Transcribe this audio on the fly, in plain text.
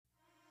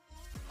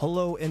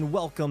Hello and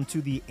welcome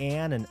to the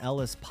Ann and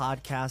Ellis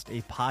podcast,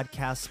 a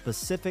podcast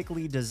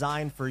specifically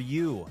designed for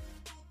you,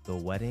 the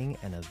wedding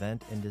and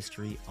event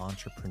industry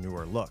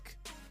entrepreneur. Look,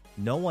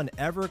 no one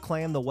ever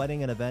claimed the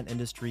wedding and event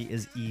industry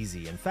is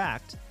easy. In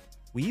fact,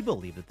 we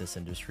believe that this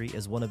industry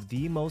is one of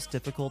the most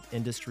difficult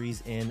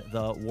industries in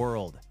the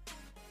world.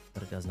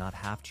 But it does not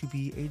have to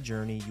be a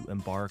journey you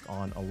embark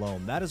on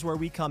alone. That is where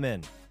we come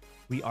in.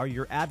 We are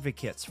your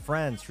advocates,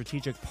 friends,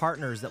 strategic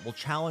partners that will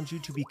challenge you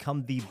to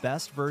become the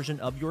best version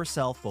of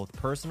yourself, both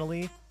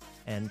personally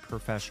and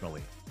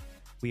professionally.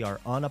 We are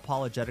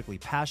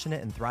unapologetically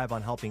passionate and thrive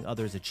on helping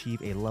others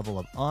achieve a level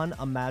of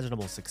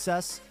unimaginable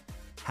success,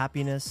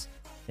 happiness,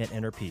 and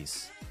inner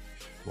peace.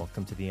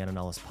 Welcome to the Ann and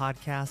Ellis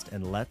podcast,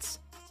 and let's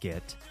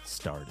get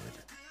started.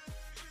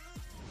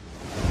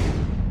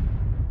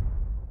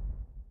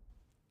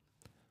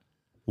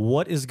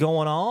 What is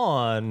going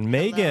on,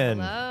 Megan?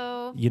 Hello.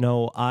 You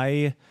know,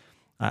 I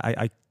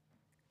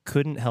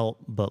couldn't help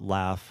but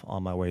laugh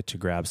on my way to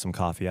grab some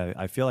coffee.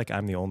 I feel like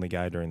I'm the only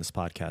guy during this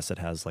podcast that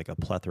has like a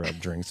plethora of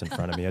drinks in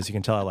front of me. As you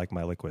can tell, I like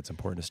my liquids.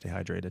 Important to stay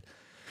hydrated.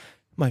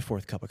 My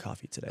fourth cup of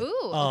coffee today.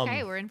 Ooh,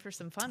 okay. We're in for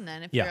some fun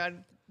then if you're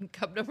on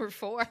cup number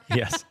 4.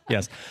 Yes.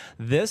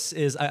 This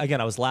is, again,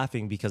 I was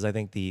laughing because I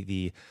think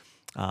the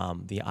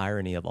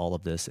irony of all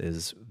of this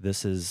is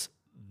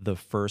the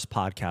first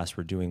podcast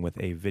we're doing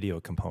with a video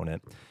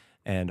component.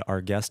 And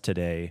our guest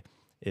today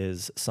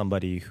is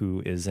somebody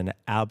who is an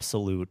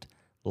absolute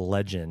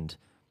legend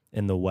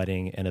in the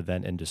wedding and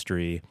event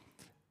industry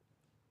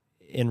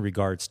in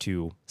regards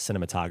to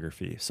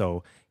cinematography.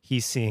 So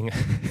he's seeing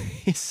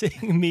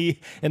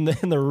me in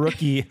the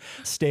rookie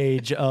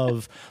stage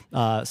of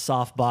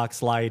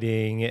softbox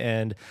lighting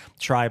and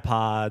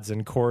tripods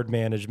and cord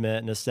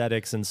management and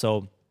aesthetics. And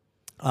so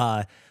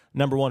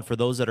number one, for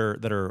those that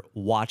are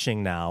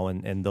watching now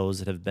and those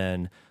that have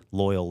been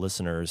loyal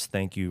listeners,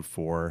 thank you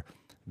for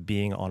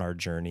being on our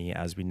journey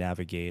as we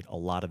navigate a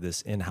lot of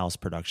this in-house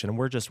production. And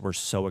we're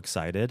so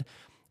excited.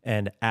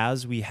 And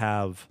as we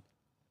have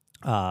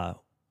the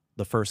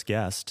first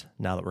guest,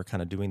 now that we're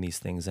kind of doing these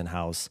things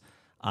in-house,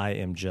 I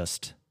am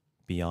just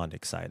beyond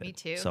excited. Me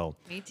too. So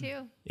me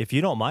too. If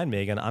you don't mind,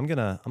 Megan, I'm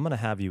gonna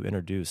have you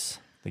introduce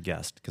the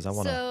guest because I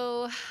want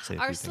to say a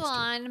few things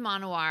Arsalan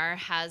Monawar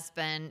has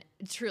been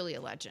truly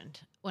a legend.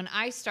 When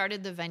I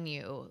started the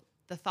venue,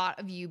 the thought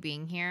of you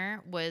being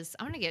here was,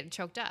 I'm going to get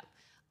choked up.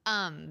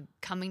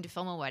 Coming to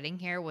film a wedding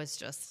here was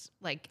just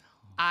like,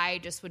 I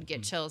just would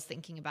get chills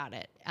thinking about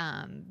it,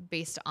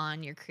 based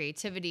on your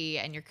creativity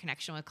and your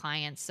connection with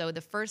clients. So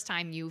the first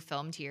time you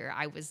filmed here,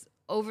 I was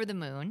over the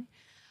moon.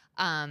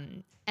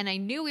 And I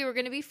knew we were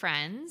going to be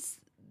friends.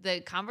 The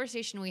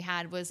conversation we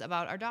had was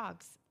about our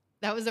dogs.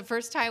 That was the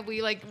first time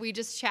we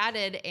just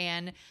chatted,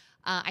 and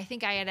I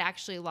think I had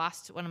actually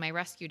lost one of my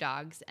rescue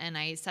dogs, and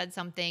I said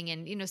something,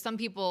 and some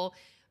people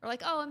are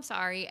like, "Oh, I'm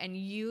sorry," and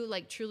you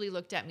truly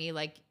looked at me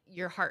like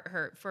your heart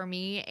hurt for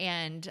me,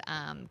 and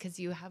because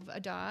you have a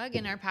dog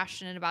and are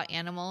passionate about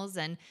animals,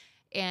 and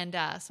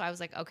so I was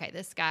like, okay,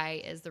 this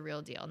guy is the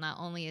real deal. Not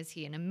only is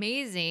he an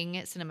amazing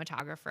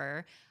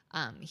cinematographer,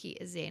 he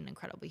is an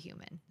incredible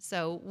human.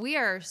 So we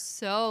are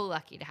so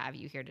lucky to have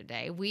you here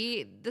today.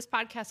 This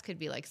podcast could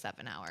be like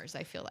 7 hours,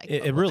 I feel like.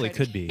 It really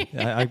could be.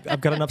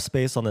 I've got enough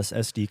space on this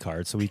SD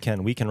card, so we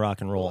can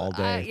rock and roll all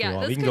day. If we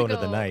want. We can go into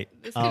the night.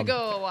 This could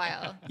go a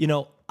while.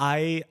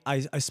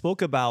 I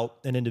spoke about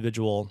an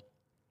individual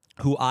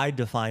who I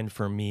defined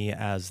for me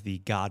as the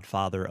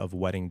godfather of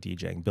wedding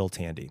DJing, Bill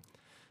Tandy,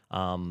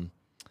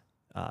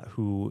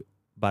 who,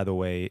 by the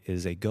way,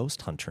 is a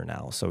ghost hunter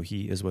now. So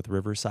he is with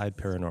Riverside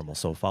Paranormal.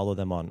 So follow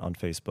them on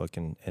Facebook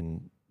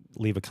and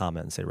leave a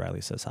comment and say Riley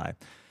says hi.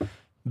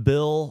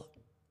 Bill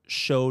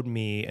showed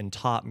me and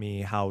taught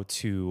me how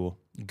to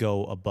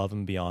go above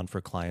and beyond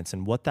for clients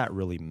and what that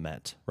really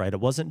meant, right?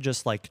 It wasn't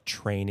just like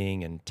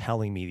training and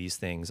telling me these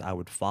things. I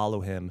would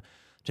follow him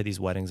to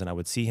these weddings and I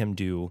would see him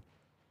do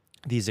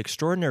these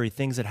extraordinary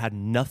things that had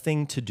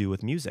nothing to do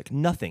with music.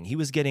 Nothing. He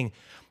was getting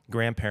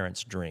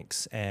grandparents'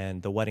 drinks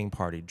and the wedding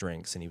party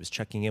drinks, and he was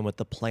checking in with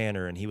the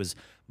planner, and he was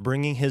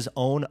bringing his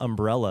own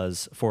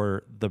umbrellas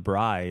for the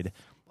bride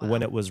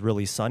when it was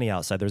really sunny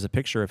outside. There's a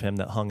picture of him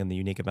that hung in the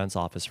unique events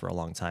office for a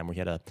long time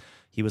where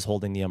he was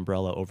holding the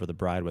umbrella over the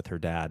bride with her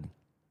dad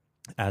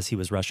as he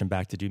was rushing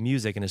back to do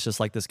music, and it's just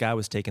like this guy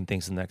was taking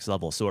things to the next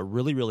level. So it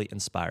really, really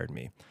inspired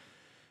me.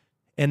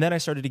 And then I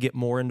started to get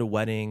more into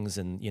weddings,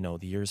 and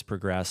the years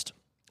progressed,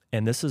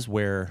 and this is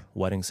where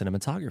wedding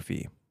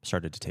cinematography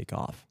started to take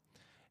off.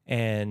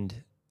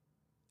 And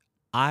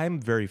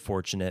I'm very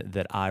fortunate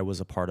that I was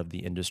a part of the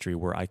industry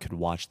where I could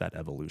watch that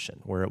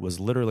evolution, where it was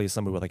literally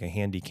somebody with like a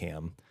handy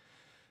cam,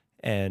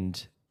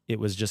 and it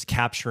was just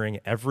capturing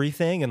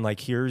everything, and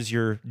like, here's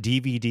your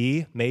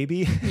DVD,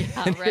 maybe,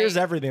 and here's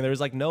everything. There was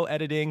like no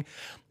editing,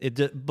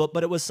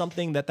 but it was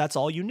something that's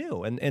all you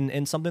knew,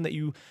 and something that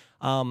you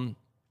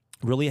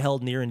really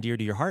held near and dear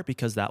to your heart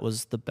because that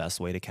was the best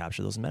way to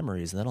capture those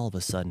memories. And then all of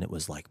a sudden it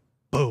was like,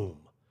 boom,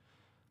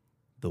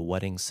 the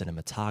wedding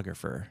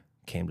cinematographer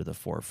came to the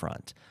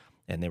forefront,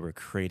 and they were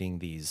creating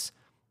these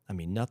I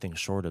mean, nothing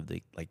short of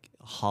the like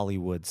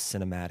Hollywood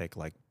cinematic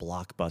like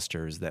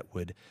blockbusters that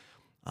would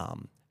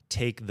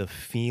take the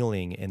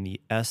feeling and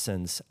the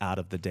essence out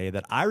of the day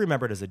that I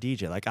remembered as a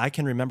DJ. Like I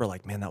can remember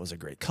like, man, that was a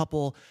great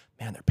couple.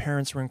 Man, their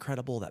parents were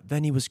incredible. That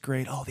venue was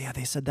great. Oh yeah,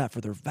 they said that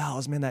for their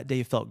vows. Man, that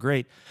day felt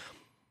great.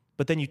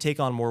 But then you take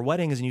on more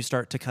weddings and you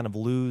start to kind of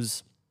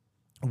lose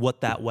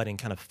what that wedding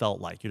kind of felt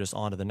like. You're just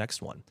on to the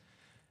next one.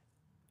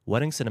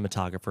 Wedding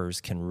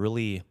cinematographers can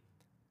really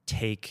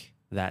take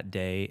that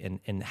day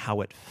and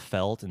how it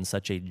felt in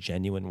such a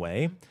genuine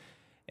way.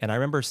 And I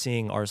remember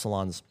seeing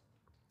Arsalan's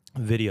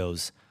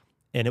videos,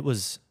 and it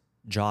was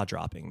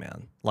jaw-dropping,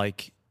 man.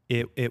 Like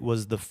it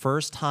was the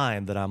first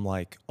time that I'm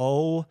like,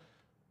 oh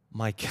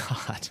my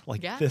God,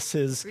 like this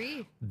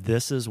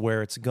is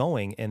where it's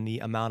going. And the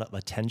amount of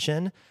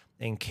attention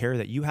and care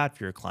that you had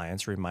for your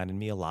clients reminded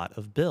me a lot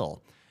of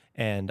Bill.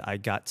 And I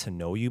got to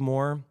know you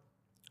more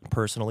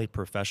personally,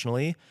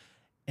 professionally,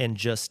 and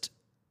just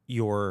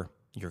your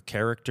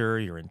character,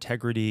 your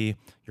integrity,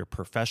 your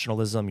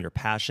professionalism, your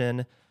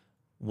passion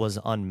was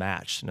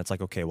unmatched. And it's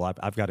like, okay, well,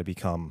 I've got to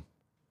become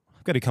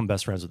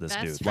best friends with this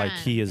dude. Like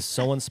he is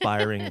so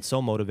inspiring and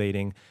so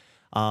motivating.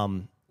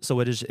 So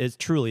it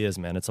truly is,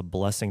 man. It's a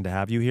blessing to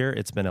have you here.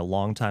 It's been a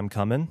long time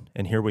coming,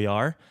 and here we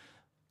are.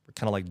 We're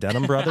kind of like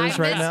denim brothers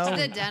right now. I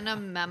missed the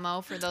denim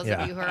memo for those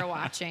of you who are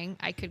watching.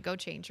 I could go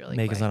change really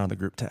quick. Megan's not on the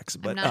group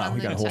text, but we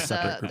got a whole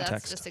separate group text.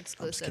 That's just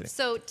exclusive.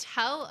 So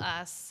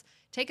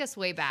take us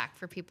way back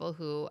for people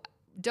who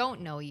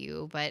don't know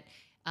you, but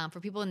for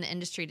people in the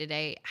industry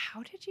today,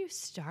 how did you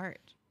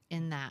start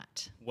in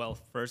that? Well,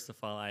 first of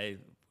all, I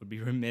would be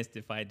remiss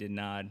if I did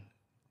not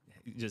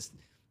just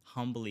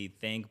humbly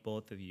thank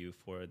both of you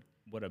for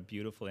what a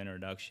beautiful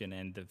introduction,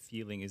 and the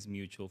feeling is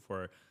mutual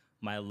for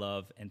my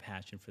love and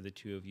passion for the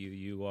two of you.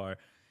 You are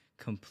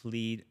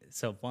complete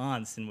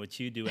savants in what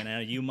you do, and I know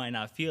you might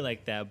not feel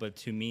like that, but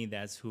to me,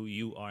 that's who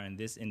you are in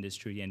this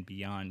industry and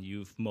beyond.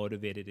 You've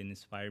motivated and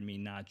inspired me,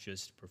 not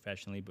just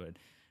professionally, but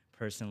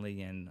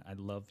personally, and I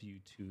love you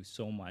two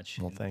so much.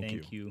 Well, and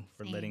thank you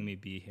for letting me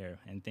be here,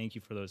 and thank you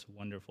for those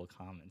wonderful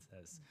comments.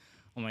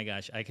 Oh my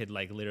gosh, I could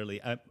like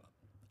literally, I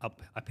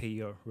pay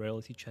your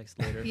royalty checks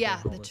later. Yeah,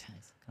 for all those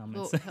nice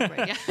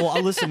comments.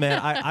 Well, listen, man,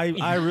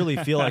 I really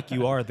feel like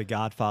you are the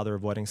godfather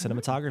of wedding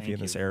cinematography in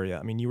this area.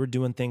 I mean, you were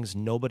doing things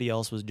nobody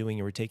else was doing.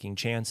 You were taking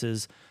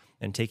chances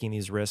and taking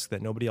these risks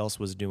that nobody else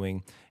was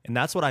doing, and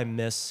that's what I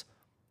miss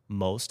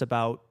most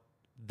about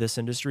this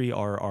industry.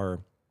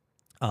 And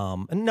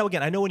no,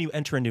 again, I know when you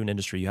enter into an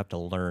industry, you have to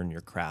learn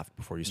your craft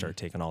before you start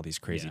taking all these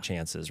crazy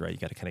chances, right? You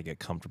got to kind of get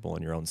comfortable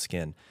in your own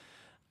skin.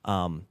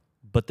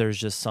 But there's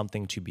just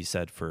something to be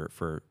said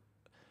for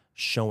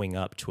showing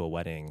up to a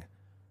wedding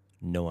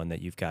knowing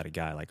that you've got a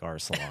guy like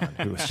Arsalan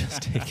who is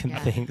just taking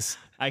things.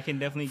 I can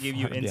definitely give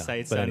you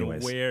insights on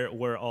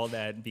where all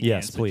that began.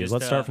 Yes, please.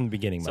 Let's start from the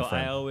beginning, my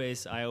friend.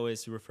 I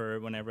always refer,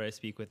 whenever I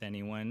speak with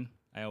anyone,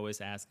 I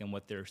always ask them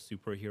what their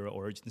superhero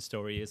origin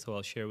story is. So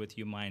I'll share with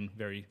you mine,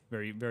 very,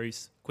 very, very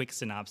quick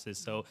synopsis.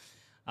 So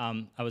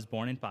I was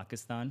born in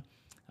Pakistan.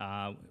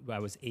 I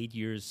was 8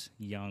 years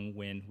young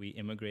when we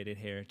immigrated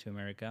here to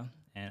America,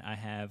 and I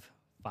have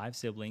 5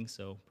 siblings,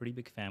 so pretty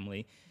big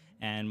family.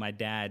 And my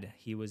dad,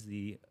 he was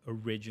the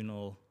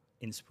original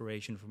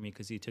inspiration for me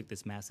because he took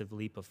this massive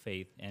leap of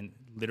faith and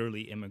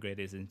literally immigrated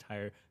his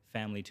entire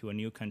family to a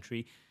new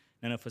country.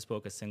 None of us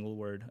spoke a single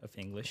word of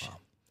English.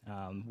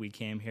 Wow. We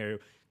came here,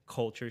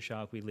 culture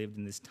shock. We lived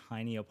in this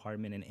tiny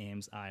apartment in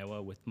Ames,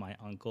 Iowa with my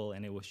uncle,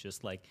 and it was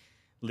just like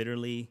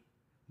literally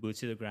boots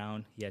to the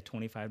ground. He had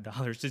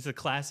 $25. Just a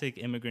classic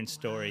immigrant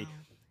story.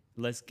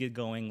 Let's get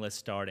going. Let's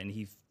start. And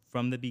he,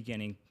 from the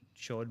beginning,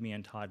 showed me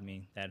and taught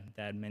me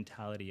that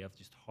mentality of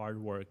just hard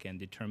work and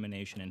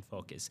determination and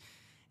focus.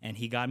 And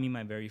he got me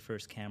my very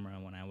first camera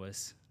when I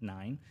was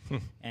 9.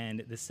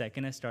 And the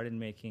second I started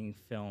making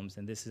films,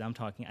 and this is, I'm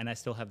talking, and I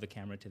still have the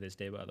camera to this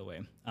day, by the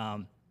way.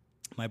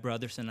 My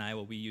brothers and I,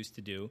 what we used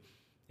to do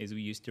is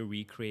we used to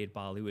recreate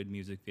Bollywood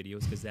music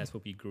videos because that's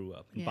what we grew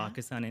up. In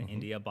Pakistan and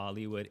India,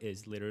 Bollywood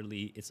is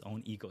literally its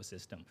own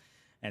ecosystem.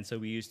 And so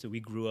we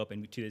grew up,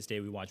 and to this day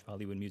we watch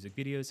Bollywood music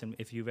videos. And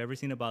if you've ever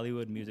seen a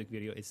Bollywood music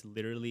video, it's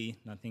literally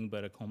nothing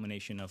but a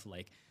culmination of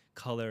like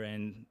color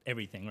and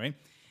everything, right?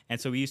 And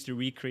so we used to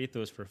recreate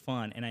those for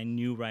fun. And I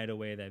knew right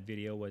away that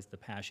video was the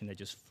passion that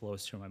just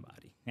flows through my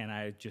body. And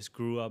I just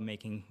grew up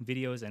making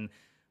videos. And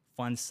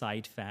fun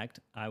side fact,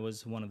 I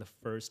was one of the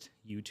first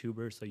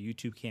YouTubers. So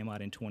YouTube came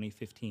out in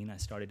 2015. I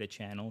started a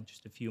channel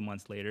just a few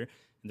months later.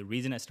 And the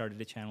reason I started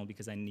the channel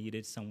because I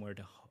needed somewhere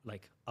to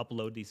like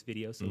upload these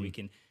videos so we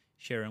can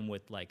share them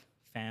with like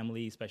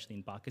family, especially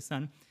in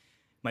Pakistan.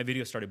 My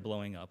videos started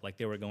blowing up. Like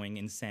they were going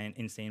insane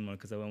mode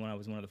because when I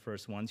was one of the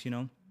first ones, you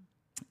know?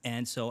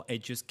 And so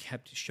it just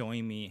kept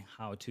showing me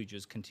how to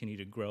just continue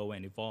to grow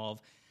and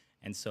evolve.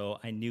 And so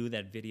I knew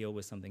that video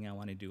was something I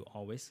wanted to do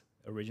always.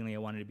 Originally, I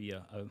wanted to be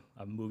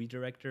a movie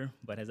director,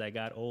 but as I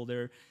got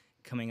older,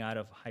 coming out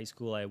of high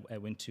school, I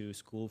went to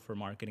school for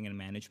marketing and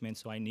management.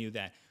 So I knew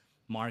that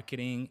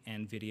marketing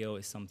and video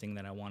is something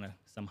that I want to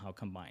somehow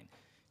combine.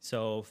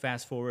 So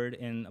fast forward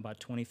in about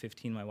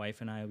 2015, my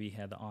wife and I, we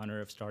had the honor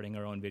of starting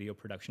our own video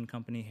production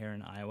company here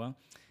in Iowa.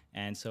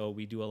 And so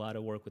we do a lot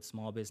of work with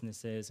small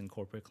businesses and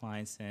corporate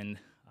clients and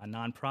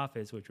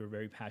nonprofits, which we're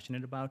very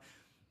passionate about.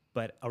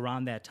 But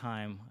around that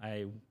time,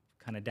 I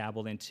kind of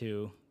dabbled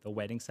into the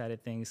wedding side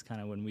of things, kind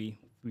of when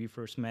we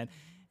first met.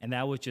 And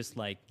that was just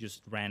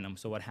random.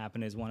 So what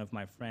happened is one of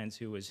my friends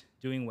who was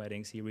doing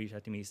weddings, he reached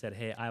out to me, he said,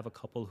 hey, I have a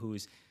couple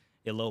who's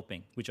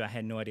eloping, which I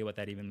had no idea what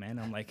that even meant.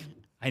 I'm like,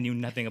 I knew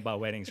nothing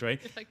about weddings, right?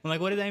 I'm like,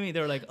 what does that mean? They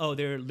were like, oh,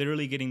 they're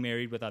literally getting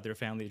married without their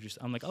family.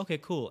 I'm like, okay,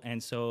 cool.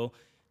 And so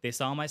they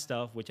saw my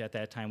stuff, which at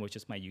that time was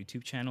just my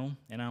YouTube channel.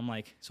 And I'm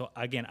like, so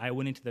again, I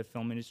went into the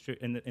film industry,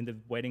 in the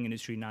wedding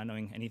industry, not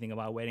knowing anything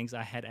about weddings.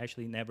 I had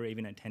actually never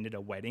even attended a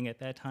wedding at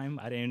that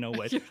time. I didn't know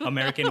what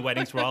American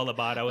weddings were all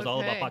about. I was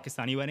all about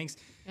Pakistani weddings.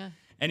 Yeah.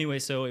 Anyway,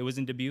 so it was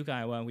in Dubuque,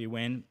 Iowa. We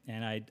went,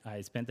 and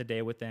I spent the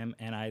day with them,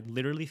 and I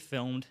literally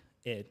filmed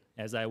it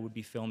as I would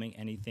be filming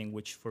anything,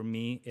 which for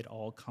me, it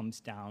all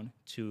comes down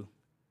to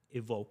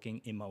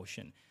evoking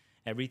emotion.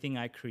 Everything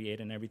I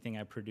create and everything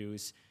I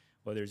produce,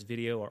 whether it's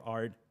video or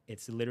art,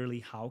 it's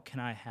literally how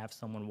can I have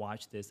someone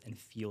watch this and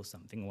feel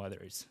something, whether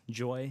it's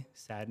joy,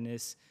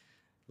 sadness,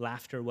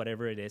 laughter,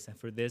 whatever it is. And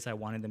for this, I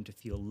wanted them to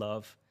feel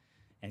love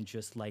and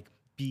just like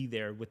be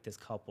there with this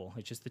couple.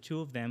 It's just the two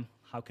of them.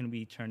 How can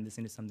we turn this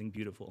into something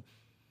beautiful?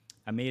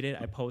 I made it,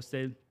 I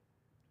posted.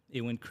 It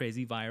went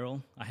crazy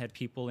viral. I had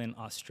people in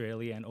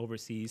Australia and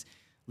overseas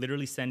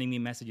literally sending me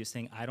messages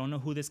saying, I don't know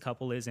who this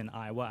couple is in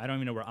Iowa. I don't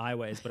even know where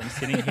Iowa is, but I'm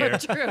sitting here.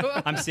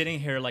 I'm sitting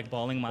here like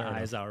bawling my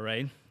eyes out,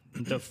 right?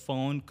 The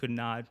phone could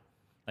not,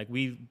 like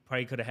we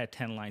probably could have had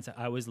 10 lines.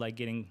 I was like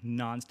getting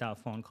nonstop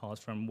phone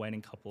calls from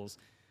wedding couples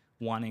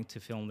wanting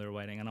to film their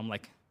wedding. And I'm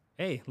like,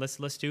 hey,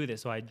 let's do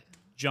this. So I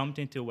jumped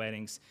into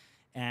weddings,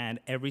 and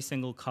every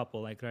single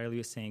couple, like Riley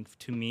was saying,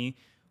 to me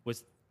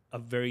was a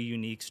very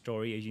unique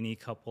story, a unique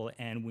couple.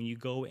 And when you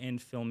go in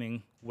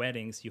filming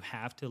weddings, you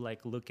have to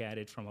like look at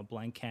it from a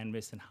blank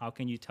canvas and how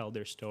can you tell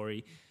their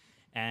story.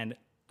 And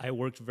I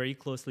worked very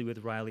closely with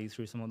Riley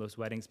through some of those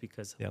weddings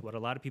because what a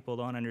lot of people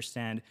don't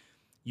understand,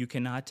 you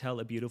cannot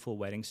tell a beautiful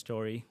wedding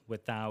story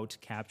without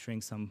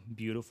capturing some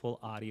beautiful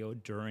audio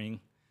during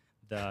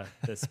the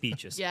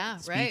speeches.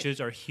 Speeches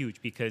are huge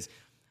because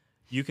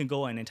you can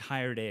go an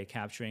entire day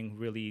capturing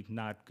really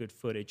not good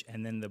footage,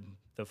 and then the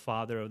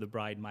father of the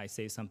bride might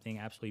say something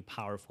absolutely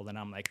powerful, and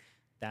I'm like,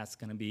 that's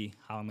going to be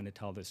how I'm going to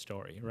tell this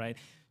story, right?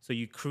 So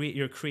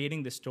you're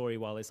creating the story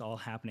while it's all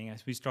happening.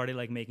 As we started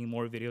like making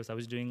more videos, I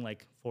was doing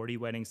like 40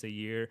 weddings a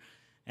year,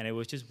 and it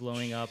was just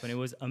blowing up, and it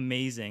was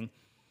amazing.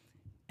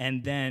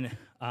 And then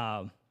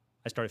I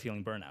started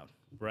feeling burnout,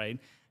 right?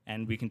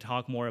 And we can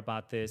talk more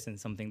about this, and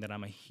something that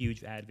I'm a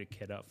huge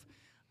advocate of.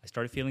 I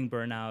started feeling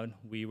burnout.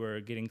 We were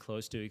getting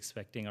close to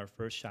expecting our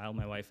first child,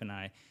 my wife and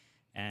I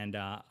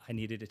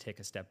needed to take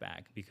a step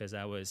back because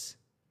I was,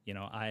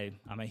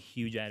 I'm a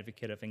huge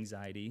advocate of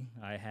anxiety.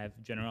 I have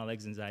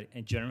generalized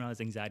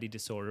anxiety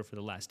disorder for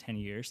the last 10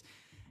 years.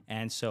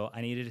 And so I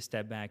needed to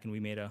step back, and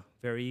we made a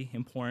very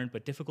important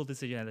but difficult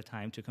decision at the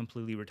time to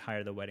completely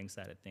retire the wedding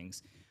side of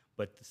things.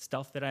 But the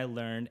stuff that I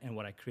learned and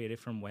what I created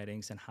from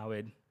weddings and how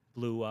it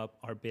blew up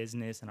our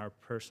business and our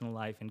personal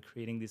life and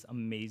creating these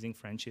amazing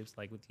friendships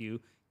like with you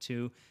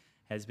too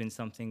has been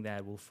something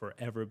that will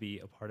forever be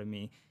a part of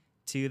me.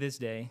 To this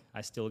day,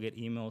 I still get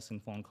emails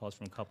and phone calls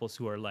from couples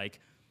who are like,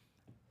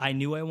 I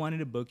knew I wanted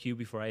to book you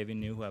before I even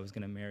knew who I was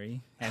going to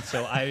marry. And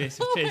so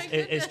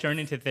it's turned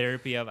into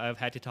therapy. I've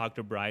had to talk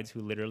to brides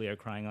who literally are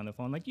crying on the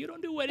phone, like, you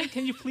don't do wedding.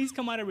 Can you please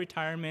come out of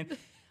retirement?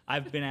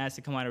 I've been asked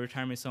to come out of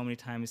retirement so many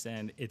times,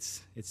 and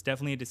it's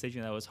definitely a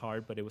decision that was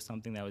hard, but it was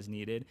something that was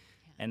needed.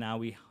 And now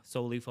we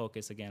solely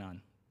focus, again,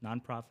 on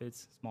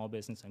nonprofits, small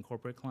business, and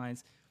corporate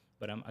clients.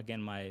 But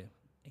again, my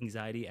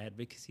anxiety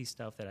advocacy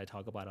stuff that I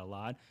talk about a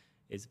lot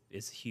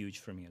is huge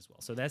for me as well.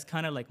 So that's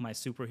kind of like my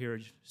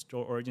superhero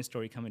origin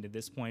story coming to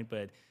this point,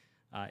 but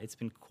it's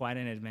been quite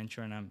an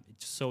adventure, and I'm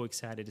so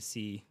excited to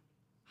see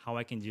how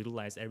I can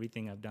utilize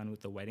everything I've done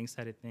with the wedding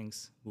side of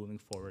things moving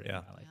forward in my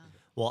life.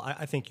 Well,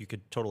 I think you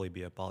could totally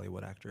be a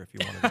Bollywood actor if you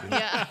wanted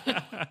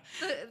to be.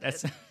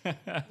 That's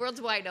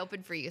world's wide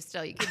open for you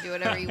still. You can do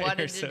whatever you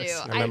wanted to do.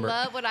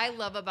 What I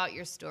love about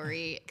your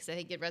story, because I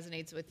think it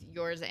resonates with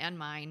yours and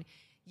mine.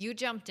 You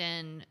jumped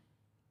in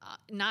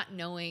not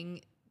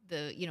knowing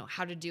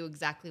how to do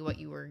exactly what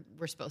you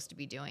were supposed to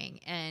be doing.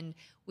 And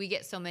we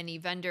get so many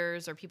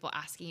vendors or people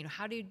asking,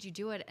 how did you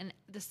do it? And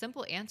the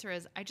simple answer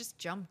is I just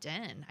jumped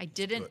in. I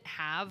didn't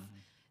have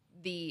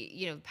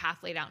the path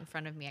laid out in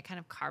front of me. I kind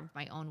of carved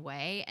my own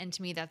way. And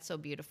to me, that's so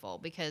beautiful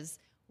because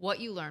what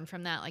you learn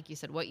from that, like you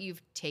said, what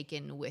you've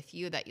taken with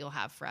you that you'll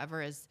have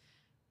forever is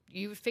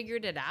you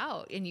figured it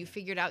out and you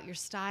figured out your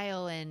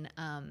style. And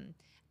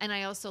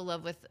I also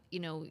love with,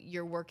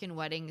 your work in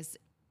weddings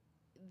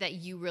that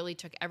you really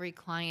took every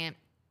client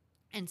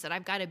and said,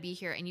 I've got to be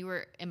here. And you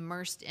were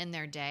immersed in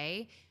their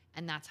day.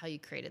 And that's how you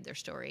created their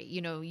story.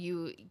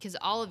 Because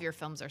all of your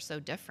films are so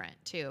different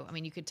too. I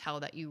mean, you could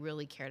tell that you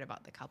really cared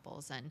about the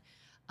couples. And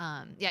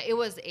it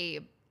was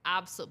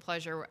absolute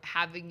pleasure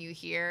having you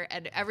here.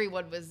 And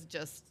everyone was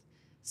just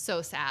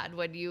so sad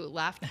when you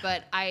left.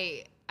 But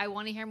I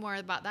want to hear more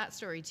about that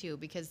story too,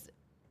 because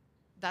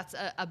that's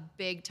a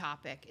big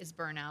topic, is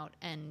burnout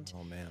and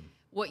Oh man.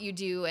 what you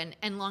do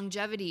and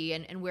longevity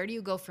and where do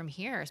you go from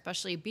here,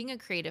 especially being a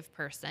creative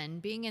person,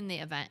 being in the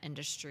event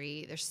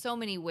industry. There's so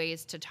many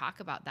ways to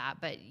talk about that,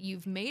 but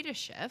you've made a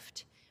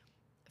shift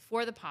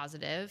for the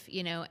positive,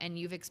 you know, and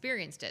you've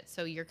experienced it.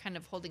 So you're kind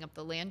of holding up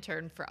the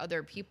lantern for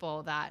other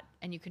people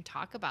and you can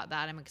talk about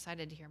that. I'm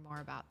excited to hear more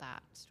about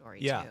that story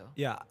too.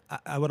 Yeah.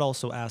 I would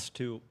also ask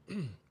too,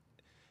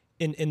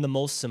 in the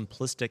most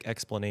simplistic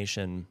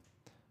explanation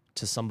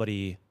to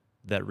somebody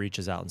that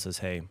reaches out and says,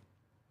 hey,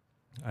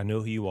 I know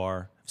who you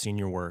are, I've seen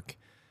your work,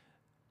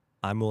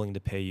 I'm willing to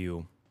pay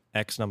you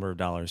X number of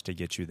dollars to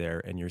get you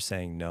there, and you're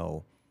saying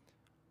no.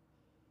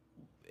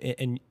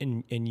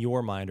 In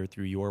your mind or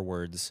through your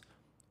words,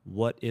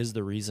 what is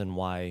the reason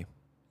why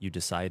you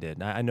decided?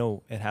 And I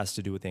know it has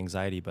to do with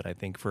anxiety, but I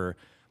think for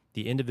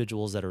the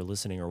individuals that are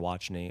listening or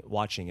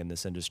watching in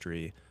this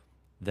industry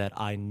that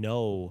I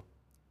know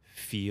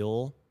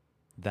feel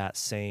that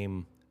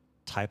same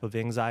type of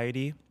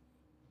anxiety,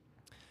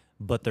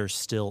 but they're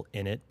still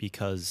in it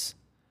because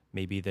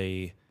maybe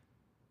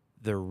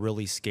they're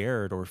really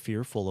scared or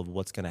fearful of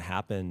what's going to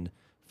happen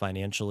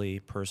financially,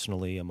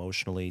 personally,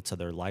 emotionally to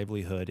their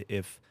livelihood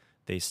if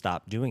they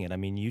stop doing it. I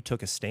mean, you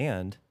took a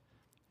stand,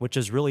 which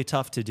is really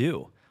tough to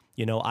do.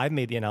 You know, I've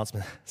made the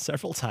announcement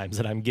several times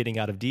that I'm getting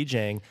out of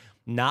DJing,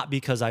 not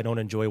because I don't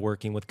enjoy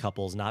working with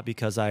couples, not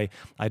because I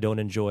don't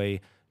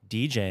enjoy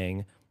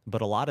DJing,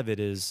 but a lot of it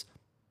is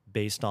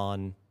based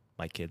on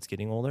my kids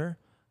getting older,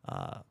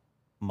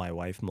 my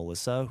wife,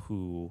 Melissa,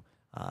 who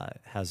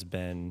has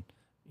been,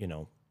 you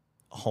know,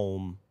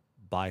 home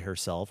by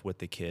herself with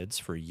the kids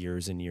for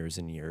years and years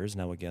and years.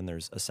 Now, again,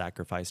 there's a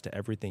sacrifice to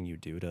everything you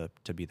do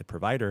to be the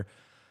provider,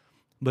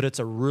 but it's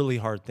a really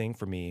hard thing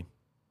for me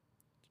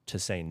to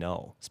say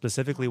no,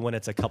 specifically when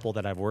it's a couple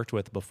that I've worked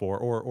with before,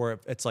 or if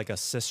it's like a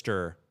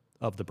sister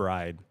of the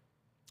bride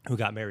who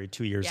got married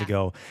 2 years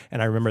ago.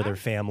 And I remember their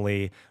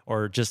family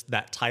or just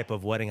that type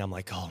of wedding. I'm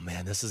like, oh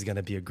man, this is going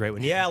to be a great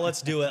one. Yeah,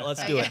 let's do it.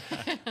 Let's do it.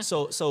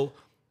 So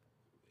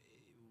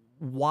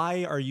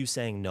why are you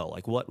saying no?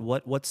 Like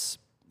what's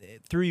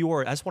through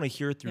your, I just want to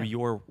hear through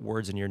your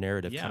words and your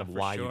narrative, kind of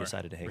why you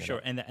decided to hang it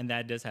up. And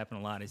that does happen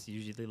a lot. It's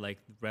usually like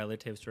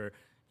relatives or,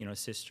 you know,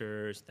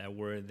 sisters that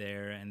were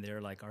there and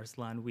they're like,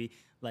 Arsalan, we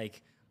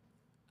like,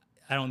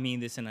 I don't mean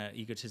this in an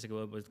egotistical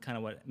way, but kind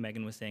of what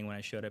Megan was saying when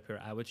I showed up here.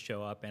 I would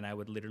show up and I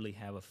would literally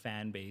have a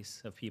fan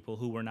base of people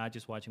who were not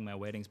just watching my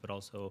weddings, but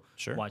also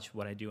watch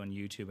what I do on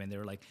YouTube. And they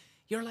were like,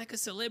 you're like a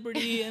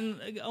celebrity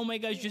and oh my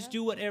gosh, just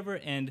do whatever.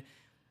 And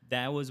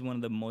that was one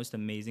of the most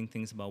amazing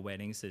things about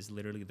weddings is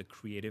literally the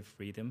creative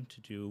freedom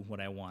to do what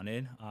I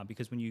wanted.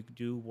 Because when you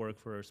do work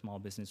for a small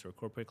business or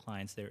corporate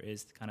clients, there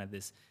is kind of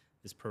this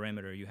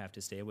perimeter you have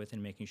to stay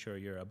within, making sure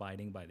you're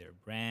abiding by their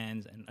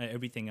brands and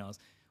everything else.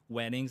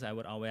 Weddings, I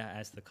would always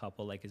ask the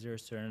couple, like, is there a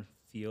certain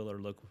feel or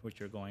look what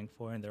you're going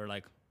for? And they're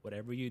like,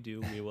 whatever you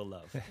do, we will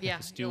love.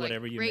 Just do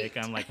whatever you make.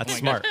 I'm like, that's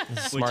smart.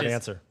 Smart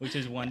answer. Which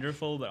is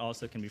wonderful, but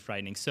also can be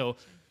frightening. So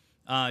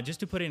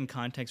just to put it in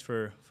context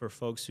for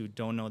folks who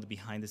don't know the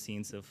behind the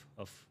scenes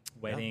of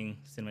wedding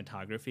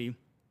cinematography,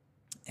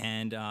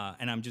 and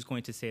I'm just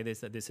going to say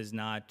this, that this is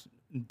not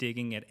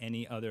digging at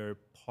any other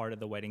part of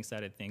the wedding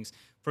side of things.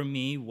 For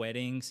me,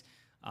 weddings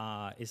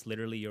is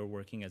literally you're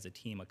working as a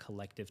team, a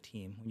collective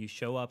team. When you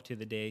show up to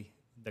the day,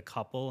 the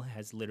couple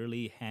has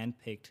literally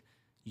handpicked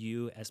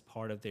you as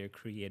part of their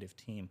creative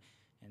team.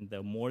 And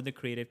the more the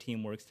creative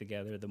team works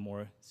together, the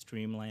more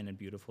streamlined and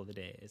beautiful the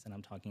day is. And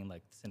I'm talking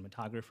like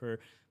cinematographer,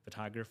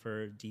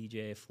 photographer,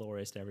 DJ,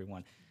 florist,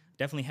 everyone.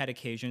 Definitely had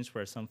occasions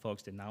where some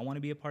folks did not want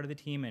to be a part of the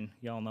team, and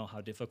y'all know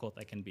how difficult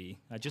that can be,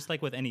 just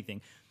like with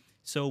anything.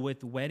 So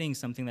with weddings,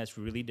 something that's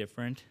really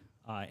different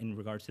in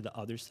regards to the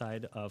other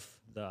side of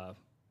the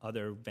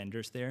other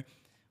vendors there.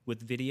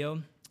 With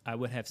video, I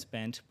would have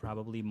spent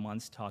probably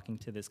months talking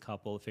to this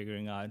couple,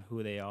 figuring out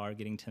who they are,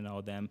 getting to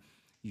know them.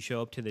 You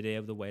show up to the day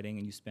of the wedding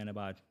and you spend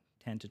about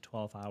 10 to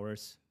 12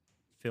 hours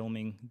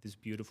filming this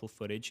beautiful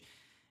footage.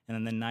 And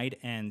then the night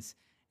ends,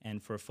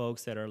 and for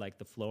folks that are like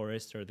the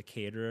florists or the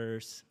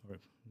caterers or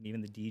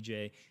even the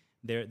DJ,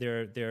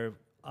 their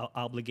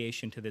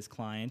obligation to this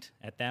client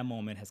at that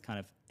moment has kind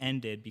of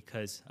ended,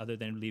 because other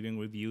than leaving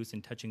reviews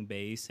and touching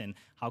base and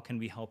how can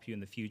we help you in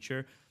the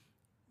future,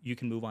 you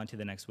can move on to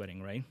the next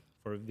wedding, right?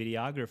 For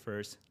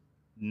videographers,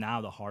 now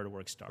the hard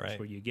work starts,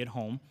 where you get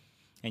home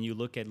and you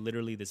look at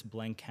literally this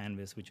blank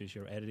canvas, which is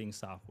your editing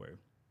software.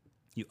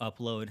 You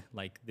upload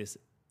like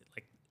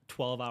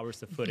 12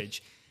 hours of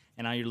footage,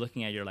 and now you're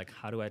looking at, you're like,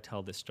 how do I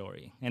tell this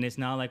story? And it's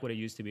not like what it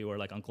used to be, where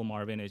like Uncle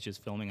Marvin is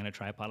just filming on a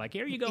tripod, like,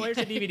 here you go, here's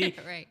the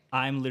DVD.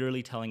 I'm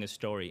literally telling a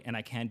story, and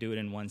I can't do it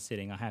in one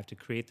sitting. I have to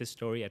create the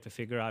story. I have to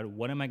figure out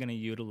what am I going to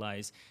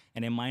utilize,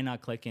 and it might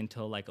not click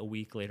until like a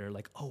week later,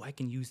 like, oh, I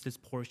can use this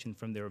portion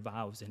from their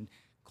vows and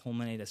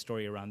culminate a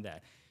story around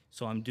that.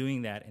 So I'm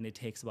doing that, and it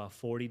takes about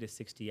 40 to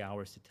 60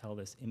 hours to tell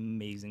this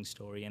amazing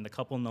story. And the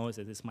couple knows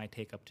that this might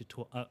take up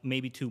to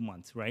maybe 2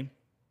 months, right?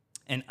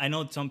 And I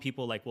know some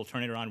people like will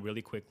turn it around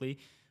really quickly,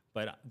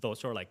 but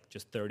those are like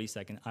just 30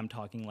 seconds. I'm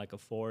talking like a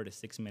 4 to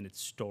 6 minute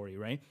story,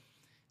 right?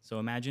 So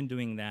imagine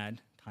doing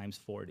that times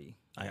 40.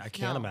 I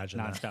can't imagine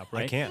that. Nonstop,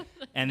 right? I can't.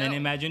 And then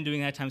imagine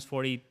doing that times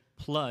 40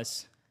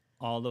 plus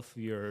all of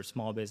your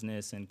small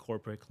business and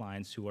corporate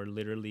clients who are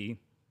literally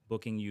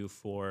booking you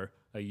for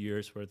a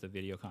year's worth of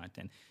video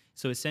content.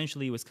 So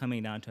essentially it was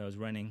coming down to I was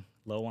running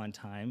low on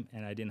time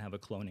and I didn't have a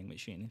cloning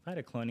machine. If I had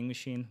a cloning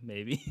machine,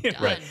 maybe.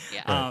 Done.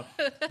 Yeah.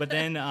 But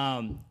then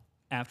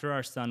after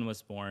our son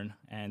was born,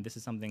 and this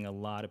is something a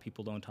lot of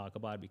people don't talk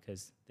about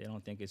because they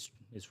don't think it's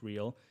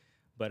real,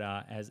 but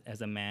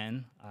as a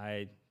man,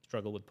 I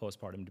struggle with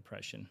postpartum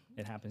depression.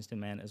 It happens to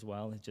men as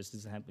well. It just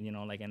doesn't happen,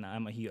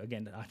 and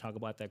again, I talk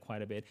about that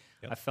quite a bit.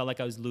 Yep. I felt like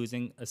I was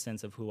losing a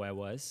sense of who I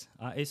was.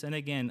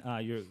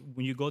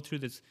 When you go through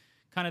this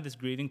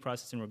grieving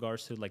process in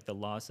regards to like the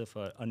loss of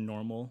a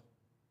normal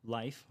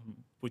life,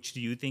 which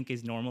do you think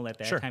is normal at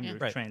that time? You're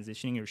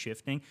transitioning, you're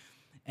shifting.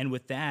 And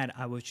with that,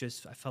 I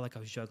felt like I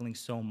was juggling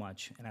so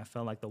much. And I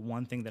felt like the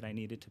one thing that I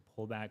needed to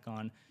pull back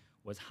on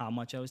was how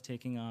much I was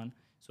taking on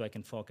so I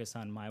can focus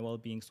on my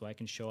well-being, so I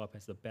can show up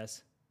as the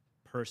best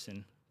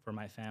person for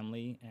my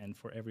family and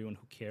for everyone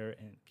who care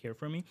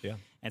for me. Yeah.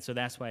 And so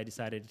that's why I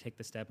decided to take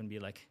the step and be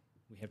like,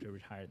 we have to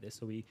retire this.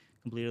 So we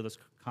completed those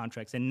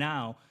contracts. And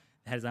now,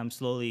 as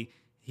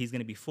he's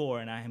going to be 4,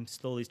 and I am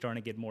slowly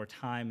starting to get more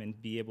time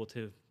and be able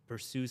to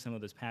pursue some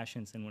of those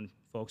passions. And when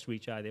folks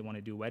reach out, they want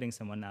to do weddings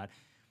and whatnot,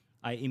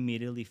 I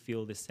immediately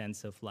feel this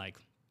sense of like,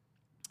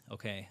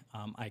 okay,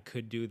 I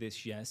could do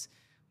this, yes,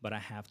 but I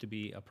have to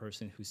be a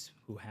person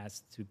who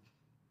has to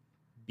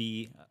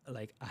be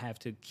like, I have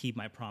to keep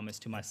my promise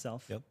to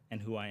myself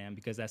and who I am,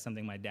 because that's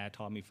something my dad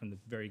taught me from the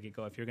very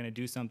get-go. If you're going to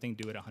do something,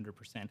 do it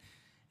 100%.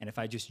 And if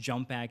I just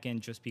jump back in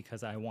just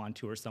because I want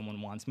to or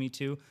someone wants me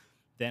to,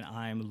 then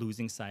I'm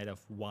losing sight of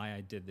why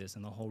I did this.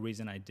 And the whole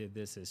reason I did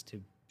this is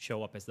to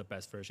show up as the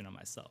best version of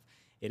myself.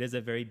 It is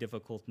a very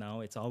difficult no.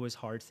 It's always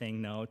hard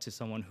saying no to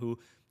someone who,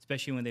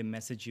 especially when they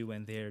message you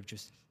and they're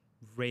just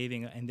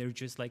raving and they're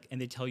just like, and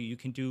they tell you you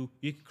can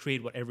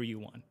create whatever you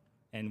want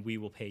and we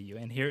will pay you.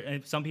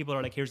 And some people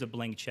are like, here's a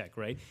blank check,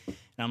 right? And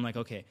I'm like,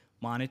 okay,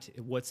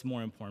 what's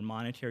more important,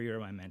 monetary or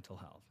my mental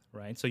health,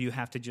 right? So you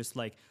have to just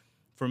like,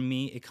 for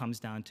me, it comes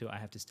down to I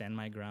have to stand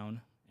my ground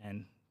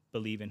and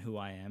believe in who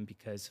I am,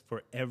 because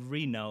for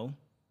every no,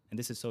 and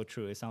this is so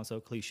true, it sounds so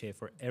cliche,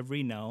 for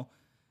every no,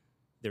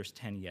 there's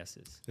 10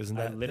 yeses. Isn't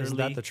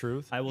that the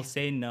truth? I will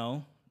say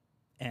no,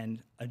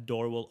 and a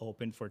door will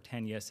open for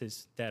 10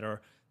 yeses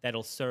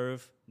that'll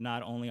serve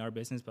not only our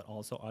business, but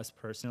also us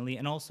personally.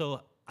 And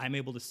also, I'm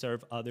able to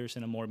serve others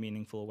in a more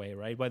meaningful way,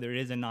 right? Whether it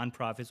is a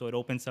nonprofit, so it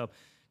opens up,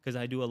 because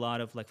I do a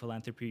lot of like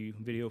philanthropy,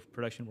 video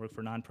production work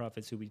for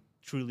nonprofits who we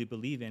truly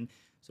believe in.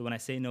 So when I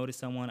say no to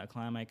someone, a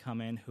client might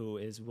come in who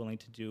is willing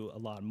to do a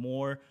lot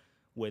more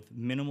with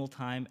minimal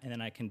time, and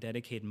then I can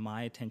dedicate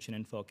my attention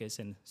and focus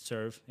and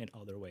serve in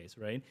other ways,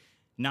 right?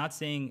 Not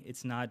saying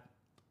it's not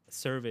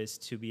service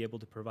to be able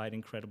to provide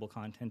incredible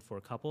content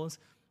for couples,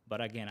 but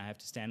again, I have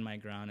to stand my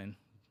ground and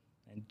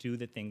do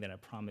the thing that I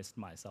promised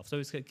myself. So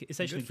it's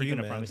essentially keeping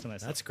a promise to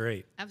myself. That's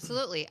great.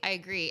 Absolutely. I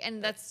agree.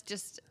 And that's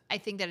just, I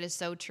think that is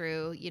so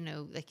true.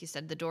 Like you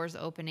said, the door's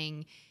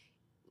opening.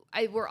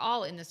 We're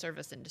all in the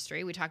service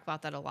industry. We talk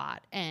about that a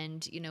lot.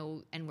 And,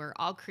 and we're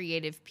all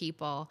creative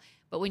people.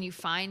 But when you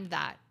find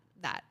that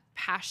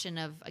passion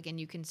of, again,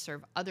 you can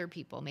serve other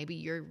people, maybe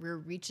your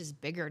reach is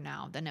bigger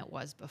now than it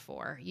was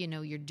before.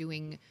 You're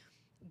doing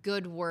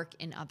good work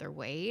in other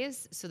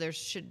ways. So there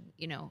should,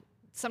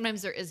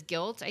 sometimes there is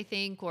guilt, I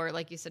think, or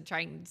like you said,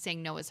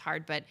 saying no is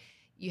hard, but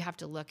you have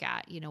to look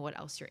at, what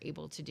else you're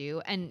able to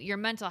do. And your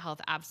mental health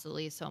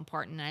absolutely is so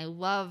important. And I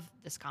love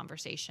this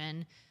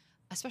conversation,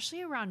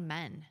 especially around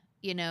men,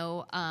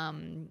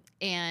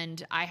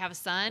 and I have a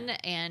son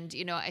and,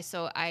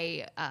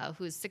 I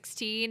who's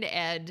 16,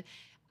 and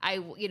I,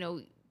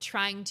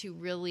 trying to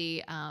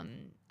really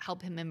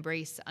help him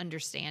embrace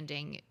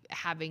understanding,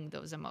 having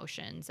those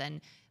emotions,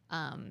 and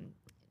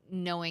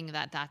knowing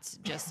that that's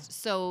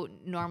just so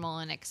normal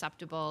and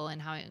acceptable,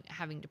 and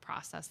having to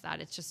process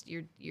that. It's just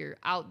you're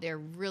out there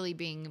really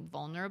being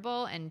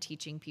vulnerable and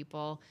teaching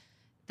people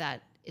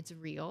that it's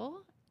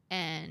real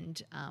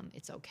and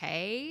it's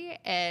okay.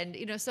 And,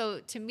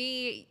 so to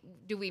me,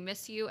 do we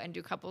miss you, and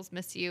do couples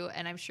miss you?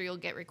 And I'm sure you'll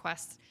get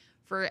requests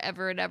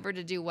forever and ever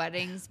to do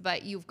weddings,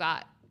 but you've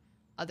got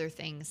other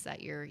things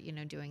that you're,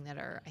 doing that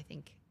are, I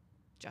think,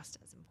 just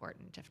as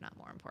important, if not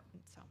more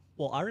important. So,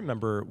 well, I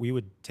remember we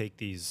would take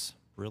these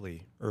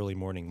really early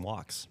morning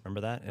walks.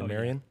 Remember that in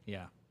Marion?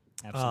 Yeah,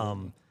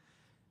 absolutely.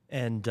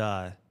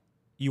 And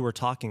you were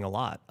talking a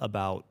lot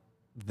about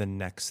the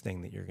next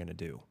thing that you're going to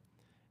do.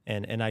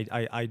 And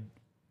I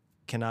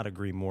cannot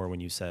agree more when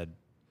you said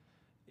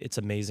it's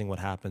amazing what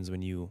happens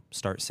when you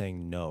start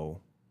saying no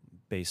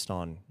based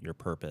on your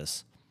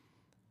purpose.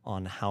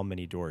 on how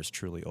many doors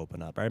truly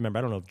open up. I remember,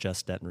 I don't know if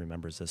Jess Denton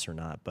remembers this or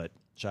not, but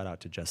shout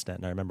out to Jess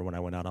Denton. I remember when I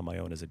went out on my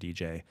own as a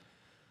DJ,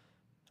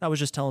 I was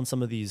just telling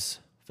some of these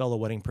fellow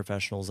wedding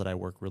professionals that I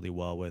work really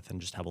well with and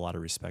just have a lot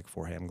of respect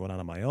for. Hey, I'm going out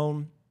on my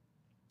own.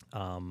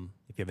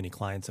 If you have any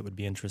clients that would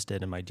be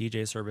interested in my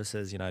DJ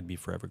services, I'd be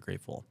forever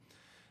grateful.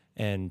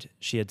 And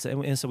she had said,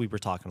 and so we were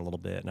talking a little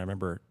bit, and I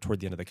remember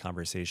toward the end of the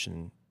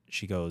conversation,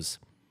 she goes,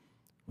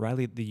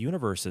 Riley, the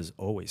universe is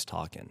always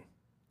talking.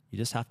 You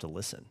just have to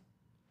listen.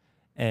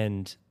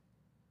 And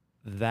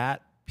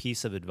that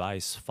piece of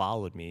advice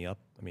followed me up,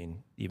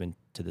 even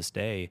to this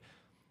day,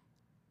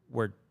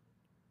 where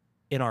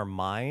in our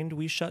mind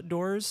we shut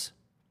doors.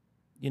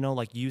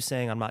 Like you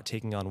saying, I'm not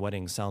taking on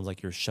weddings sounds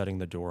like you're shutting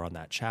the door on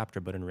that chapter,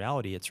 but in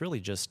reality, it's really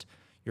just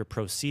you're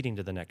proceeding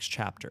to the next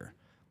chapter,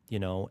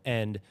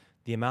 and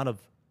the amount of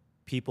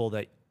people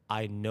that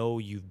I know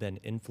you've been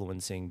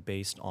influencing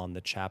based on the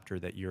chapter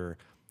that you're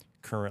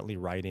currently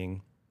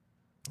writing,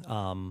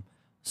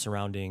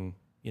 surrounding,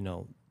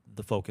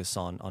 the focus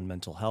on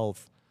mental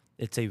health.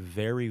 It's a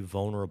very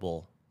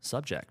vulnerable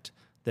subject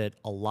that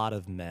a lot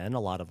of men, a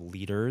lot of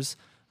leaders,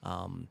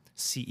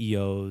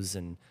 CEOs,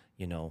 and,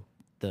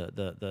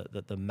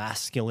 the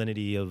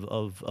masculinity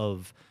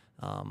of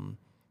kind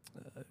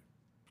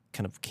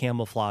of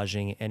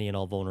camouflaging any and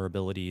all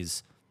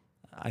vulnerabilities.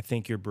 I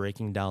think you're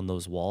breaking down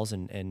those walls,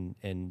 and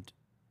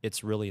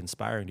it's really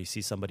inspiring to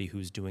see somebody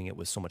who's doing it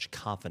with so much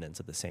confidence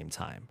at the same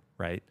time,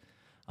 right?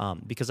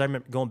 Because I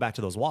remember going back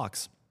to those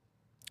walks,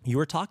 you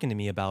were talking to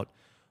me about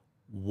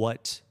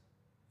what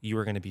you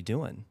were going to be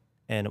doing,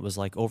 and it was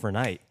like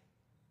overnight,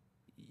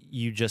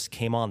 you just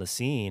came on the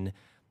scene,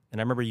 and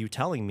I remember you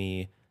telling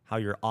me how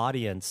your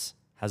audience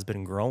has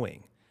been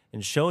growing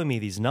and showing me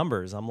these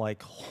numbers. I'm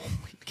like,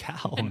 holy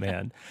cow,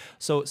 man.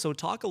 So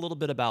talk a little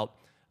bit about,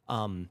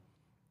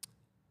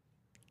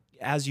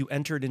 as you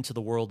entered into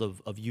the world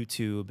of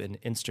YouTube and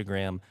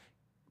Instagram,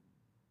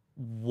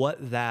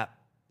 what that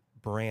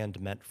brand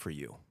meant for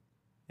you.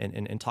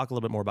 And talk a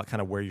little bit more about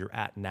kind of where you're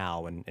at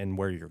now and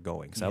where you're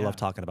going. Because I love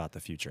talking about the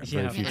future. I'm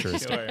very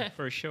futuristic.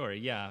 For sure,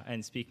 yeah.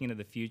 And speaking of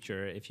the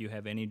future, if you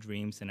have any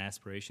dreams and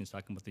aspirations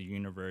talking about the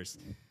universe,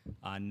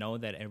 know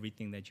that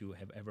everything that you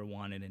have ever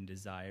wanted and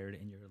desired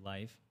in your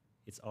life,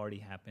 it's already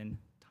happened.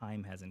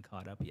 Time hasn't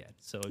caught up yet.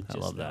 So just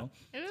love that.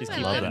 Just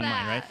keep that in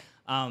mind,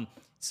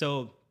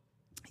 right?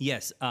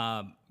 Yes,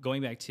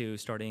 going back to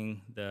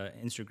starting the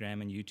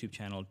Instagram and YouTube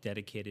channel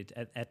dedicated,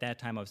 at that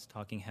time I was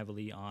talking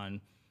heavily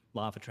on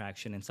law of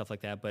attraction and stuff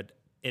like that, but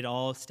it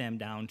all stemmed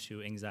down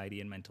to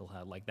anxiety and mental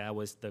health. Like that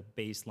was the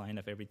baseline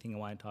of everything I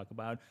want to talk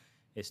about,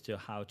 is to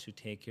how to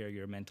take care of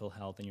your mental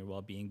health and your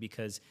well-being.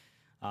 Because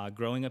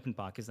growing up in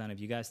Pakistan, if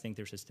you guys think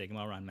there's a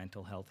stigma around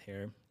mental health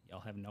here, y'all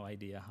have no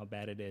idea how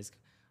bad it is.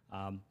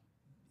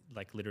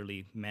 Like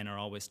literally, men are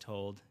always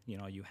told,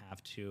 you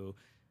have to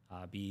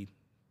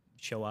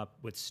show up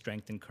with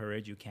strength and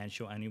courage. You can't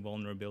show any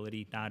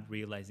vulnerability, not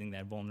realizing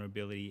that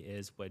vulnerability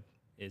is what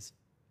is,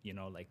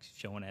 like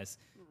shown as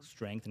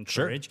strength and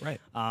courage. Sure,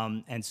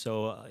 right. And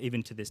so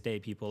even to this day,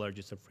 people are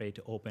just afraid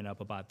to open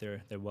up about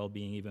their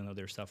well-being, even though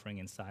they're suffering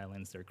in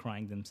silence. They're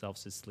crying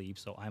themselves to sleep.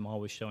 So I'm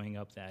always showing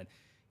up that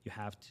you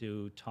have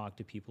to talk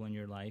to people in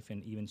your life,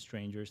 and even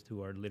strangers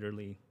who are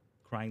literally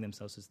crying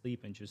themselves to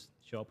sleep, and just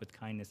show up with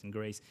kindness and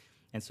grace.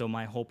 And so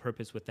my whole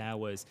purpose with that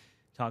was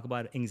talk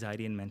about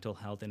anxiety and mental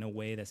health in a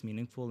way that's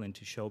meaningful, and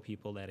to show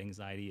people that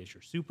anxiety is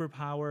your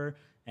superpower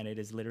and it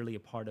is literally a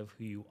part of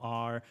who you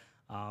are.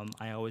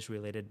 I always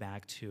related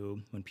back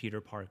to when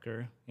Peter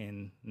Parker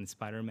in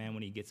Spider-Man,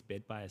 when he gets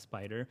bit by a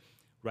spider,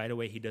 right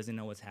away he doesn't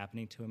know what's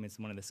happening to him. It's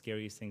one of the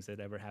scariest things that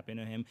ever happened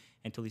to him,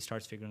 until he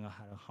starts figuring out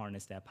how to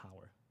harness that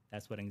power.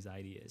 That's what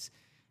anxiety is.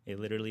 It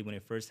literally, when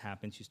it first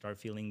happens, you start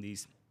feeling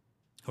these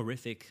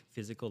horrific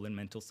physical and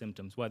mental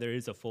symptoms, whether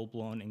it's a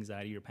full-blown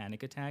anxiety or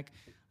panic attack.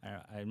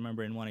 I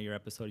remember in one of your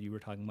episodes you were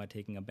talking about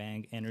taking a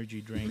Bang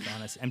energy drink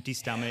on an empty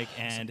stomach,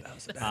 and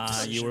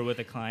you were with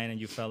a client and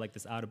you felt like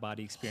this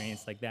out-of-body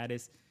experience. Like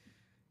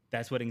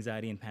that's what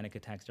anxiety and panic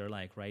attacks are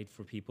like, right,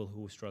 for people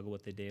who struggle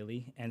with it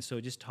daily. And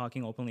so just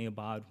talking openly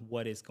about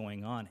what is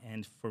going on.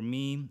 And for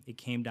me, it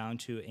came down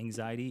to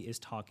anxiety is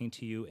talking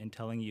to you and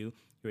telling you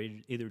you're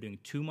either doing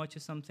too much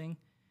of something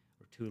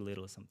or too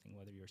little of something,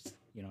 whether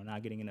you're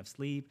not getting enough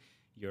sleep,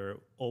 you're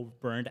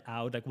burned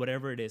out, like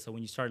whatever it is. So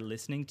when you start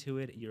listening to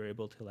it, you're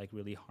able to like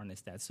really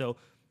harness that. So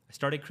I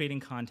started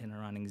creating content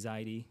around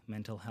anxiety,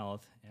 mental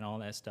health, and all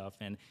that stuff.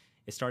 And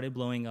it started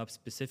blowing up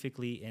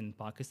specifically in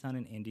Pakistan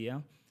and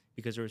India,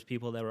 because there was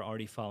people that were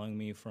already following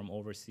me from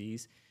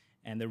overseas.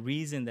 And the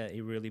reason that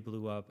it really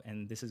blew up,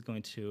 and this is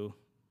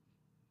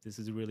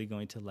really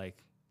going to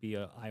like be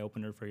an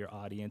eye-opener for your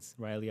audience.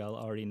 Riley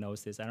already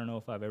knows this. I don't know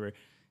if I've ever,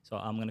 so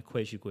I'm going to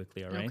quiz you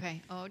quickly, all right?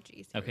 Okay. Oh,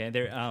 geez.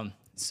 Okay.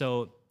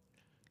 So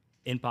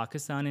in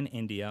Pakistan and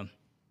India,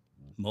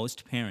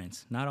 most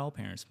parents, not all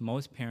parents,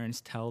 most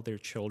parents tell their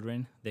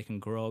children they can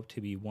grow up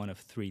to be one of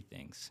three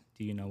things.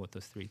 Do you know what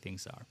those three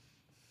things are?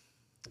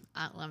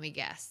 Let me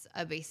guess.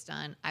 Based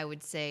on, I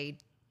would say,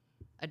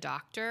 a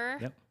doctor,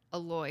 Yep. a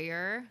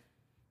lawyer.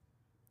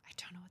 I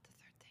don't know what the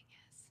third thing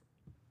is.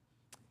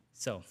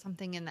 So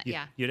Something in that, you,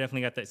 yeah. you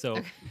definitely got that.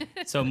 So,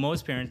 so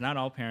most parents, not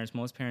all parents,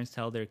 most parents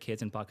tell their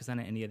kids in Pakistan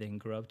and India they can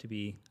grow up to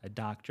be a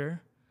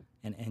doctor,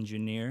 an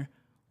engineer,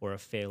 or a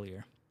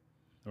failure.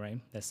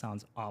 Right? That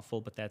sounds awful,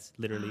 but that's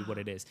literally what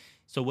it is.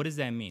 So what does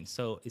that mean?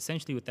 So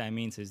essentially what that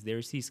means is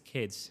there's these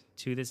kids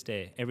to this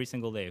day, every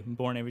single day,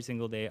 born every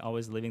single day,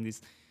 always living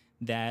these,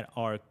 that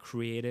are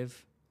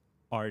creative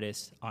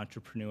artists,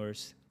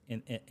 entrepreneurs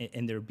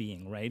in their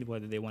being, right?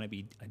 Whether they want to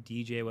be a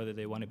DJ, whether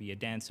they want to be a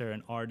dancer,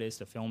 an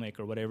artist, a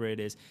filmmaker, whatever it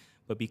is.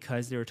 But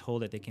because they're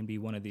told that they can be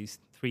one of these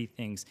three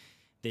things,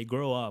 they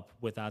grow up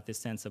without this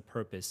sense of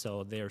purpose.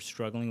 So they're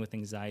struggling with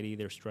anxiety,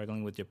 they're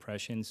struggling with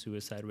depression,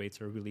 suicide rates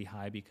are really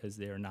high because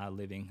they're not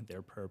living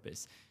their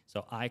purpose.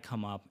 So I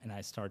come up and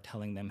I start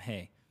telling them,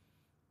 hey,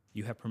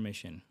 you have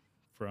permission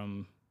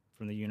from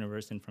the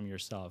universe and from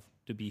yourself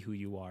to be who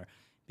you are.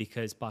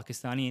 Because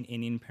Pakistani and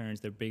Indian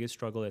parents, their biggest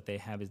struggle that they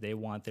have is they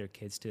want their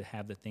kids to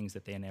have the things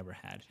that they never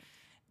had.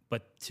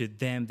 But to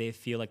them, they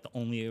feel like the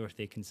only way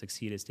they can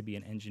succeed is to be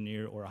an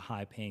engineer or a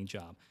high-paying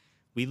job.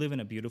 We live in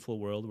a beautiful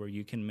world where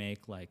you can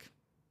make like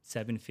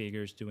 7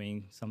 figures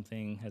doing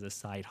something as a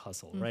side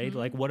hustle, right?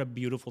 Like what a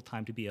beautiful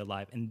time to be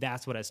alive. And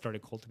that's what I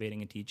started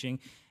cultivating and teaching.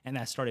 And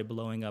that started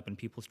blowing up and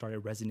people started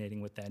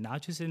resonating with that,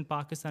 not just in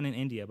Pakistan and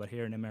India, but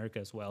here in America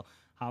as well.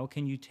 How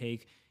can you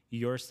take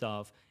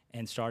yourself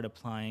and start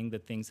applying the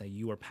things that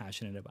you are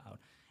passionate about?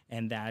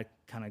 And that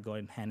kind of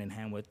going hand in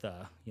hand with,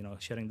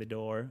 shutting the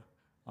door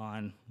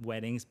on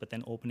weddings, but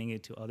then opening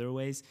it to other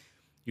ways.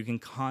 You can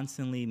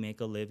constantly make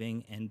a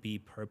living and be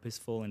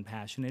purposeful and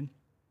passionate,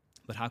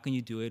 but how can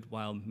you do it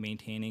while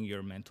maintaining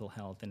your mental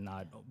health and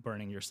not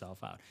burning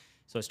yourself out?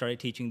 So I started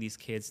teaching these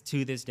kids.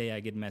 To this day, I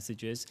get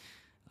messages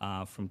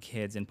from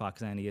kids in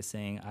Pakistan and India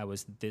saying, I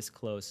was this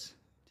close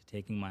to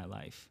taking my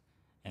life.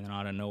 And then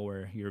out of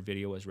nowhere, your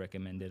video was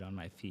recommended on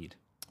my feed,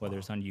 whether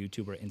it's on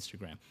YouTube or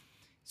Instagram.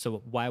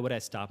 So why would I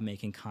stop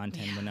making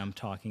content when I'm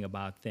talking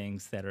about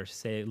things that are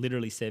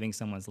literally saving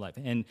someone's life?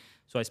 And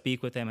so I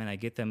speak with them and I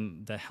get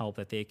them the help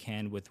that they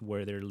can with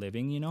where they're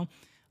living,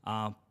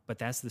 But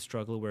that's the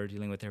struggle we're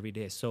dealing with every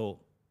day. So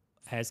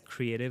as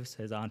creatives,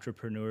 as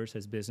entrepreneurs,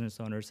 as business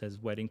owners, as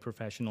wedding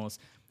professionals,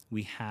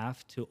 we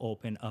have to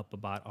open up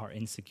about our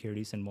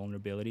insecurities and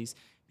vulnerabilities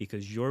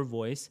because your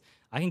voice,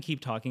 I can keep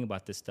talking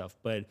about this stuff,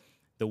 but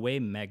the way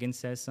Megan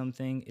says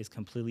something is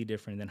completely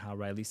different than how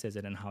Riley says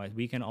it and how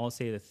we can all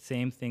say the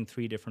same thing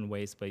 3 different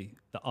ways, but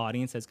the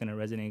audience that's going to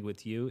resonate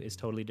with you is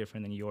totally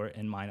different than your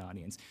and mine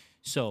audience.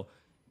 So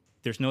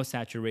there's no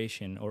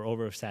saturation or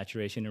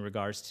oversaturation in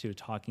regards to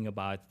talking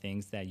about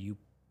things that you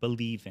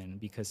believe in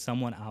because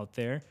someone out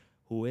there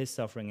who is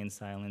suffering in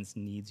silence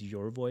needs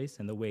your voice,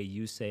 and the way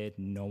you say it,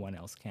 no one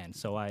else can.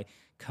 So I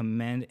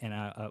commend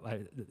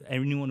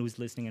anyone who's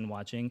listening and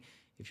watching,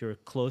 if you're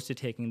close to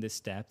taking this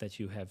step that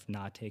you have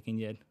not taken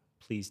yet,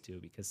 please do,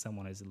 because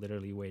someone is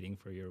literally waiting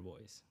for your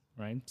voice,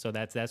 right? So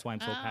that's why I'm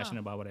so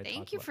passionate about what I talk about.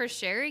 Thank you for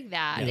sharing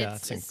that. Yeah,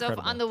 it's it's so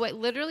incredible. on the way,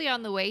 literally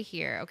on the way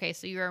here. Okay,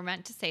 so you were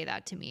meant to say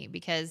that to me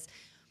because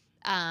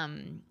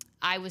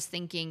I was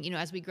thinking,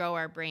 as we grow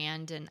our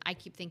brand, and I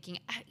keep thinking,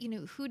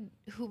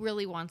 who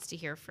really wants to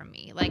hear from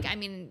me? Like, I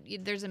mean,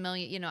 there's a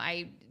million.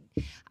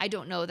 I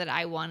don't know that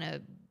I want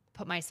to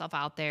put myself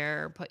out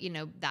there or put,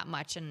 that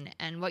much.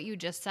 And what you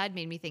just said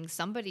made me think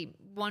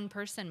one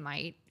person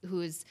might,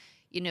 who's,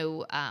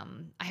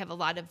 I have a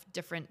lot of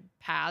different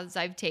paths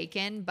I've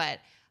taken, but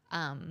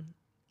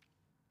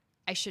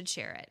I should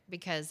share it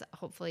because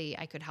hopefully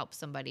I could help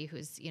somebody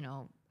who's,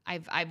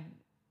 I've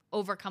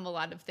overcome a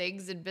lot of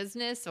things in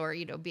business or,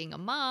 being a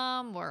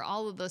mom or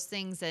all of those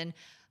things. And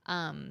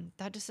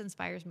that just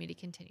inspires me to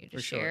continue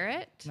to share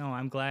it. No,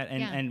 I'm glad.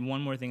 And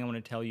one more thing I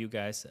want to tell you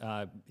guys,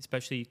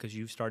 especially because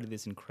you've started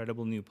this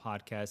incredible new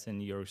podcast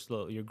and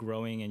you're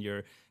growing and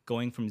you're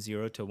going from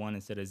 0 to 1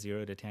 instead of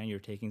 0 to 10. You're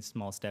taking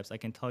small steps. I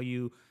can tell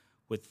you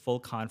with full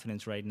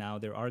confidence right now,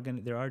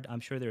 I'm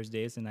sure there's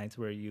days and nights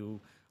where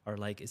you are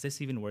like, is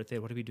this even worth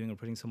it? What are we doing? We're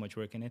putting so much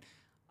work in it.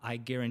 I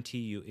guarantee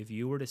you, if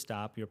you were to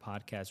stop your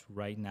podcast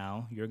right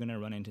now, you're going to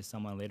run into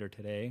someone later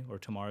today or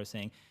tomorrow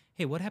saying,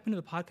 hey, what happened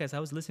to the podcast? I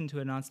was listening to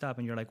it nonstop.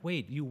 And you're like,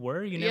 wait, you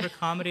were? You never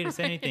commented or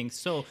said anything.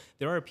 So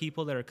there are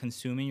people that are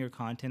consuming your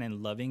content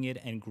and loving it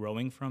and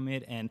growing from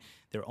it, and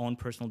their own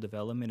personal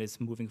development is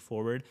moving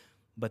forward.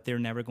 But they're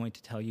never going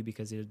to tell you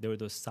because they're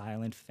those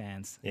silent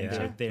fans. Yeah, and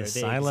they're there. the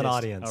They silent exist,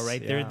 audience. All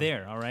right, Yeah. they're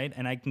there. All right,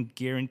 and I can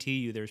guarantee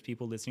you, there's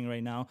people listening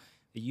right now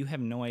that you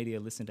have no idea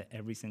listen to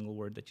every single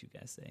word that you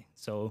guys say.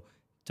 So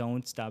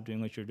don't stop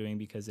doing what you're doing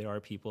because there are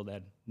people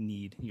that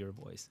need your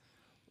voice.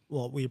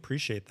 Well, we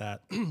appreciate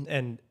that,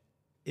 and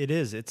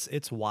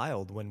it's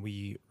wild when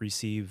we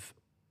receive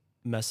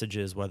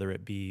messages, whether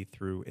it be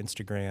through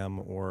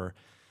Instagram or,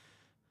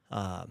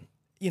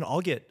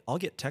 I'll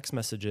get text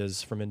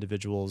messages from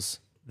individuals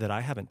that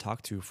I haven't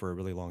talked to for a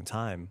really long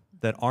time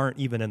that aren't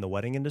even in the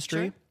wedding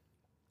industry,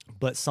 Sure.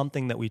 but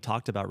something that we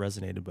talked about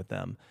resonated with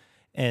them.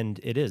 And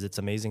it's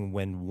amazing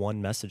when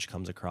one message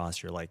comes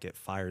across, you're like, it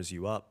fires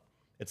you up.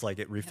 It's like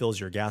it refills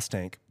your gas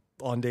tank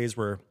on days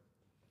where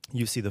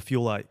you see the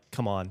fuel light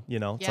come on,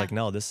 it's Yeah. like,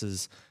 no, this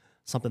is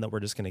something that we're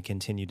just going to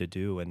continue to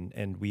do.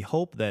 And we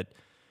hope that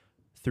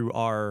through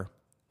our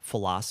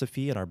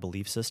philosophy and our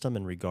belief system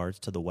in regards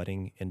to the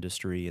wedding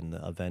industry and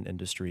the event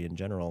industry in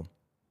general,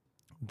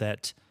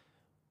 that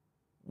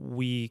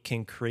we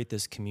can create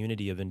this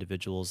community of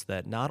individuals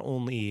that not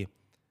only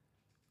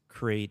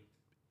create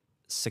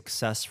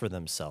success for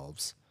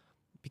themselves,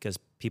 because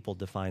people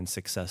define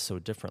success so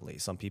differently.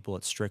 Some people,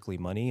 it's strictly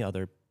money.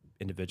 Other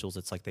individuals,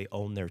 it's like they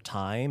own their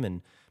time,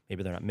 and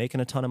maybe they're not making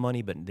a ton of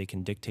money, but they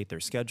can dictate their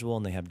schedule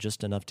and they have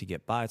just enough to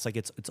get by. It's like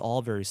it's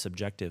all very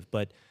subjective.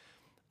 But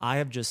I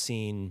have just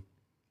seen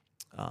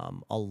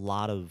a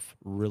lot of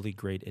really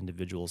great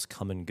individuals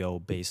come and go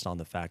based on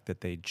the fact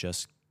that they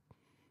just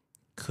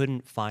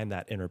couldn't find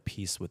that inner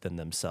peace within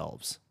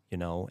themselves, you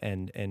know,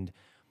 and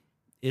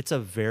it's a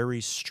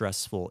very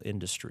stressful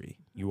industry.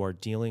 You are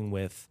dealing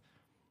with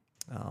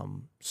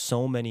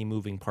so many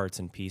moving parts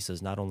and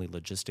pieces, not only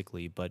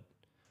logistically, but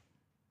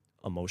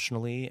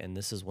emotionally. And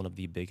this is one of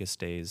the biggest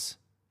days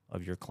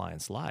of your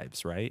clients'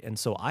 lives, right? And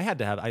so I had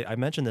to have, I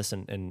mentioned this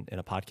in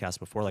a podcast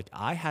before, like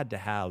I had to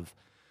have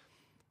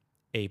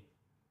a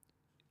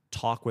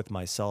talk with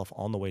myself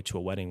on the way to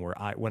a wedding where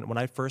when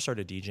I first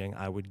started DJing,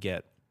 I would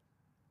get,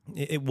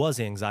 it was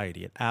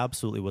anxiety. It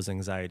absolutely was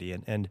anxiety.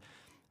 And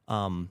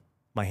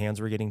my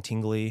hands were getting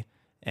tingly,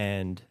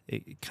 and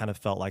it kind of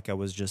felt like I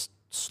was just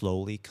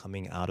slowly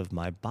coming out of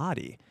my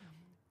body.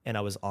 And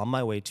I was on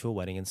my way to a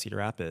wedding in Cedar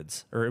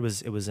Rapids, or it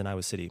was in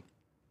Iowa City.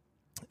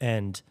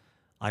 And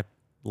I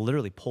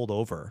literally pulled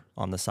over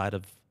on the side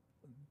of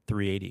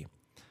 380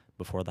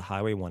 before the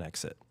Highway 1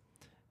 exit.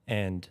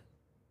 And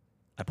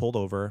I pulled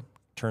over,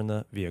 turned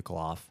the vehicle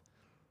off.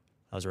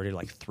 I was ready to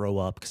like throw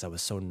up because I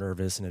was so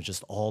nervous, and it was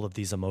just all of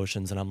these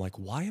emotions. And I'm like,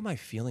 why am I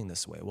feeling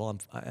this way? Well,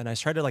 and I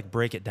tried to like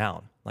break it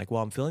down. Like,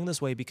 well, I'm feeling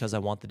this way because I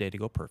want the day to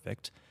go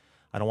perfect.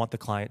 I don't want the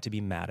client to be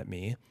mad at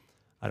me.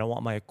 I don't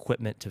want my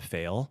equipment to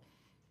fail.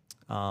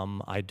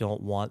 I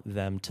don't want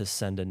them to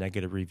send a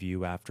negative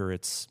review after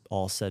it's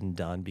all said and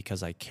done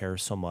because I care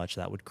so much.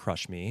 That would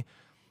crush me.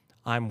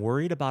 I'm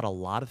worried about a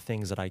lot of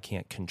things that I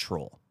can't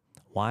control.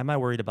 Why am I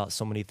worried about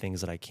so many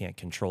things that I can't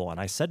control? And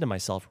I said to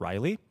myself,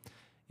 Riley,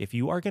 if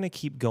you are going to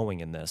keep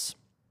going in this,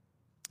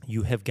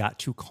 you have got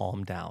to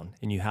calm down,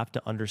 and you have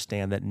to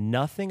understand that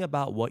nothing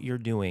about what you're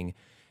doing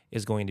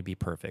is going to be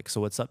perfect.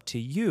 So it's up to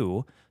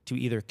you to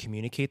either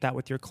communicate that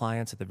with your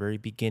clients at the very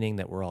beginning,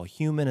 that we're all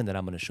human and that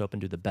I'm going to show up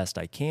and do the best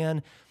I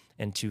can,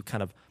 and to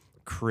kind of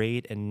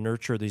create and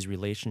nurture these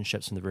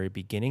relationships from the very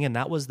beginning. And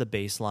that was the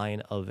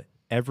baseline of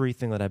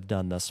everything that I've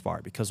done thus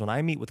far. Because when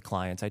I meet with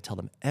clients, I tell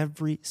them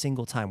every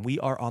single time, we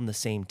are on the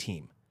same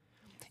team.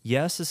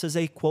 Yes, this is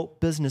a, quote,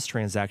 business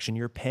transaction.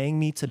 You're paying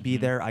me to be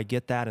there. I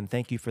get that, and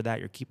thank you for that.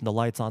 You're keeping the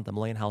lights on at the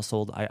Mullane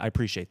household. I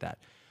appreciate that.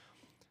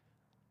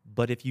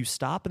 But if you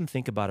stop and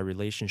think about a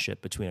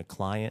relationship between a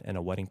client and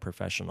a wedding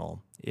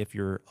professional, if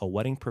you're a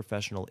wedding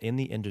professional in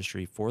the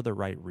industry for the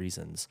right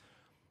reasons,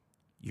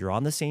 you're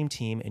on the same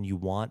team and you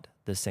want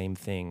the same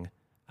thing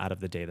out of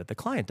the day that the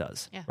client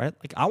does, right?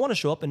 Like I want to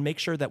show up and make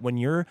sure that when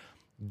your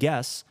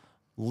guests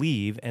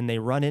leave and they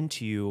run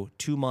into you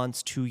 2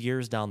 months, 2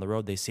 years down the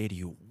road, they say to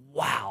you,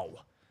 wow,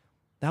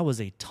 that was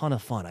a ton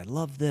of fun. I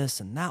love this,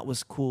 and that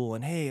was cool.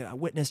 And hey, I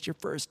witnessed your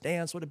first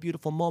dance. What a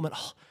beautiful moment.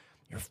 Oh,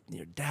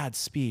 your dad's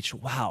speech,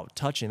 wow,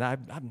 touching.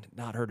 I've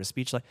not heard a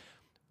speech like.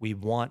 We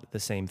want the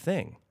same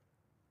thing.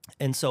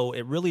 And so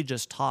it really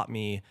just taught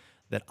me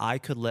that I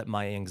could let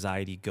my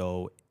anxiety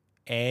go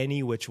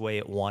any which way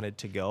it wanted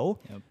to go.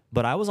 Yep.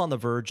 But I was on the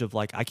verge of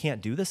like, I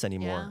can't do this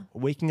anymore. Yeah.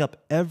 Waking up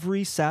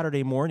every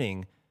Saturday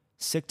morning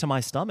sick to my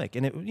stomach.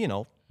 And it, you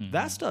know,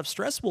 that stuff,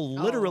 stress will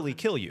literally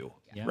kill you,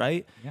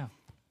 right? Yeah.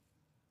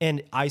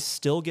 And I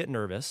still get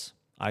nervous.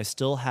 I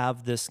still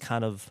have this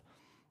kind of,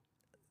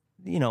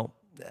 you know,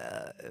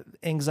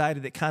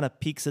 anxiety that kind of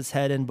peeks its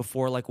head in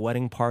before like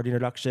wedding party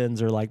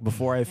introductions or like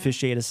before I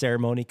officiate a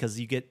ceremony, because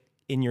you get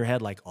in your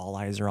head like all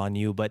eyes are on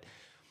you. But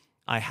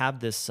I have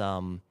this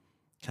kind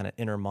of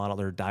inner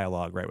monologue or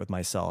dialogue, right, with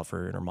myself,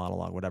 or inner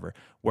monologue, whatever,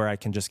 where I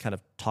can just kind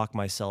of talk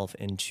myself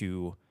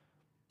into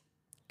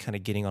kind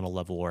of getting on a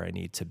level where I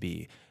need to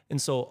be.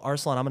 And so,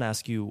 Arsalan, I'm going to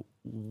ask you,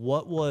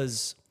 what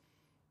was,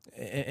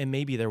 and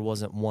maybe there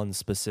wasn't one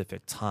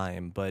specific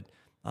time, but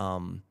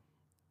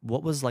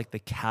what was like the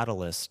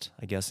catalyst,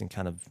 I guess, and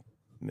kind of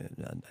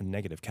a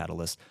negative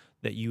catalyst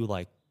that you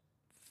like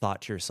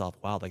thought to yourself,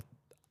 wow, like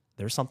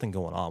there's something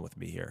going on with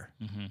me here.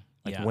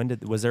 Like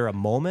was there a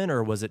moment,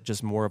 or was it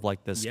just more of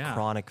like this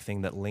chronic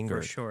thing that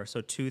lingered? For sure. So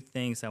 2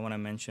 things I want to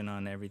mention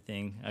on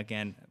everything.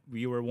 Again,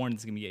 we were warned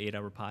it's going to be an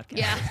 8-hour podcast.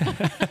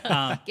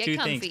 Yeah. Get 2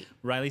 comfy. things.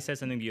 Riley said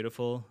something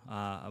beautiful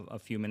a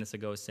few minutes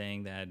ago,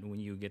 saying that when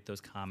you get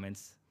those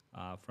comments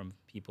from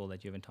people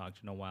that you haven't talked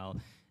to in a while,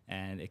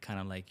 and it kind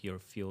of like your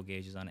fuel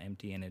gauge is on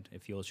empty and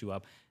it fuels you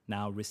up.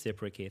 Now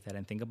reciprocate that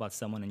and think about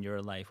someone in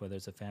your life, whether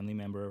it's a family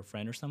member or a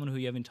friend or someone who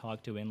you haven't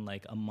talked to in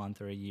like a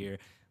month or a year.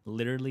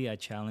 Literally, I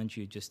challenge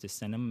you just to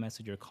send them a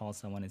message or call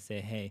someone and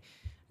say, hey,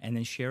 and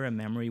then share a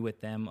memory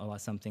with them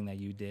about something that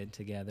you did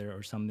together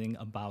or something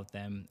about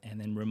them, and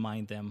then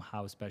remind them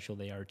how special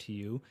they are to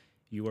you.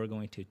 you are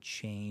going to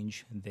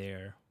change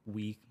their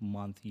week,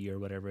 month, year,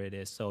 whatever it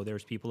is. So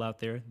there's people out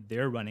there,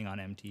 they're running on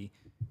empty.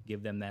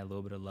 Give them that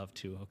little bit of love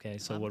too, okay?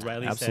 So what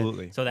Riley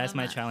Absolutely. said, so that's Love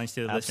my that. challenge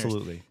to the Absolutely.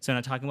 listeners. So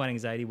now talking about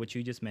anxiety, what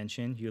you just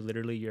mentioned, you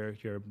literally,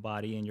 your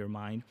body and your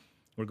mind,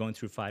 we're going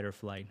through fight or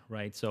flight,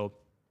 right? So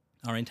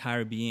our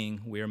entire being,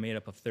 we are made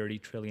up of 30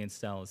 trillion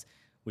cells,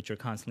 which are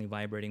constantly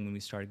vibrating when we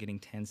start getting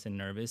tense and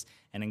nervous.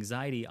 And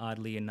anxiety,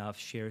 oddly enough,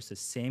 shares the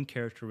same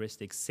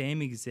characteristics,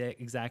 same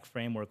exact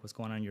framework, what's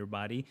going on in your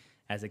body,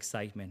 as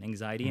excitement.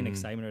 Anxiety and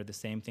excitement are the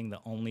same thing. The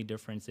only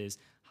difference is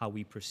how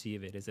we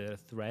perceive it. Is it a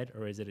threat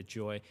or is it a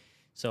joy?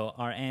 So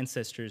our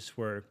ancestors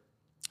were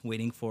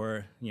waiting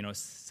for,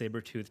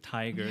 saber-toothed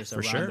tigers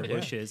around sure, the yeah.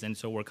 bushes, and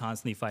so we're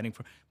constantly fighting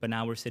for. But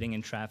now we're sitting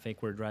in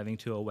traffic, we're driving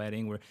to a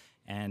wedding,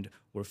 and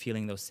we're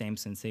feeling those same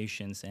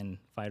sensations, and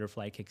fight or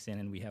flight kicks in,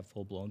 and we have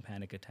full-blown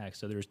panic attacks.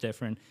 So there's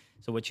different.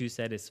 So what you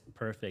said is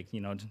perfect.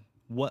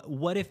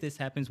 What if this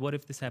happens? What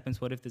if this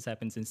happens? What if this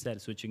happens? Instead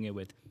of switching it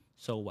with,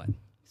 so what?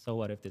 So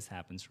what if this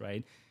happens?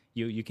 Right?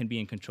 You can be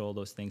in control of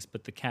those things.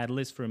 But the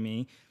catalyst for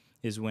me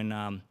is when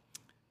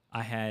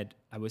I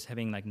was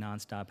having like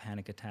nonstop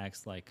panic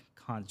attacks,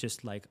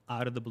 just like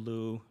out of the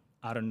blue,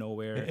 out of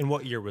nowhere. And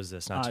what year was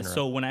this? Not to interrupt.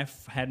 So when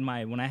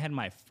I had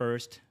my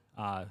first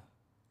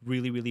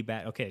really, really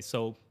bad. Okay,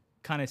 so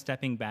kind of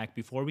stepping back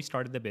before we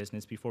started the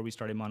business, before we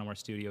started Monawar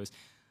Studios,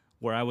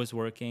 where I was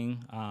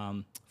working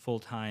full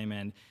time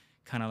and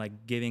kind of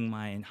like giving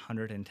my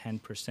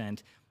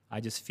 110%. I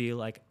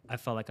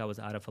felt like I was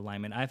out of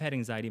alignment. I've had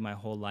anxiety my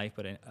whole life,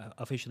 but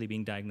officially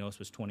being diagnosed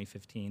was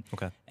 2015.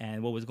 Okay.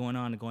 And what was going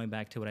on, going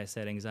back to what I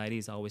said, anxiety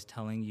is always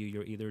telling you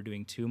you're either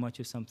doing too much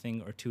of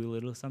something or too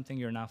little of something.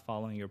 You're not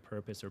following your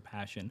purpose or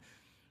passion.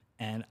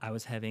 And I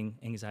was having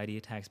anxiety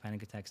attacks,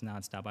 panic attacks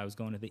nonstop. I was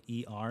going to the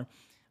ER.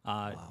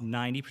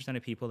 90%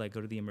 of people that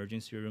go to the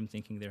emergency room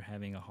thinking they're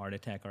having a heart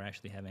attack are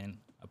actually having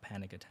a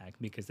panic attack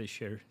because they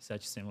share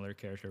such similar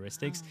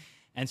characteristics.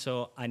 And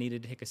so I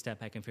needed to take a step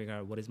back and figure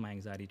out, what is my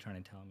anxiety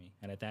trying to tell me?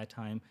 And at that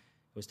time,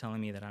 it was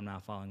telling me that I'm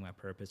not following my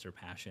purpose or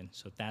passion.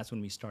 So that's when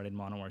we started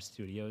Monawar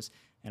Studios.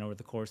 And over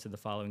the course of the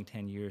following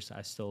 10 years,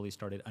 I slowly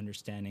started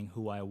understanding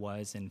who I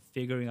was and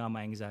figuring out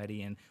my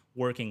anxiety and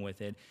working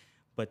with it.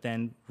 But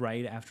then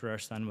right after our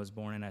son was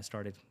born and I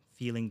started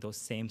feeling those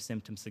same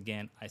symptoms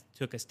again, I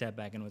took a step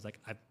back and was like,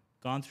 I've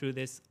gone through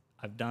this,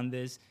 I've done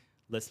this,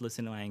 let's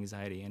listen to my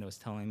anxiety. And it was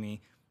telling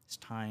me, it's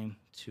time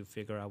to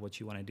figure out what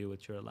you want to do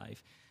with your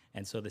life.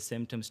 And so the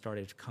symptoms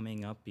started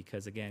coming up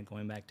because, again,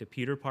 going back to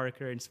Peter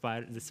Parker and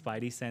the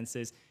Spidey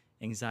senses,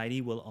 anxiety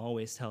will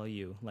always tell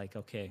you, like,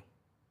 okay,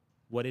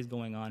 what is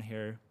going on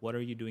here? What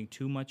are you doing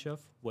too much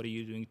of? What are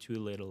you doing too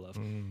little of?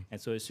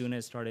 And so as soon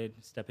as I started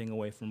stepping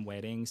away from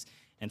weddings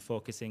and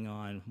focusing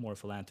on more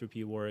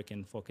philanthropy work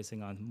and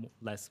focusing on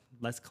less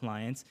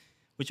clients,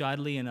 which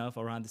oddly enough,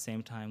 around the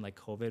same time like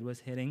COVID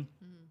was hitting,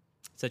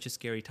 such a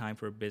scary time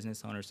for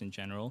business owners in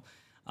general,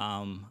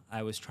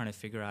 I was trying to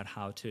figure out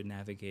how to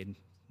navigate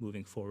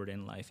moving forward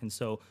in life. And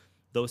so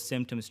those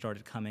symptoms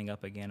started coming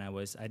up again.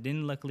 I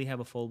didn't luckily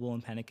have a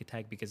full-blown panic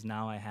attack because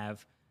now I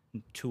have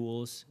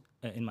tools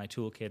in my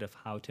toolkit of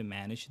how to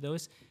manage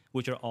those,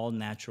 which are all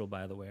natural,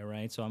 by the way,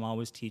 right? So I'm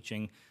always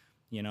teaching,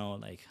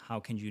 like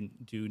how can you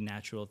do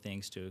natural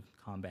things to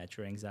combat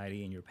your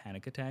anxiety and your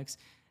panic attacks.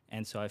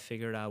 And so I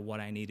figured out what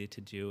I needed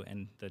to do,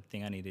 and the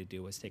thing I needed to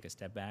do was take a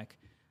step back.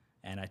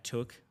 And I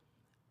took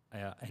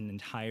an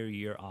entire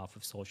year off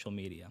of social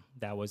media.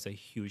 That was a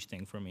huge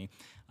thing for me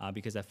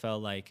because I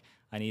felt like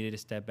I needed to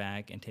step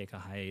back and take a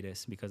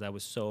hiatus because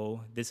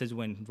this is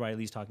when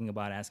Riley's asking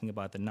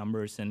about the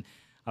numbers, and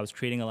I was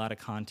creating a lot of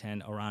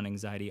content around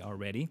anxiety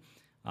already.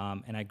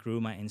 And I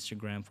grew my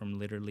Instagram from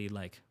literally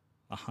like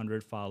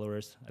 100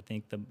 followers. I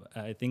think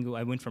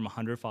I went from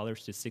 100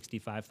 followers to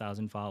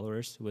 65,000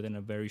 followers within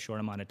a very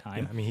short amount of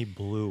time. Yeah, I mean, he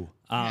blew.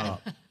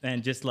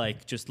 And just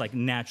like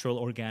natural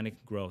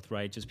organic growth,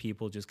 right? Just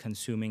people just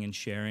consuming and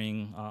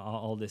sharing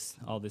all this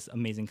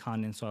amazing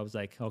content. So I was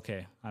like,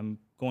 okay, I'm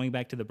going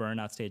back to the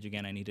burnout stage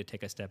again. I need to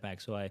take a step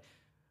back. So I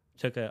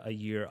took a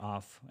year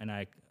off, and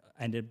I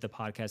ended the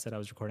podcast that I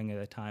was recording at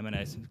the time, and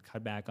I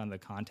cut back on the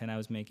content I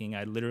was making.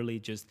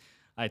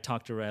 I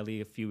talked to Riley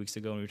a few weeks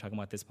ago when we were talking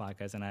about this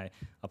podcast, and I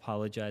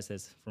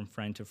apologized from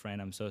friend to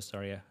friend. I'm so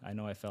sorry. I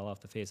know I fell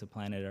off the face of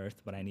planet Earth,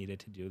 but I needed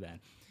to do that.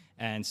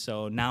 And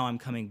so now I'm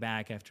coming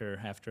back after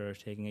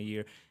taking a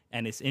year.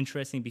 And it's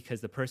interesting because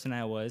the person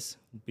I was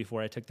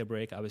before I took the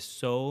break, I was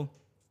so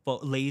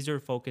laser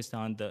focused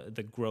on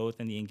the growth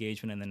and the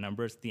engagement and the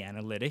numbers, the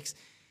analytics,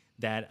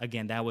 that,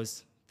 again, that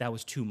was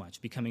too much,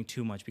 becoming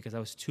too much, because I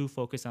was too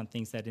focused on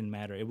things that didn't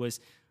matter.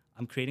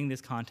 I'm creating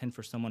this content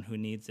for someone who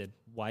needs it.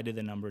 Why do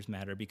the numbers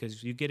matter?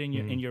 Because you get in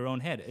your own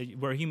head.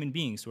 We're human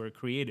beings. We're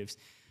creatives.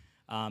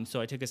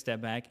 So I took a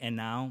step back, and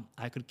now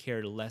I could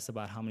care less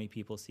about how many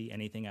people see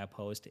anything I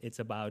post. It's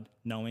about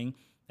knowing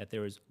that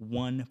there is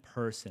one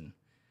person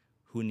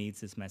who needs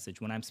this message.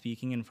 When I'm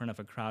speaking in front of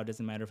a crowd,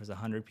 doesn't matter if it's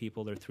 100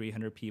 people or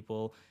 300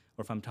 people,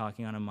 or if I'm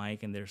talking on a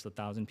mic and there's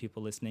 1,000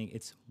 people listening,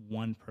 it's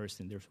one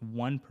person. There's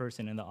one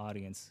person in the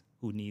audience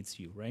who needs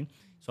you, right?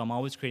 So I'm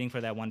always creating for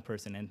that one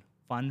person. And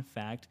fun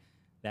fact,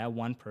 that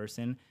one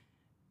person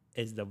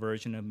is the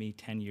version of me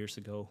 10 years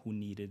ago who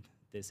needed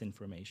this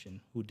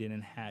information, who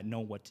didn't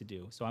know what to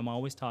do. So I'm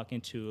always talking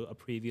to a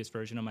previous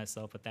version of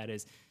myself, but that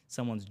is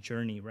someone's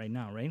journey right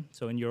now, right?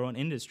 So in your own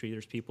industry,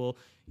 there's people,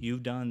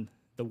 you've done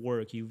the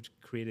work, you've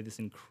created this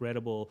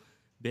incredible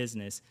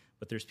business,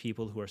 but there's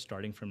people who are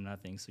starting from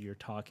nothing. So you're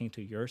talking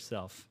to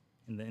yourself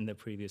in the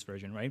previous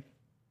version, right?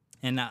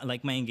 And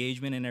like my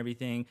engagement and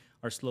everything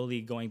are slowly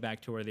going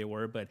back to where they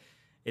were, but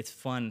it's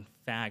fun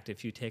fact,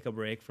 if you take a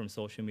break from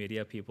social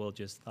media, people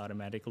just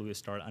automatically will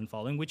start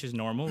unfollowing, which is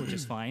normal, which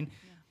is fine.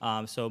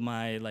 So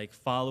my like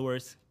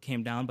followers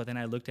came down, but then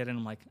I looked at it and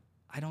I'm like,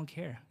 I don't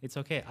care. It's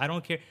okay. I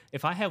don't care.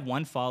 If I have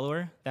one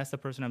follower, that's the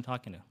person I'm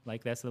talking to.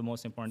 Like, that's the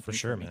most important thing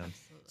sure, for me. man.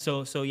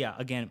 So yeah,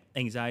 again,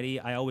 anxiety,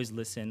 I always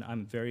listen.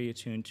 I'm very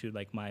attuned to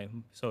like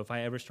so if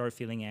I ever start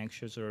feeling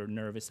anxious or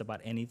nervous about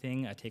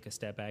anything, I take a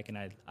step back and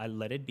I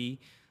let it be.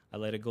 I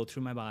let it go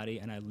through my body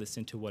and I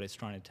listen to what it's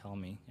trying to tell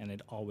me. And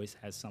it always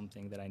has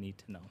something that I need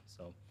to know.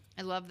 So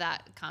I love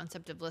that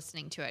concept of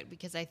listening to it,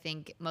 because I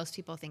think most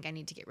people think I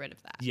need to get rid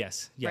of that.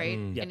 yes. Yeah. Right?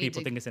 Yeah. I need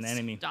People to think it's an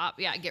enemy. Stop.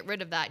 Yeah. Get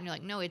rid of that. And you're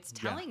like, no, it's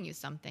telling you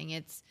something.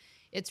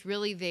 It's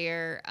really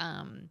there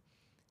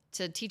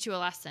to teach you a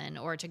lesson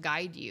or to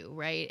guide you.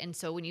 Right. And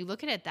so when you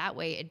look at it that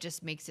way, it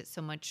just makes it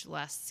so much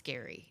less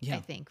scary, I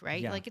think.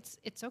 Right. Yeah. Like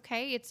it's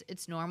okay.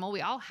 It's normal. We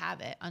all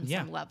have it on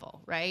some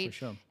level. Right. For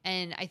sure.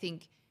 And I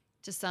think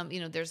to some,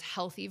 there's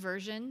healthy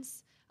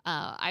versions.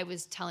 I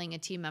was telling a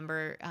team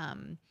member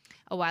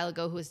a while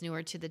ago who was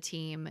newer to the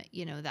team,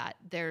 that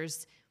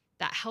there's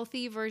that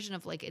healthy version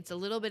of like, it's a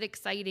little bit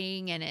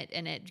exciting and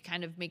it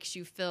kind of makes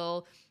you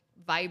feel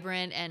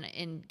vibrant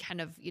and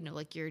kind of,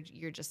 like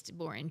you're just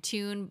more in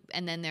tune.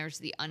 And then there's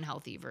the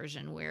unhealthy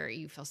version where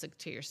you feel sick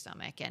to your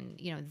stomach, and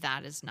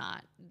that is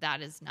not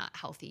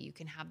healthy. You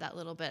can have that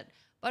little bit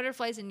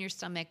butterflies in your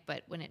stomach,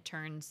 but when it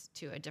turns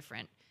to a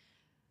different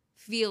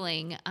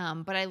feeling.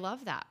 But I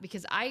love that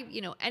because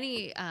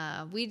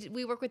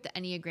we work with the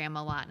Enneagram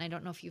a lot, and I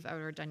don't know if you've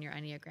ever done your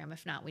Enneagram.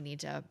 If not, we need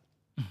to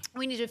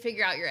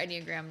figure out your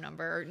Enneagram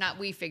number, or not.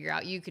 We figure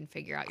out. You can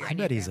figure out your. I Enneagram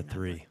bet he's a number.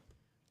 3.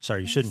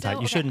 Sorry, you shouldn't type. You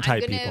okay, shouldn't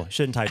type people.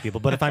 Shouldn't type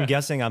people. But if I'm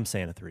guessing, I'm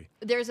saying a 3.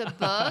 There's a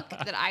book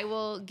that I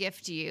will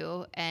gift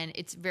you, and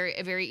it's a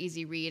very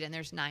easy read. And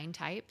there's 9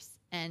 types,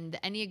 and the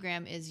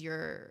Enneagram is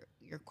your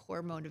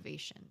core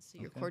motivations, so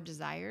your core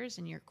desires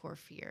and your core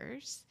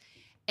fears.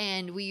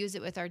 And we use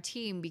it with our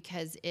team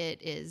because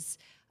it is,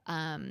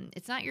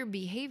 it's not your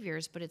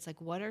behaviors, but it's like,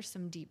 what are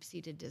some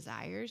deep-seated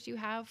desires you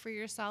have for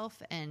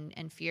yourself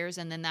and fears?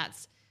 And then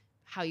that's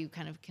how you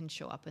kind of can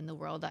show up in the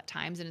world at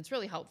times. And it's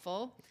really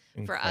helpful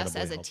for us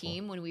as a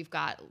team when we've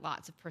got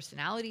lots of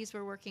personalities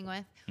we're working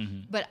with.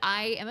 Mm-hmm. But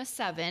I am a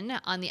 7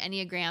 on the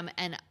Enneagram,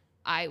 and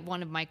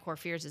one of my core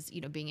fears is,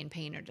 being in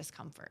pain or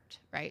discomfort,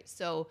 right?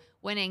 So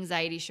when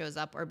anxiety shows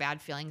up or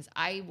bad feelings,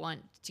 I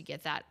want to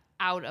get that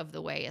out of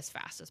the way as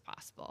fast as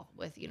possible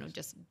with,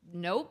 just,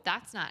 nope,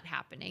 that's not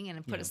happening.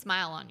 And put a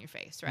smile on your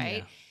face. Right.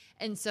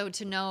 Yeah. And so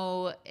to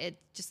know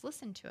it, just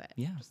listen to it.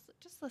 Yeah.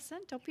 Just listen.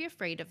 Don't be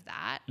afraid of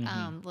that.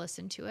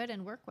 Listen to it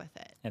and work with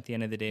it. At the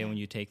end of the day, when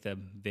you take the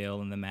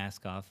veil and the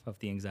mask off of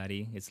the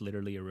anxiety, it's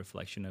literally a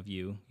reflection of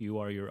you. You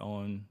are your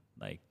own,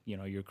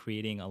 you're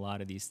creating a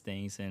lot of these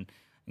things, and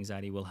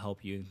anxiety will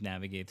help you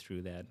navigate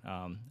through that.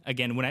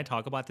 Again, when I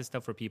talk about this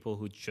stuff for people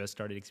who just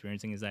started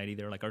experiencing anxiety,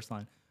 they're like,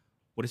 Arsalan,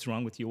 what is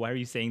wrong with you? Why are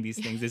you saying these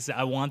things?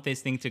 I want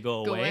this thing to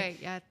go away.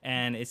 Yeah.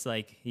 And it's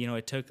like,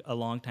 it took a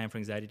long time for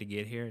anxiety to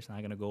get here. It's not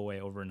going to go away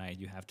overnight.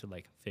 You have to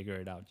figure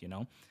it out,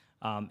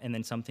 And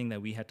then something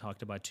that we had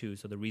talked about too.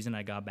 So the reason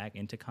I got back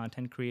into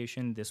content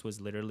creation, this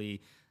was literally,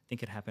 I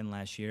think it happened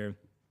last year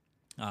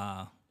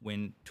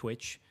when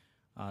Twitch,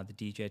 the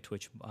DJ at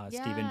Twitch,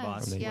 Stephen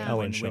Boss,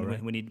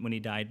 when he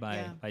died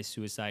by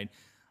suicide.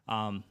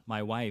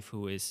 My wife,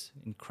 who is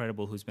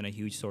incredible, who's been a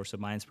huge source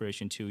of my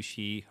inspiration too,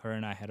 her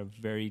and I had a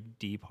very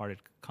deep-hearted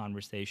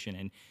conversation,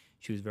 and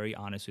she was very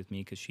honest with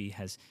me because she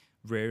has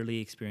rarely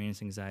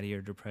experienced anxiety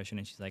or depression,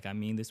 and she's like, I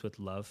mean this with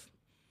love,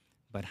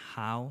 but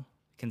how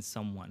can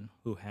someone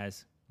who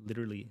has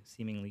literally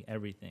seemingly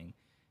everything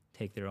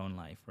take their own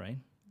life, right?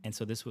 And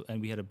so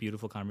and we had a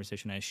beautiful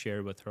conversation. I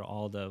shared with her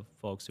all the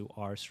folks who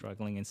are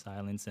struggling in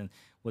silence and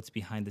what's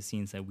behind the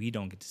scenes that we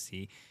don't get to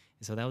see.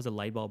 So that was a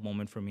light bulb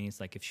moment for me.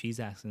 It's like, if she's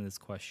asking this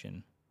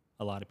question,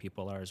 a lot of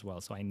people are as well.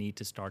 So I need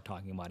to start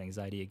talking about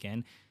anxiety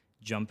again,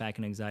 jump back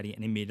in anxiety,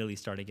 and immediately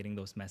started getting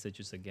those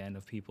messages again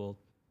of people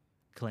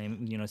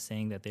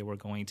saying that they were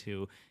going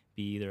to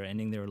be either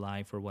ending their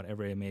life or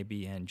whatever it may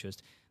be, and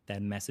just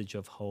that message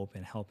of hope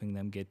and helping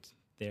them get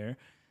there.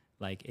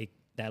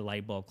 That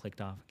light bulb clicked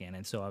off again.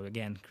 And so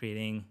again,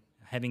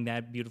 having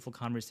that beautiful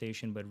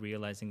conversation, but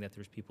realizing that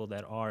there's people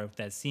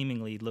that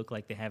seemingly look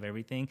like they have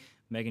everything.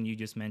 Megan, you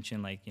just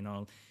mentioned,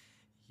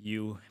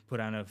 you put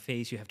on a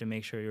face, you have to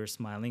make sure you're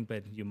smiling,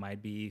 but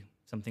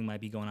something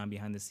might be going on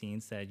behind the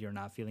scenes that you're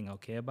not feeling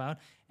okay about.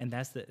 And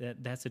that's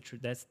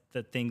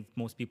the thing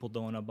most people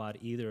don't know about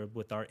either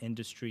with our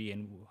industry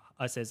and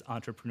us as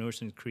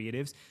entrepreneurs and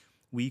creatives.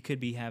 we could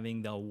be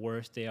having the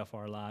worst day of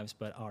our lives,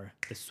 but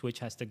the switch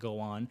has to go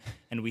on,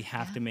 and we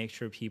have to make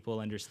sure people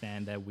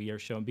understand that we are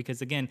showing,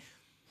 because again,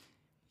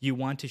 you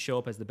want to show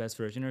up as the best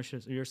version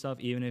of yourself,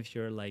 even if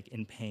you're like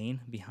in pain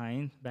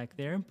back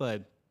there,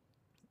 but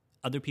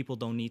other people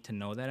don't need to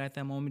know that at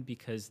that moment,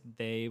 because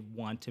they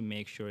want to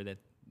make sure that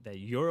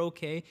you're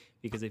okay,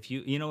 because if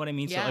you know what I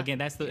mean? Yeah. So again,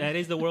 that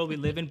is the world we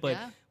live in, but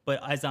Yeah.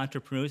 but as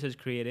entrepreneurs, as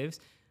creatives,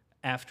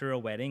 after a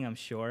wedding, I'm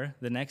sure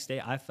the next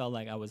day I felt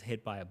like I was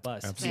hit by a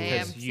bus. Absolutely.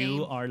 Because Same.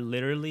 you are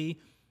literally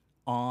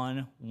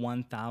on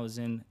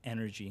 1,000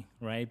 energy,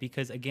 right?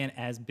 Because again,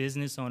 as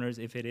business owners,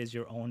 if it is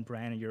your own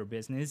brand and your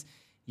business,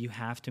 you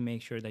have to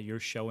make sure that you're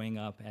showing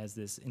up as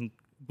this,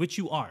 which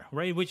you are,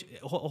 right? Which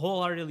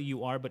wholeheartedly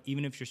you are, but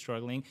even if you're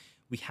struggling,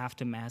 we have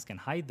to mask and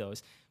hide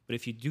those. But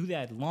if you do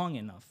that long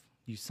enough,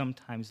 you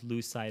sometimes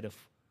lose sight of,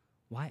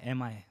 why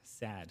am I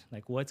sad?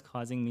 Like, what's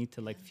causing me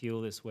to like feel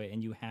this way?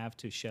 And you have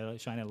to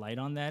shine a light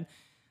on that.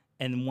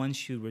 And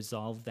once you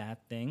resolve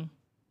that thing,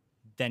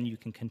 then you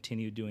can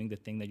continue doing the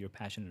thing that you're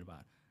passionate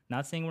about.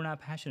 Not saying we're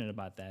not passionate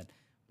about that,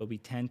 but we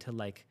tend to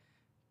like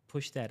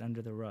push that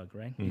under the rug,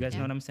 right? You guys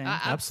know what I'm saying?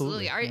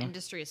 Absolutely. Our Yeah.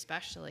 industry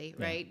especially,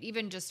 right?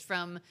 Even just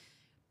from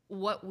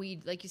what we,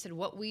 like you said,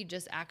 what we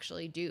just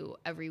actually do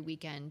every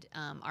weekend,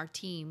 our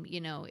team,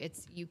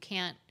 you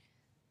can't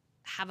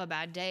have a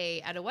bad day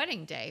at a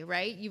wedding day,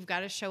 right? You've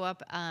got to show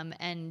up,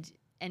 and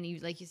you,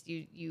 like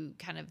you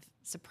kind of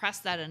suppress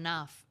that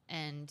enough,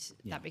 and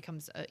that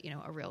becomes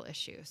a real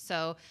issue.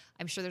 So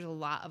I'm sure there's a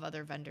lot of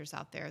other vendors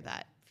out there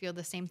that feel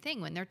the same thing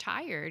when they're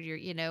tired,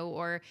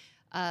 or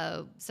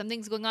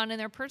something's going on in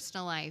their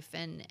personal life,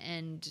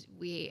 and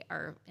we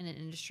are in an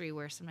industry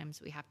where sometimes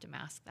we have to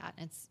mask that.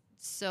 And it's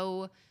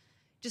so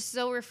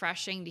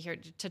refreshing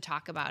to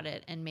talk about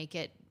it and make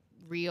it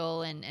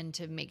real, and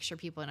to make sure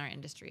people in our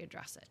industry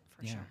address it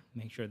for sure.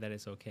 Make sure that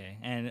it's okay.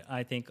 And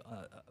I think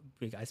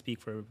I speak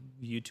for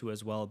you two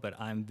as well, but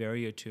I'm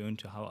very attuned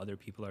to how other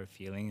people are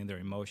feeling and their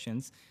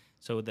emotions.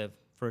 So the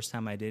first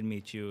time I did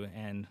meet you,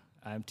 and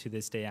to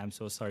this day, I'm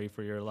so sorry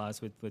for your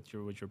loss with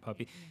your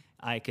puppy.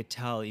 I could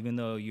tell, even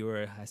though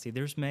I say,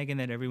 there's Megan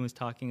that everyone's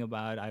talking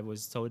about. I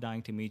was so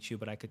dying to meet you,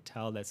 but I could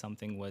tell that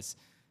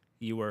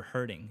you were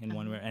hurting in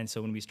one way. And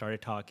so when we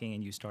started talking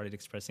and you started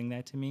expressing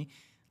that to me,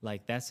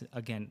 like, that's,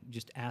 again,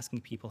 just asking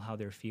people how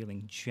they're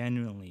feeling.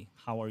 Genuinely,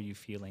 how are you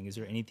feeling? Is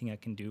there anything I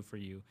can do for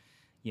you?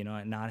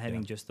 And not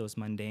having just those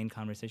mundane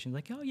conversations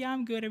like, oh, yeah,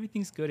 I'm good,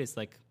 everything's good. It's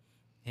like,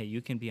 hey,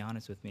 you can be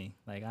honest with me.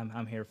 Like,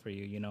 I'm here for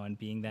you, and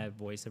being that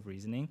voice of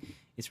reasoning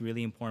is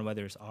really important,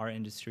 whether it's our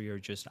industry or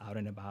just out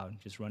and about,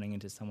 just running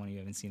into someone you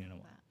haven't seen in a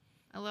while.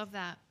 I love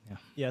that.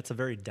 Yeah, it's a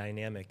very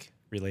dynamic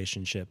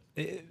relationship.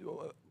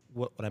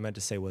 What I meant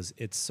to say was,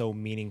 it's so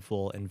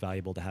meaningful and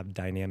valuable to have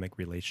dynamic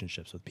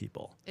relationships with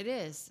people. It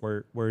is.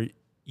 Where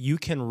you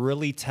can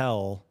really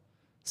tell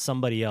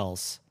somebody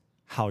else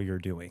how you're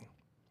doing.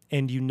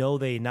 And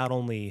they not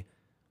only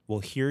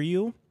will hear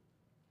you,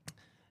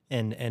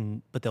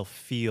 but they'll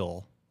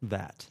feel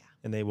that. Yeah.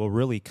 And they will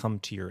really come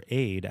to your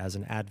aid as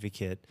an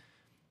advocate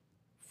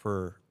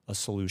for a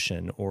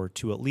solution, or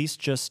to at least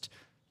just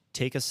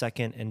take a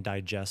second and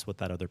digest what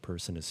that other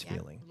person is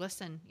feeling.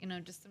 Listen,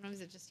 just sometimes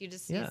you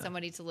just need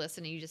somebody to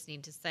listen, and you just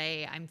need to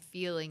say, I'm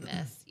feeling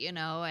this,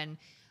 and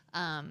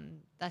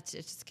it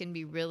just can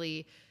be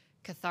really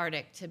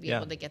cathartic to be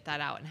able to get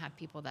that out and have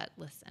people that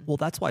listen. Well,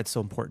 that's why it's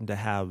so important to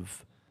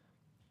have,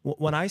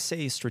 when I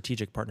say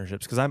strategic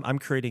partnerships, because I'm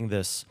creating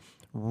this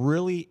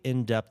really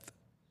in-depth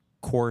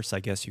course, I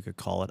guess you could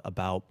call it,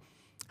 about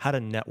how to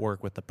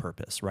network with the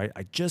purpose, right?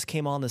 I just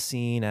came on the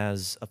scene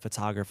as a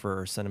photographer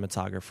or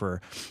cinematographer,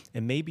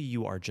 and maybe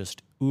you are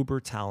just uber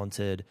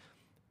talented,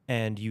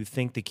 and you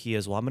think the key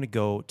is, well, I'm going to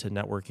go to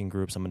networking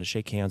groups, I'm going to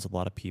shake hands with a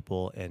lot of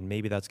people, and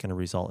maybe that's going to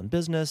result in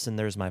business, and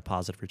there's my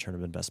positive return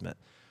of investment.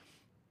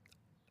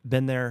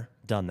 Been there,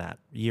 done that,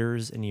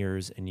 years and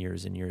years and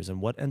years and years.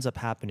 And what ends up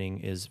happening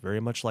is very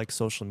much like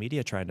social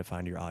media trying to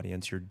find your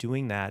audience. You're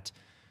doing that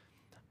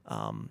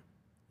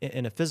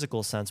in a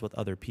physical sense with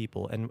other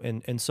people.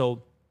 And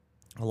so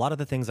a lot of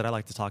the things that I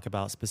like to talk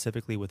about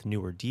specifically with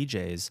newer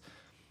DJs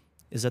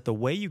is that the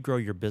way you grow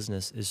your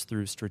business is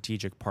through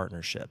strategic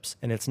partnerships.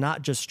 And it's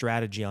not just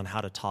strategy on how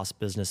to toss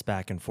business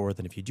back and forth.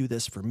 And if you do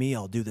this for me,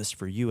 I'll do this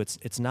for you.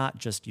 It's not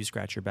just you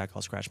scratch your back,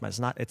 I'll scratch mine.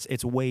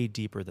 It's way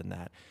deeper than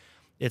that.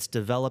 It's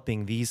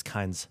developing these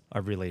kinds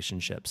of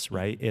relationships,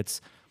 right? It's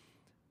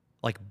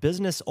like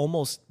business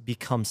almost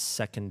becomes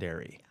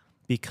secondary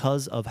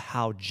because of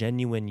how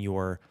genuine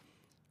your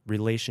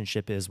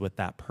relationship is with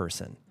that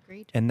person.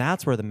 Agreed. And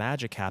that's where the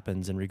magic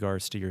happens in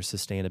regards to your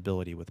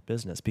sustainability with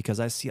business, because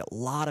I see a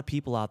lot of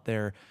people out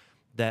there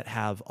that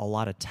have a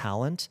lot of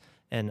talent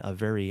and a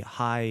very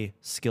high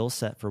skill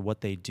set for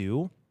what they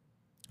do,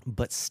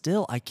 but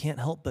still I can't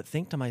help but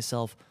think to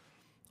myself,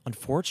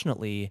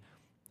 unfortunately,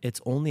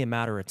 it's only a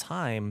matter of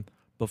time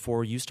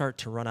before you start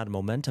to run out of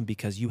momentum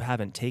because you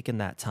haven't taken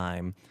that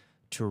time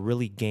to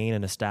really gain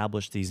and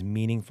establish these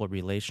meaningful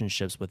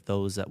relationships with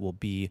those that will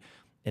be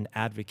an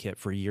advocate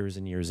for years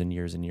and years and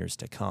years and years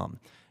to come.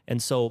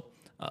 And so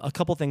a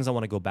couple things I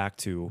want to go back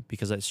to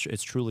because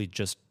it's truly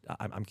just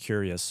I'm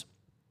curious.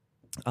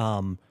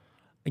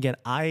 Again,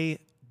 I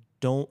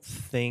don't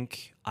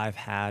think I've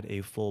had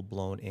a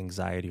full-blown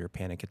anxiety or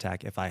panic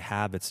attack. If I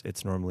have,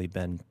 it's normally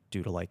been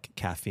due to like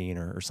caffeine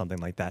or something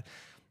like that.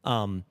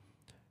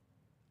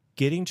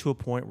 Getting to a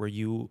point where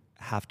you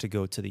have to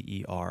go to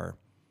the ER,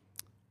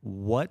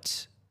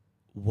 what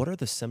are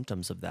the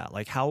symptoms of that?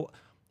 Like how,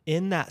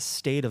 in that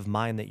state of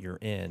mind that you're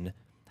in,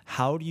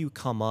 how do you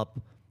come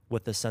up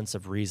with a sense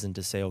of reason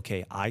to say,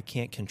 okay, I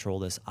can't control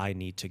this, I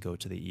need to go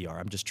to the ER?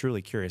 I'm just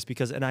truly curious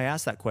because, and I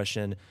asked that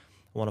question,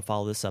 I want to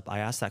follow this up. I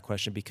asked that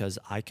question because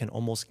I can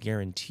almost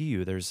guarantee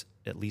you there's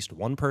at least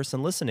one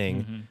person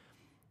listening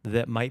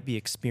that might be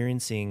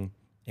experiencing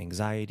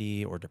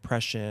anxiety or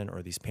depression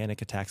or these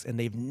panic attacks, and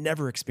they've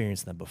never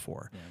experienced them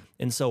before. Yeah.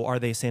 And so are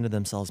they saying to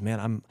themselves,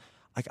 man,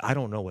 I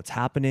don't know what's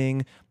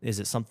happening. Is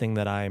it something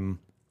that I'm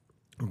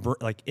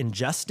like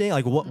ingesting?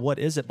 Like what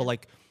is it? But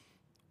like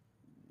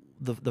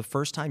the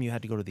first time you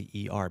had to go to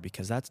the ER,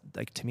 because that's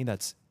like, to me,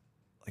 that's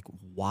like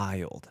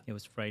wild. It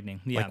was frightening.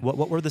 Yeah. Like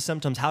what were the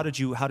symptoms? How did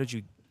you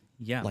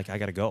yeah. like, I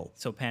got to go?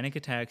 So panic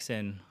attacks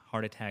and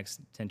heart attacks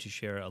tend to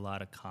share a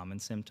lot of common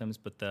symptoms,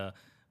 but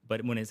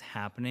when it's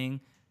happening,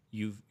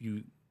 you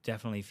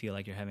definitely feel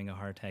like you're having a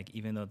heart attack,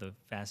 even though the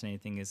fascinating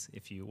thing is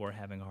if you were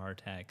having a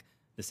heart attack,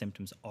 the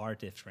symptoms are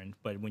different.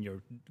 But when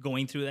you're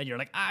going through that, you're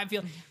like, I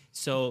feel.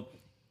 So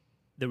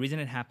the reason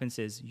it happens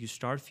is you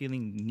start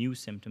feeling new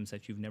symptoms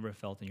that you've never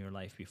felt in your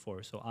life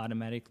before. So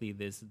automatically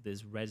this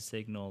red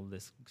signal,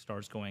 this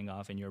starts going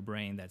off in your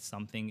brain that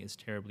something is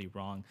terribly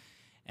wrong.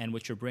 And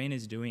what your brain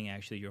is doing,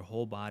 actually, your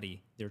whole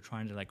body, they're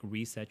trying to like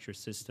reset your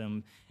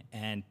system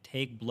and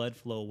take blood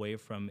flow away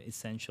from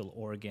essential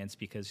organs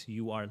because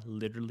you are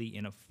literally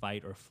in a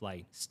fight or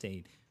flight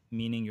state,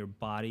 meaning your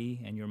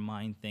body and your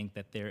mind think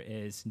that there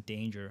is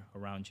danger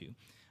around you.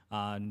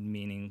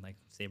 Meaning like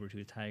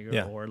saber-toothed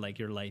tiger or like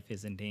your life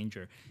is in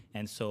danger.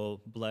 And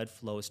so blood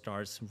flow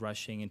starts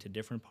rushing into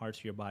different parts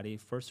of your body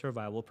for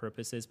survival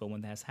purposes. But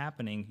when that's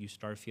happening, you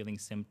start feeling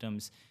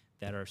symptoms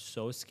that are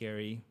so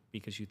scary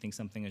because you think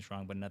something is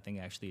wrong, but nothing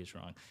actually is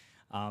wrong.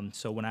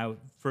 So when I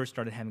first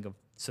started having a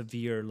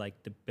severe,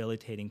 like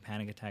debilitating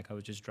panic attack, I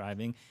was just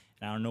driving,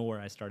 and out of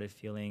nowhere I started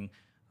feeling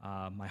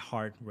my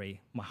heart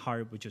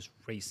was just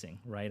racing,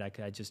 right?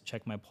 I just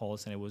checked my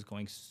pulse and it was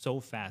going so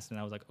fast, and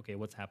I was like, okay,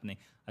 what's happening?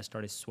 I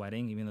started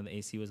sweating, even though the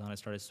AC was on. I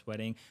started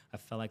sweating. I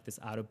felt like this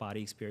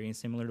out-of-body experience,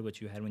 similar to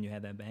what you had when you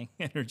had that Bang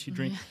energy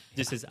drink.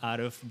 Just this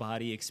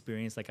out-of-body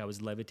experience, like I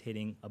was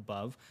levitating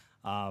above.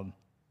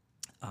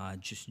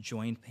 Just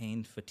joint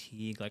pain,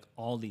 fatigue, like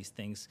all these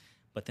things.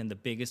 But then the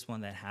biggest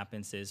one that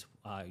happens is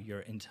all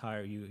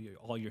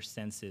your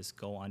senses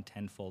go on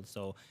tenfold.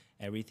 So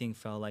everything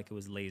felt like it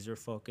was laser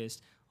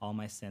focused. All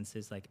my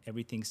senses, like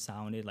everything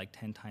sounded like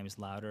 10 times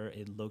louder.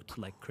 It looked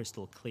like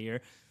crystal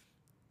clear.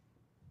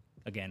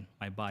 Again,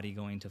 my body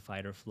going to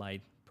fight or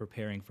flight,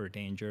 preparing for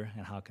danger,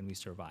 and how can we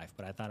survive?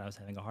 But I thought I was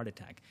having a heart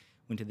attack.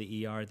 Went to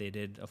the ER. They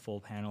did a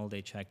full panel.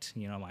 They checked,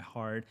 my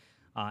heart.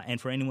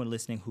 And for anyone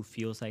listening who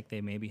feels like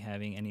they may be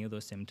having any of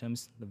those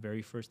symptoms, the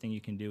very first thing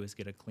you can do is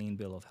get a clean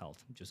bill of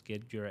health. Just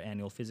get your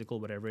annual physical,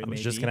 whatever it may be. I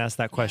was just going to ask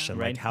that question,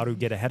 like how to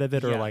get ahead of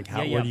it, or like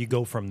where do you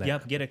go from there?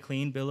 Yep, get a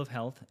clean bill of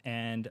health.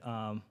 And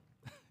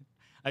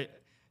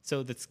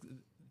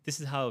this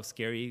is how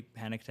scary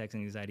panic attacks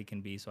and anxiety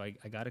can be. So I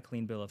got a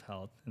clean bill of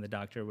health, and the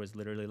doctor was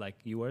literally like,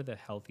 "You are the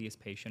healthiest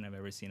patient I've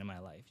ever seen in my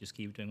life. Just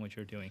keep doing what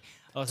you're doing."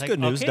 I was That's good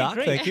news, Doc.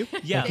 Great. Thank you.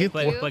 Yeah, Thank you.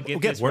 but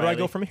get this, where do I Riley.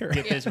 go from here?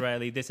 Get this,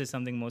 Riley. This is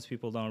something most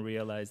people don't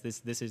realize.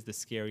 This is the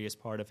scariest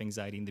part of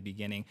anxiety in the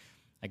beginning.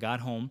 I got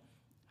home.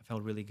 I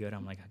felt really good.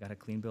 I'm like, I got a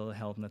clean bill of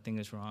health. Nothing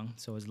is wrong.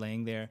 So I was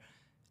laying there.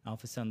 And all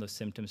of a sudden, those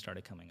symptoms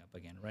started coming up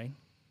again, right?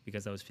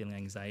 Because I was feeling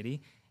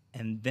anxiety.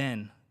 And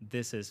then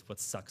this is what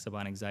sucks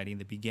about anxiety in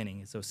the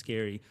beginning. It's so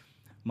scary.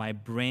 My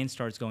brain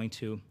starts going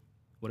to,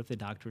 what if the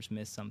doctors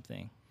missed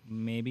something?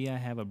 Maybe I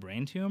have a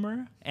brain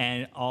tumor?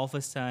 And all of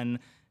a sudden,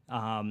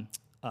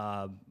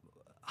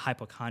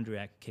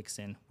 hypochondriac kicks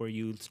in, where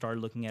you start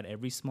looking at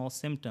every small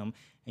symptom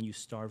and you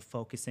start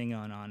focusing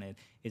on it.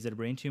 Is it a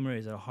brain tumor?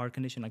 Is it a heart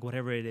condition? Like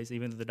whatever it is,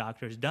 even though the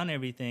doctor has done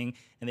everything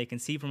and they can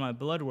see from my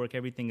blood work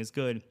everything is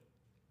good.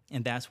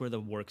 And that's where the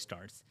work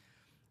starts.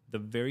 The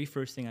very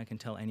first thing I can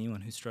tell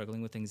anyone who's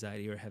struggling with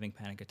anxiety or having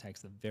panic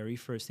attacks, the very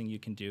first thing you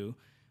can do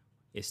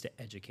is to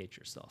educate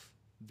yourself.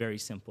 Very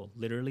simple.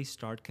 Literally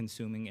start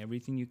consuming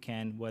everything you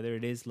can, whether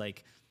it is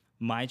like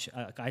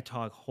I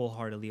talk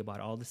wholeheartedly about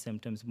all the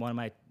symptoms. One of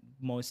my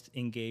most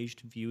engaged,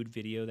 viewed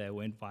video that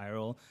went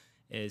viral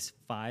is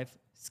 5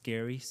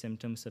 scary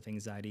symptoms of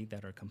anxiety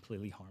that are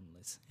completely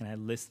harmless. And I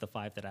list the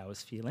 5 that I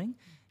was feeling.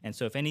 And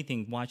so if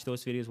anything, watch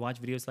those videos,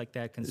 watch videos like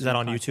that. Is that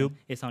on YouTube?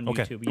 It's on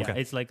YouTube, yeah. Okay.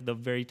 It's like the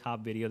very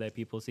top video that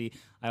people see.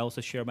 I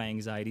also share my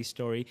anxiety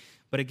story.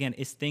 But again,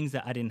 it's things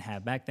that I didn't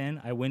have back then.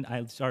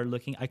 I started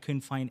looking, I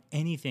couldn't find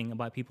anything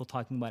about people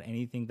talking about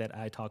anything that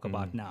I talk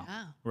about now,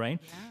 right?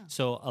 Yeah.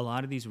 So a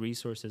lot of these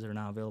resources are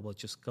now available.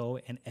 Just go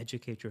and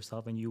educate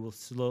yourself, and you will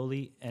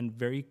slowly and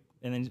very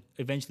and then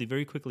eventually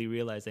very quickly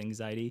realized that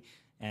anxiety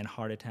and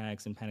heart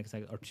attacks and panic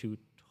attacks are two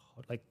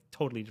like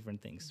totally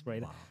different things,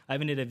 right? Wow. I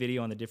even did a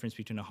video on the difference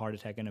between a heart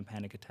attack and a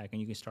panic attack, and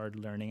you can start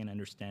learning and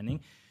understanding.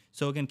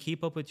 So again,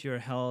 keep up with your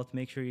health,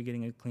 make sure you're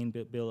getting a clean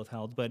bill of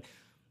health. But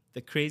the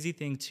crazy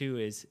thing too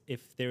is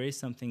if there is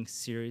something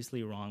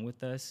seriously wrong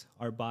with us,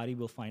 our body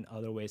will find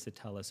other ways to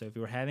tell us. So if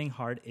you're having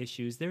heart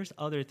issues, there's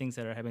other things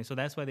that are happening. So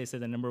that's why they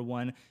said the number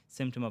one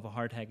symptom of a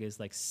heart attack is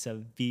like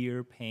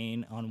severe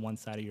pain on one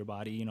side of your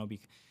body,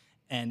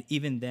 and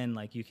even then,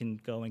 like you can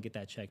go and get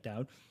that checked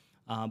out.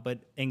 But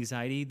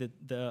anxiety,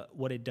 the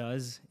what it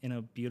does in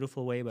a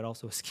beautiful way, but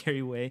also a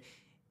scary way,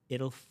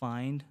 it'll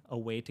find a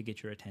way to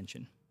get your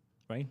attention.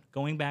 Right?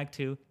 Going back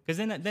to, because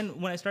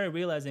then when I started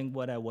realizing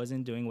what I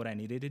wasn't doing, what I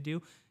needed to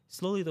do,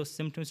 slowly those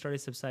symptoms started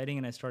subsiding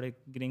and I started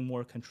getting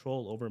more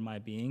control over my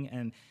being.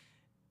 And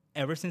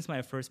ever since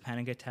my first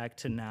panic attack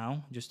to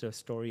now, just a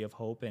story of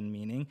hope and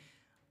meaning,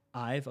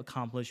 I've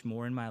accomplished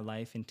more in my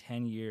life in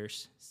 10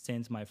 years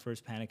since my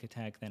first panic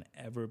attack than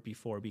ever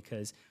before,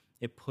 because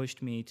it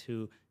pushed me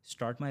to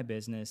start my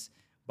business,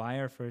 buy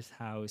our first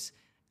house,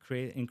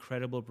 create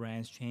incredible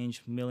brands,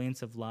 change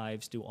millions of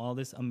lives, do all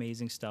this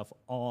amazing stuff,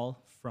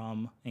 all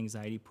from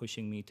anxiety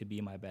pushing me to be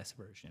my best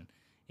version.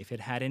 If it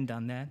hadn't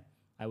done that,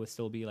 I would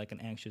still be like an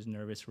anxious,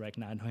 nervous wreck,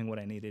 not knowing what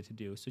I needed to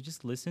do. So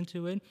just listen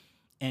to it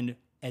and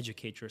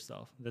educate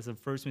yourself. That's the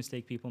first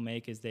mistake people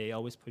make, is they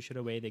always push it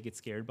away. They get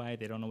scared by it.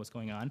 They don't know what's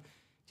going on.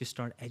 Just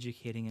start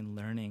educating and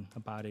learning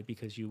about it,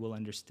 because you will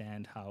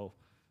understand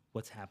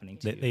what's happening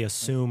to you. They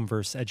assume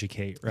versus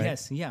educate, right?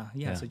 Yes,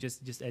 yeah. So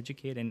just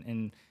educate,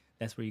 and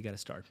that's where you got to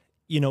start.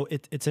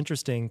 It's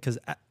interesting because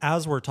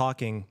as we're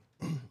talking,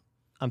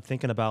 I'm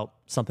thinking about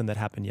something that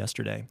happened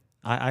yesterday.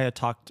 I've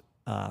talked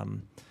about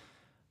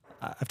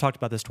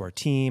this to our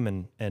team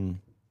and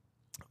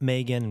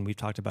Megan, and we've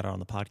talked about it on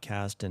the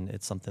podcast, and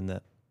it's something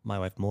that my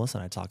wife Melissa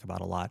and I talk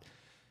about a lot.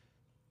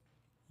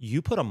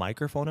 You put a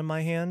microphone in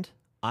my hand,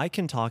 I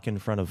can talk in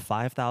front of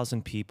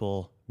 5,000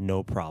 people,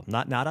 no problem.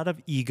 Not out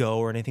of ego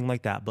or anything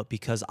like that, but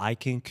because I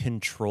can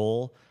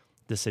control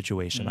the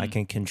situation. I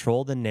can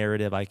control the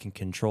narrative. I can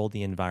control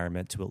the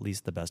environment to at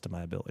least the best of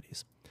my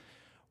abilities.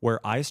 Where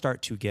I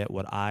start to get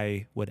what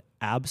I would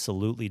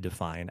absolutely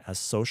define as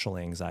social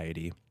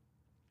anxiety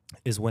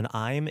is when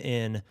I'm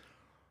in,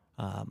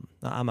 I'm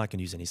not going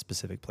to use any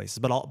specific places,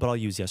 but I'll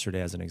use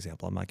yesterday as an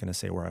example. I'm not going to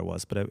say where I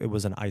was, but it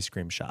was an ice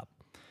cream shop.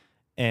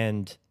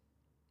 And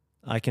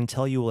I can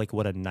tell you like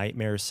what a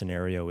nightmare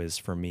scenario is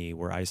for me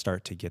where I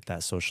start to get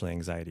that social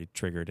anxiety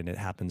triggered, and it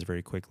happens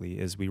very quickly,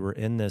 is we were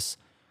in this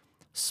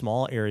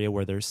small area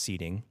where there's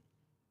seating,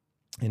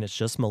 and it's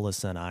just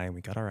Melissa and I, and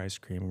we got our ice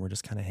cream, and we're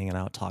just kind of hanging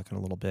out, talking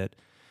a little bit.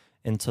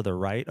 And to the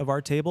right of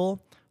our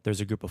table, there's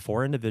a group of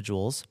 4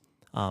 individuals.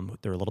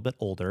 They're a little bit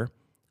older.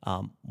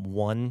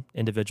 One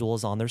individual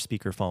is on their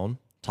speakerphone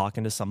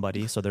talking to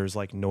somebody, so there's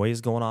like noise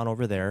going on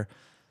over there.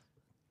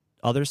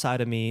 Other side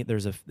of me,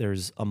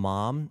 there's a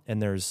mom,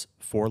 and there's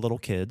 4 little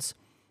kids,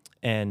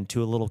 and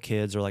 2 little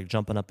kids are like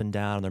jumping up and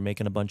down, and they're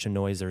making a bunch of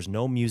noise. There's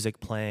no music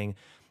playing.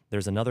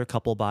 There's another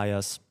couple by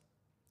us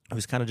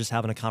who's kind of just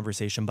having a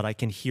conversation, but I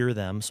can hear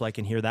them. So I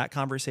can hear that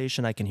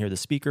conversation. I can hear the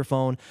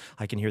speakerphone.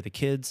 I can hear the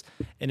kids.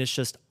 And it's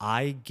just,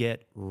 I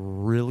get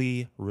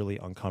really, really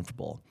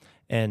uncomfortable.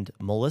 And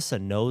Melissa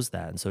knows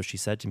that. And so she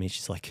said to me,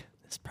 she's like,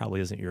 this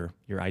probably isn't your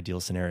ideal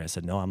scenario. I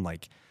said, no, I'm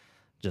like,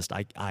 just,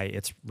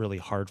 it's really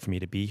hard for me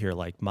to be here.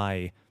 Like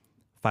my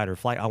fight or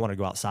flight, I want to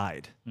go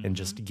outside and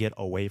just get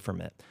away from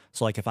it.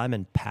 So like if I'm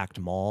in packed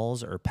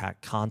malls or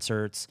packed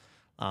concerts,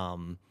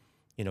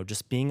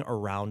 just being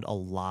around a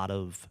lot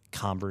of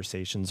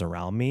conversations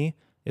around me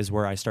is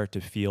where I start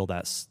to feel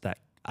that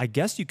I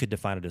guess you could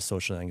define it as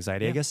social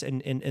anxiety. Yeah. I guess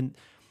in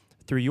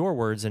through your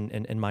words and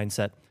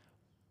mindset,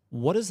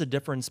 what is the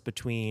difference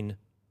between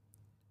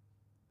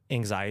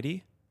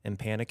anxiety and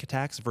panic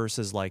attacks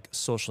versus like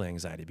social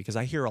anxiety? Because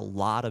I hear a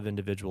lot of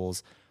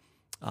individuals,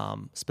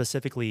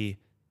 specifically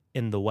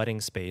in the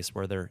wedding space,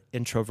 where they're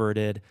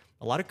introverted.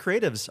 A lot of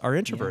creatives are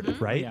introverted,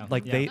 right? Yeah.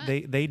 Like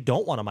they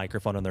don't want a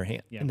microphone in their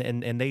hand,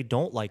 and they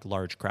don't like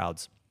large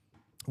crowds.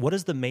 What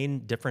is the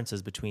main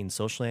differences between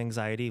social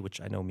anxiety, which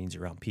I know means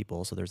you're around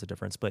people, so there's a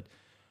difference, but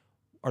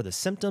are the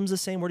symptoms the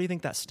same? Where do you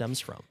think that stems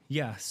from?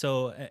 Yeah,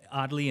 so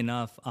oddly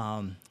enough,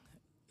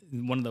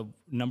 one of the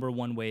number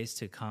one ways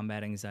to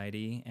combat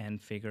anxiety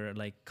and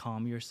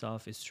calm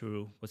yourself is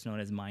through what's known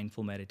as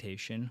mindful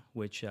meditation,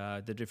 which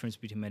the difference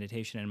between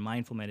meditation and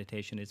mindful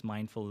meditation is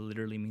mindful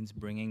literally means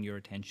bringing your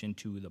attention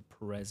to the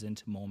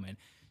present moment.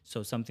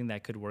 So something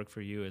that could work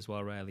for you as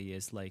well, Riley,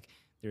 is like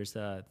there's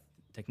a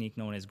technique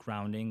known as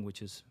grounding,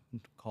 which is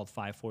called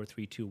 5, 4,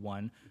 3, 2,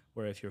 1,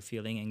 where if you're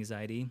feeling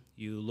anxiety,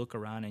 you look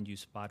around and you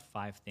spot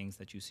 5 things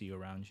that you see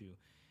around you.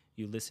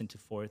 You listen to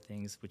 4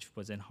 things, which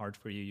wasn't hard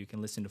for you. You can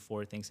listen to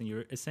 4 things, and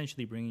you're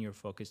essentially bringing your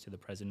focus to the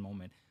present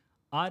moment.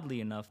 Oddly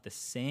enough, the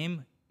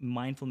same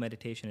mindful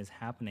meditation is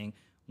happening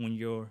when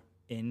you're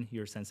in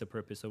your sense of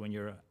purpose. So when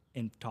you're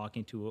in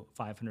talking to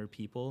 500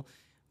 people,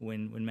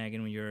 when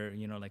Megan, when you're,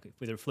 like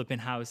whether flipping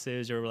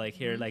houses or like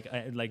here,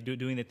 like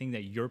doing the thing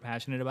that you're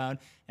passionate about.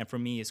 And for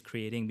me, is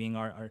creating, being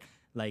art,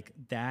 like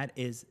that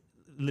is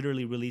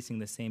literally releasing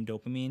the same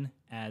dopamine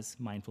as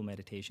mindful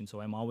meditation.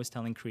 So I'm always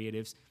telling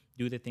creatives,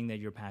 do the thing that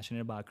you're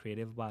passionate about,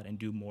 creative about, and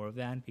do more of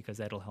that, because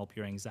that'll help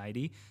your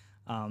anxiety.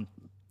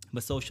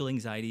 But social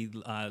anxiety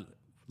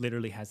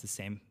literally has the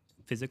same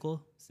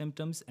physical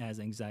symptoms as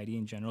anxiety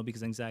in general,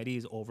 because anxiety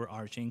is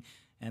overarching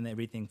and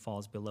everything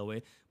falls below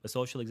it. But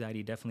social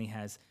anxiety definitely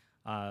has,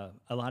 a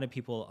lot of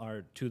people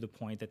are to the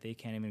point that they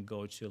can't even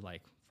go to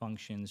like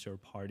functions or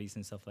parties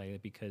and stuff like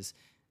that, because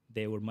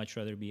they would much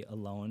rather be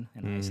alone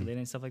and isolated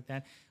and stuff like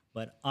that.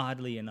 But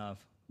oddly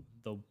enough,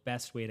 the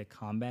best way to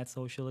combat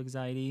social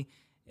anxiety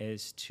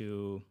is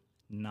to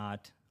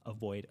not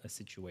avoid a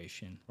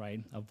situation,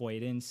 right?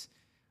 Avoidance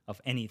of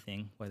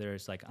anything, whether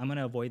it's like, I'm going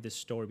to avoid this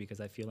store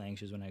because I feel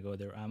anxious when I go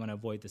there. I'm going to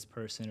avoid this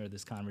person or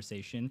this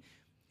conversation.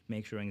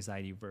 Makes your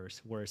anxiety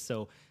worse.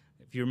 So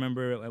if you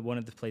remember at one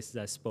of the places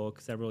I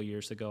spoke several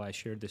years ago, I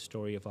shared the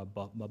story of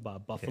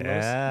buffaloes.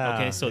 Yeah,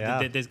 okay, so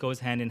yeah. this goes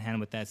hand in hand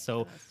with that.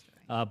 So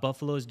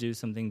buffaloes do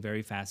something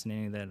very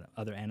fascinating that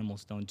other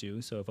animals don't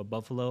do. So if a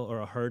buffalo or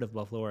a herd of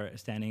buffalo are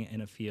standing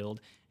in a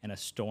field and a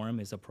storm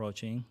is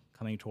approaching,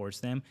 coming towards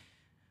them,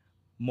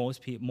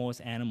 most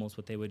animals,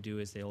 what they would do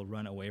is they'll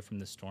run away from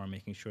the storm,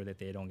 making sure that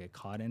they don't get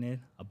caught in it.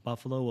 A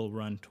buffalo will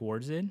run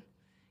towards it,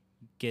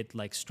 get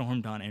like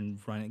stormed on,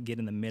 and get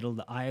in the middle of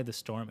the eye of the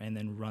storm, and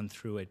then run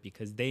through it,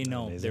 because they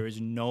know there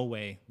is no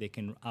way they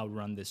can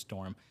outrun this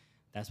storm.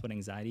 That's what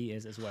anxiety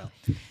is as well.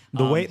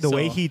 The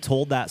way he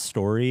told that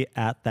story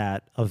at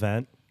that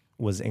event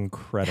was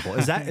incredible.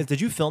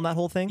 Did you film that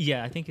whole thing?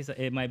 Yeah, I think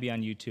it might be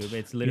on YouTube.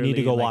 It's You literally need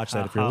to go like watch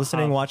that. If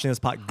you're watching this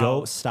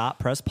go stop,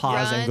 press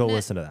pause, and go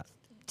listen to that.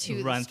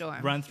 The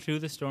storm. Run through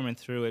the storm and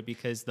through it,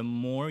 because the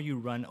more you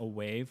run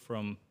away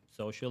from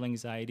social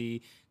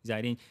anxiety,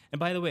 and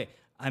by the way,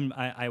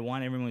 I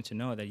want everyone to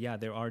know that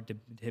there are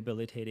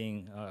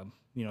debilitating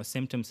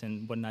symptoms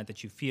and whatnot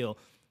that you feel,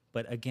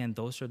 but again,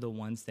 those are the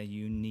ones that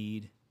you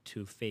need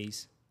to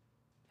face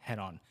head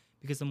on,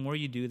 because the more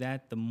you do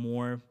that, the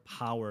more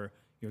power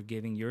you're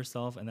giving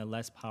yourself and the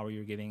less power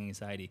you're giving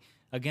anxiety.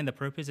 Again, the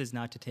purpose is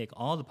not to take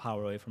all the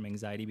power away from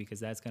anxiety,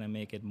 because that's going to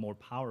make it more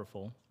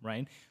powerful,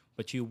 right?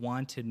 But you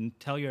want to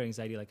tell your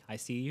anxiety, like, I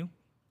see you,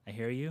 I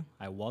hear you,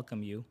 I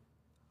welcome you,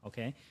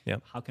 okay?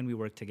 Yep. How can we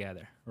work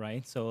together,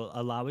 right? So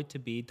allow it to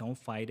be, don't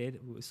fight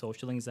it.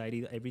 Social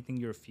anxiety, everything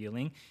you're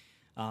feeling,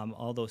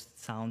 all those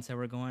sounds that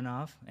were going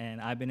off.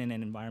 And I've been in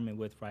an environment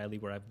with Riley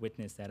where I've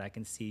witnessed that. I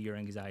can see your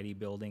anxiety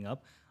building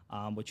up.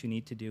 What you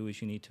need to do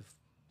is you need to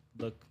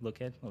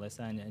look at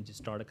Melissa and just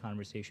start a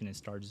conversation and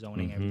start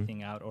zoning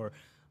everything out, or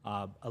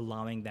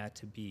allowing that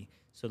to be.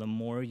 So the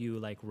more you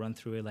like run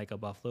through it like a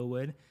buffalo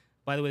would.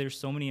 By the way, there's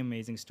so many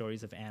amazing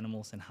stories of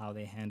animals and how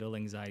they handle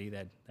anxiety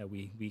that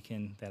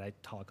I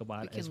talk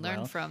about as well. We can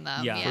learn from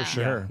them. Yeah, for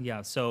sure.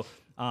 Yeah. So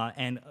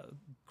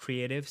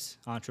creatives,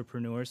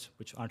 entrepreneurs,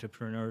 which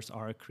entrepreneurs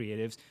are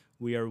creatives,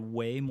 we are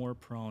way more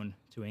prone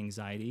to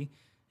anxiety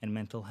and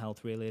mental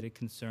health related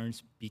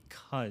concerns,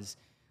 because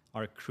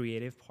our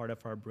creative part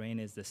of our brain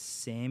is the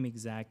same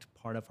exact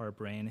part of our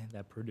brain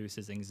that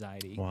produces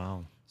anxiety.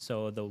 Wow.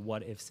 So the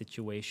what if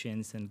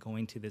situations and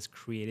going to this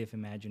creative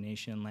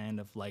imagination land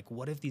of like,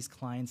 what if these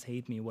clients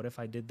hate me? What if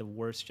I did the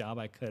worst job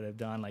I could have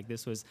done? Like,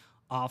 this was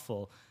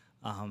awful.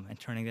 And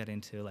turning that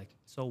into like,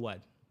 so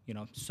what?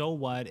 So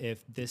what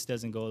if this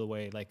doesn't go the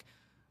way, like,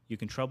 you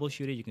can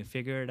troubleshoot it, you can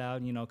figure it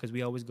out, because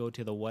we always go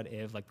to the what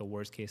if, like the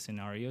worst case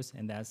scenarios,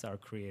 and that's our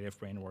creative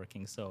brain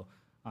working. So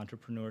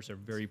entrepreneurs are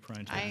very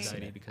prone to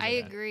anxiety because of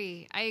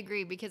that. I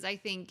agree, because I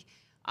think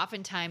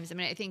oftentimes,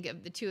 I think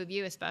of the two of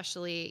you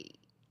especially,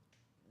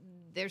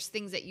 there's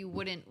things that you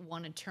wouldn't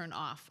want to turn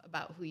off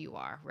about who you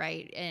are,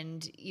 right?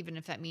 And even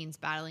if that means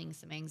battling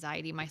some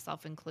anxiety,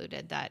 myself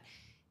included, that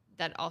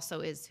also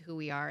is who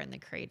we are in the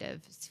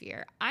creative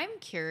sphere. I'm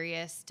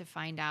curious to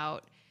find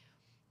out,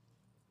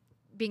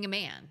 being a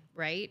man,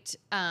 right?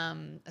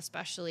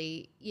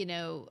 Especially,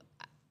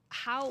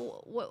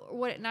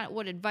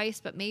 what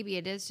advice, but maybe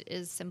it is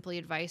simply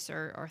advice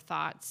or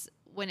thoughts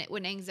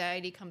when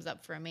anxiety comes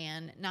up for a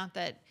man. Not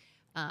that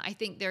I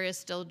think there is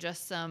still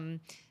just some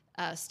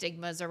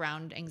stigmas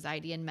around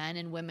anxiety in men,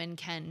 and women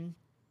can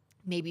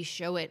maybe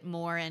show it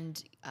more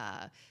and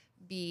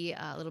be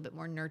a little bit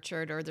more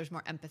nurtured, or there's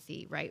more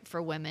empathy, right,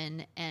 for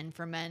women, and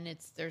for men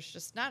there's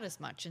just not as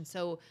much. And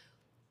so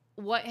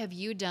what have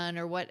you done,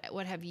 or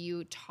what have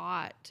you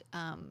taught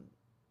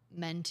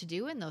men to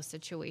do in those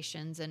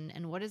situations,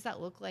 and what does that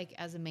look like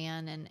as a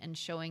man, and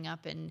showing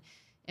up and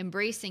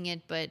embracing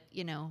it, but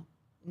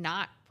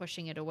not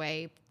pushing it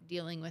away,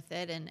 dealing with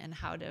it, and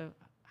how to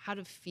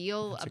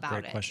feel That's about a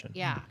great it. question.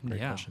 Yeah.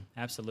 Great question.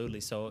 Absolutely.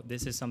 So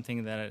this is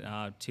something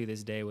that to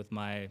this day with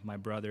my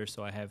brother.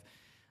 So I have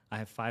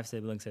 5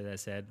 siblings, as I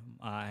said.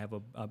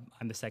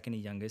 I'm the second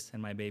youngest,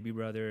 and my baby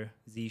brother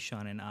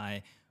Zishan and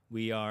I,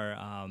 we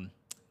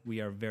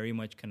are very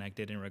much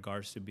connected in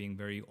regards to being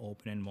very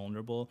open and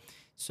vulnerable.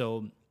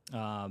 So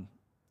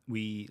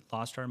we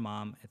lost our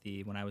mom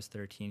when I was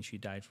 13. She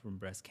died from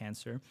breast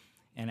cancer.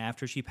 And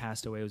after she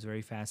passed away, it was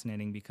very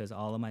fascinating because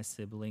all of my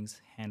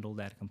siblings handled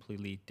that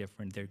completely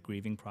different. Their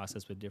grieving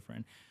process was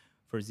different.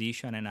 For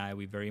Zishan and I,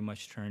 we very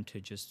much turned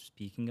to just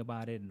speaking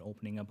about it and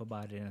opening up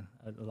about it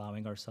and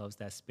allowing ourselves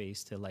that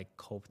space to like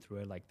cope through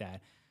it like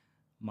that.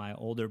 My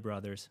older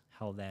brothers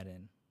held that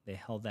in. They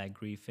held that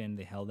grief in,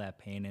 they held that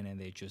pain in, and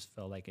they just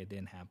felt like it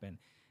didn't happen.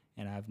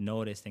 And I've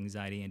noticed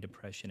anxiety and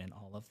depression in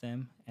all of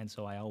them. And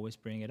so I always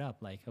bring it up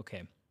like,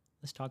 okay,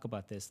 let's talk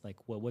about this. Like,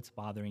 what's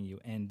bothering you?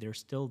 And they're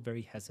still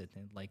very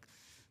hesitant. Like,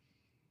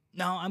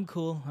 no, I'm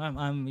cool.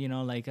 I'm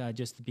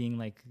just being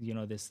like,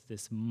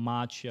 this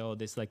macho,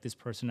 this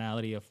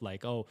personality of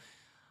like, oh,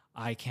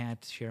 I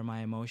can't share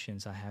my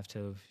emotions. I have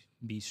to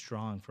be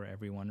strong for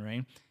everyone,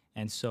 right?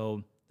 And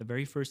so the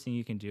very first thing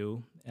you can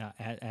do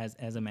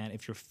as a man,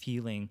 if you're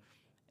feeling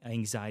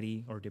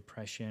anxiety or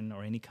depression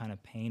or any kind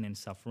of pain and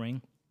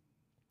suffering,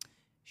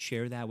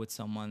 share that with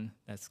someone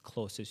that's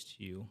closest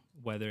to you,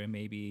 whether it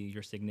may be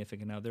your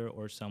significant other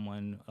or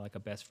someone like a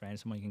best friend,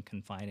 someone you can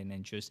confide in,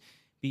 and just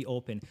be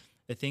open.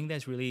 The thing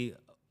that's really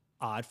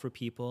odd for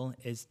people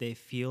is they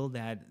feel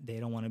that they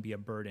don't want to be a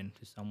burden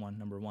to someone,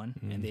 number one,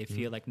 and they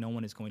feel like no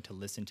one is going to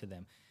listen to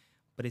them.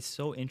 But it's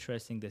so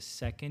interesting. The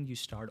second you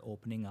start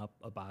opening up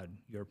about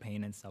your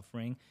pain and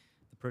suffering,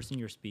 the person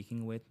you're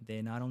speaking with,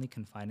 they not only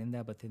confide in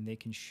that, but then they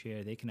can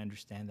share, they can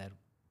understand that,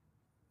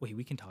 wait,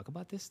 we can talk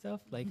about this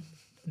stuff? Like,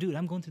 dude,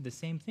 I'm going through the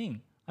same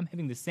thing. I'm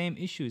having the same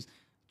issues.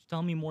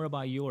 Tell me more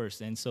about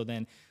yours. And so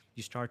then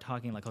you start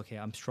talking like, okay,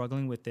 I'm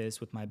struggling with this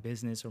with my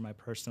business or my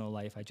personal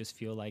life. I just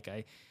feel like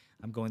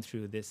I'm going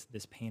through this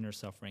pain or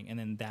suffering. And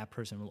then that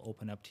person will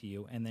open up to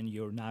you. And then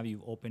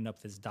you've opened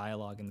up this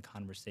dialogue and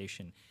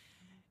conversation.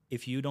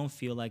 If you don't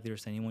feel like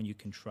there's anyone you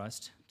can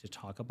trust to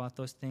talk about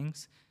those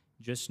things,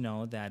 just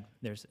know that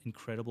there's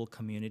incredible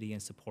community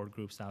and support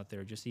groups out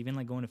there. Just even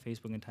like going to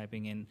Facebook and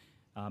typing in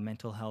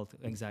mental health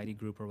anxiety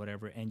group or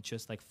whatever, and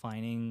just like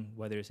finding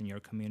whether it's in your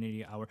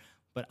community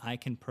but I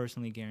can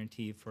personally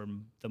guarantee for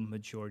the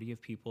majority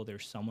of people,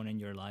 there's someone in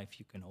your life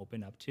you can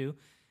open up to,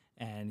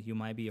 and you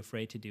might be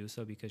afraid to do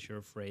so because you're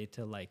afraid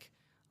to like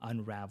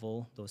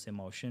unravel those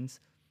emotions.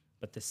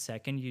 But the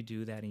second you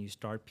do that and you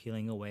start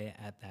peeling away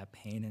at that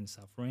pain and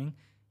suffering,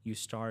 you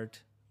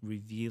start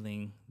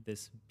revealing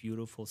this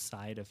beautiful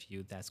side of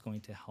you that's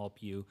going to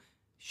help you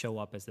show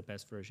up as the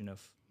best version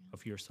of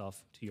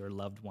yourself to your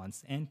loved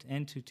ones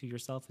and to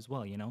yourself as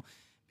well,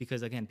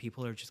 because again,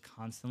 people are just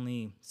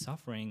constantly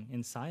suffering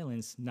in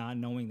silence, not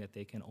knowing that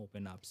they can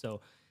open up.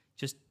 So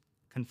just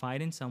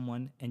confide in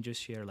someone and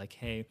just share like,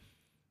 hey,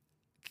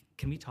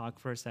 can we talk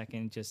for a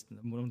second? Just, do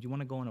you want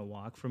to go on a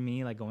walk? For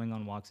me, like going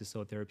on walks is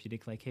so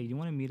therapeutic. Like, hey, do you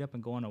want to meet up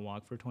and go on a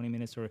walk for 20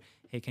 minutes? Or,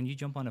 hey, can you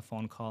jump on a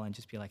phone call and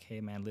just be like,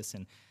 hey, man,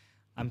 listen,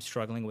 I'm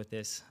struggling with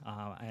this.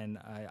 And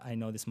I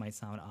know this might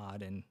sound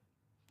odd, and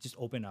just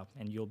open up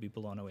and you'll be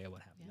blown away at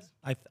what happens.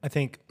 I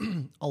think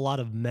a lot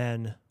of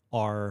men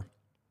are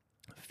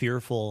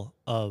fearful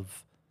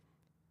of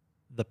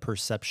the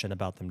perception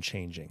about them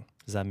changing.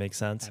 Does that make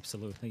sense?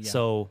 Absolutely, yeah.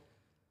 So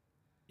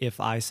if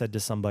I said to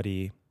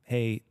somebody,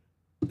 hey,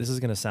 this is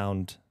going to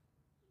sound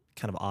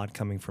kind of odd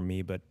coming from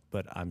me, but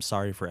I'm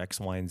sorry for X,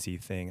 Y, and Z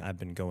thing. I've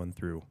been going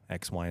through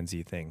X, Y, and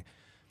Z thing.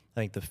 I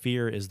think the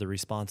fear is the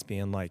response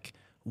being like,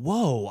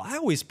 whoa, I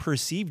always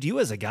perceived you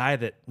as a guy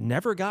that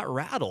never got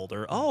rattled,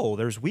 or, oh,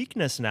 there's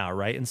weakness now,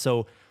 right? And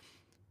so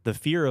the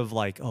fear of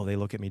like, oh, they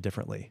look at me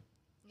differently,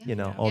 they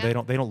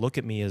don't look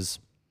at me as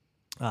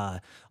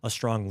a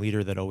strong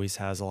leader that always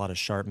has a lot of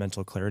sharp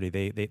mental clarity.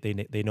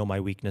 They know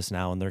my weakness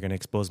now, and they're going to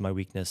expose my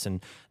weakness,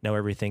 and now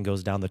everything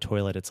goes down the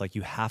toilet. It's like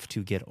you have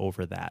to get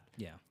over that.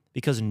 Yeah.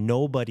 Because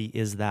nobody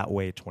is that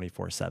way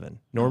 24/7,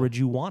 nor would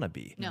you want to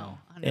be. No,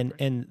 100%.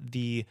 And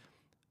the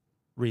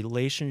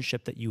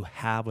relationship that you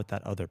have with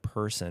that other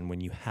person when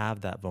you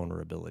have that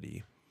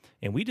vulnerability.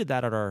 And we did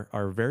that at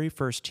our very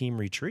first team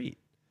retreat.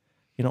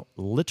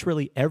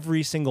 Literally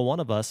every single one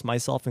of us,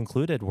 myself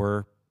included,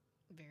 were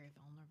Very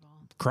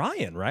vulnerable.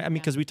 crying, right? I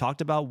mean, because we talked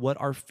about what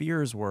our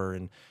fears were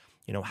and,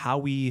 how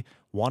we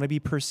want to be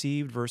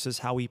perceived versus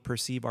how we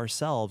perceive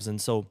ourselves.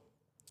 And so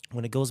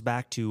when it goes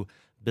back to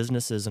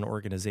businesses and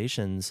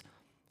organizations,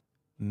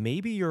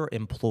 maybe your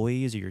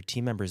employees or your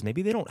team members,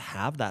 maybe they don't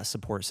have that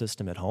support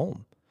system at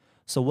home.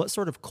 So what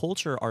sort of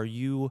culture are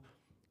you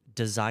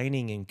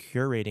designing and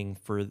curating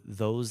for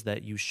those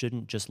that you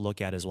shouldn't just look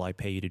at as, well, I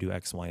pay you to do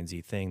X, Y, and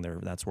Z thing.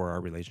 That's where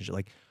our relationship,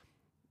 like,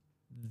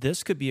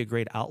 this could be a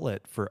great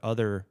outlet for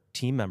other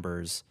team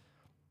members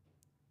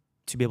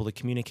to be able to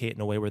communicate in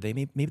a way where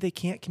maybe they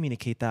can't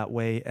communicate that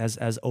way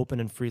as open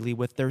and freely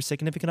with their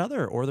significant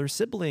other or their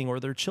sibling or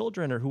their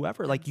children or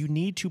whoever. Like, you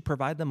need to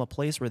provide them a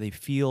place where they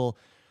feel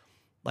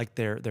like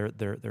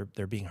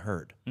they're being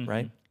heard,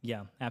 right?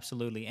 Yeah,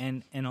 absolutely.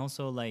 And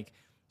also, like,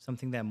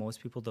 something that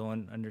most people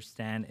don't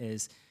understand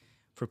is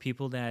for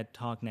people that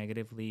talk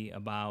negatively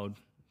about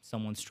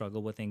someone's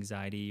struggle with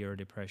anxiety or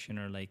depression,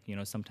 or like,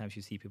 sometimes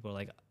you see people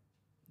like,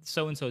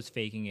 so-and-so is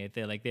faking it.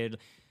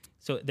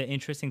 So the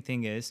interesting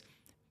thing is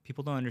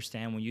people don't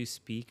understand when you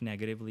speak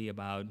negatively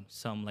about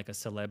like a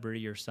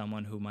celebrity or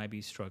someone who might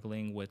be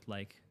struggling with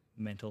like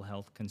mental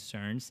health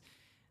concerns.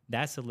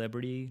 That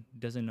celebrity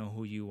doesn't know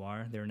who you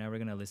are. They're never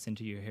going to listen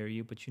to you or hear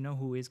you. But you know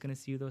who is going to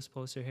see those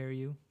posts or hear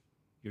you?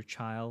 Your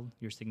child,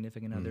 your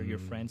significant other, your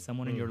friend,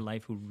 someone in your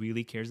life who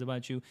really cares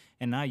about you.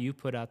 And now you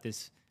put out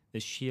this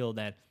shield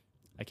that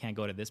I can't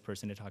go to this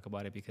person to talk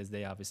about it because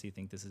they obviously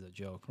think this is a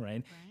joke,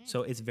 right?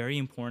 So it's very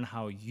important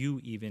how you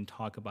even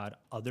talk about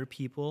other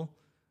people,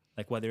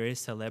 like whether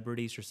it's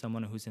celebrities or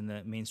someone who's in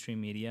the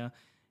mainstream media.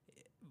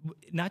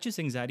 Not just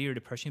anxiety or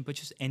depression, but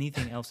just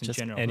anything else in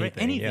general. Anything,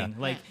 right? Anything. yeah.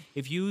 Like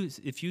if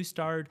you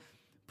start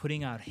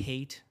putting out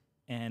hate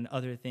and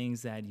other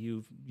things that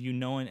you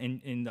know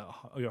in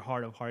your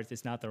heart of hearts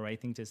it's not the right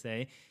thing to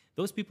say,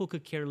 those people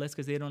could care less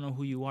because they don't know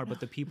who you are.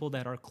 But the people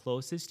that are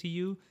closest to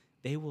you,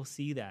 they will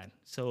see that.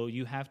 So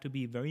you have to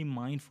be very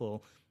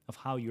mindful of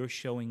how you're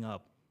showing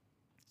up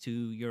to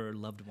your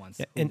loved ones.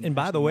 Yeah, and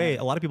by the way,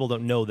 a lot of people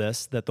don't know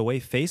this, that the way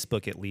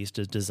Facebook at least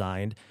is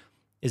designed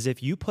is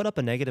if you put up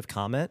a negative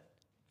comment,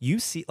 you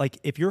see, like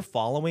if you're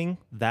following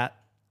that,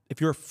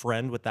 if you're a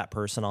friend with that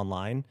person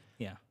online,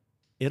 yeah,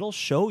 it'll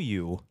show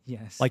you,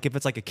 yes, like if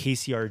it's like a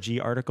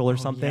KCRG article or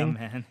something,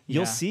 yeah, man.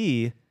 you'll Yeah.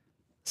 see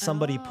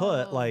somebody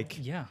put like,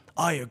 Yeah.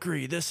 I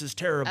agree, this is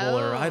terrible,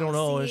 or I don't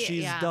know,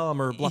 she's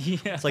dumb, or blah. Yeah.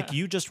 It's like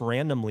you just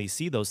randomly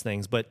see those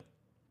things. But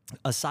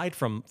aside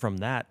from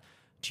that,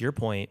 to your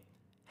point,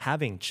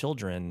 having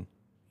children,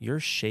 you're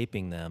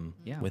shaping them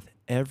with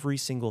every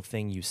single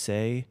thing you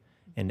say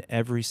and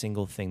every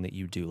single thing that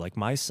you do. Like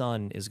my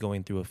son is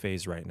going through a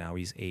phase right now.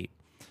 He's 8.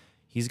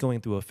 He's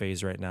going through a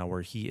phase right now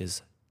where he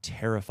is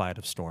terrified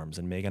of storms.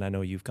 And Megan, I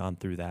know you've gone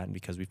through that, and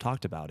because we've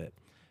talked about it,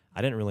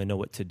 I didn't really know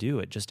what to do.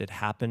 It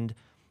happened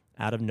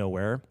out of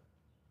nowhere.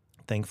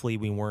 Thankfully,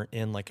 we weren't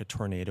in like a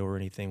tornado or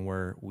anything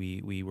where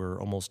we were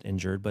almost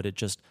injured, but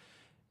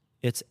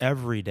it's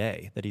every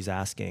day that he's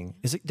asking,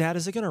 Dad,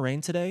 is it going to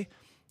rain today?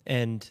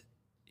 And,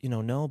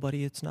 no,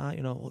 buddy, it's not,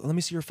 let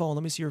me see your phone.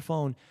 Let me see your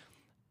phone.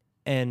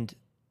 And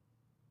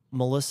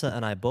Melissa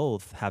and I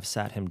both have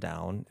sat him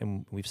down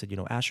and we've said,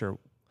 Asher,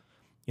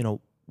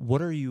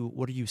 what are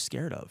you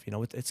scared of?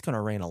 It's going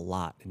to rain a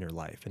lot in your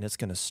life, and it's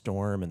going to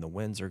storm, and the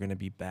winds are going to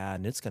be bad,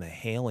 and it's going to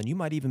hail, and you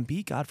might even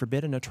be, God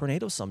forbid, in a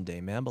tornado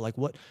someday, man. But like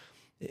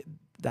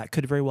that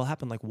could very well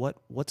happen. Like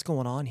what's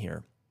going on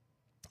here?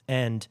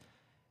 And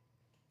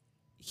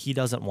he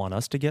doesn't want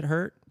us to get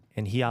hurt,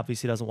 and he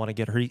obviously doesn't want to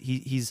get hurt.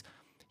 He's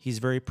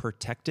very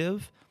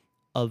protective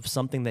of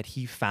something that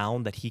he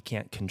found that he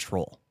can't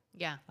control.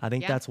 Yeah. I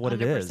think that's what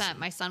 100%. It is.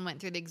 My son went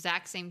through the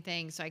exact same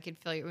thing, so I could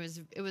feel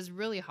it was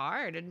really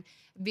hard. And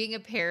being a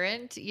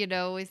parent,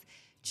 with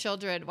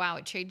children, wow,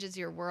 it changes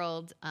your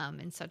world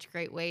in such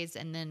great ways.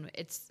 And then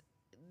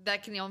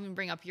that can even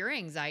bring up your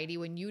anxiety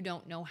when you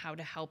don't know how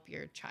to help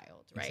your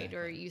child, right? Exactly.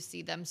 Or you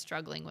see them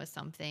struggling with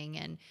something.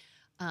 And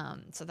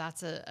so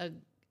that's a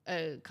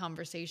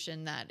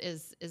conversation that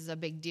is a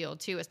big deal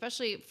too,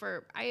 especially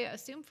I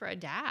assume for a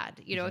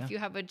dad, if you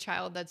have a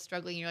child that's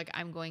struggling, you're like,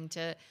 I'm going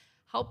to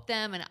help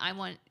them and I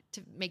want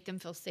to make them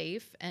feel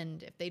safe.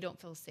 And if they don't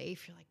feel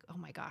safe, you're like, oh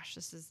my gosh,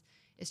 this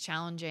is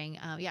challenging.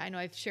 I know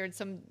I've shared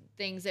some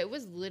things. It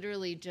was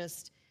literally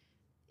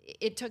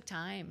it took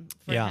time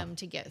for him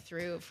to get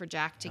through, for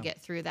Jack to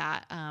get through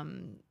that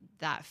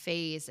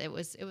phase. It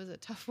was a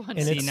tough one.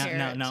 And see,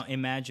 now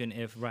imagine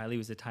if Riley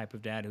was the type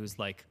of dad who's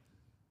like,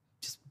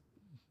 just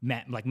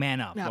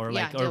man up, or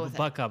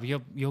buck up.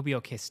 You'll be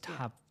okay.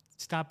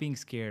 Stop being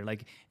scared.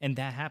 Like, and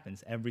that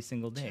happens every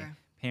single day. Sure.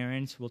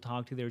 Parents will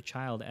talk to their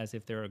child as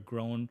if they're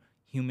grown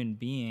human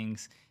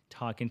beings,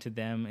 talking to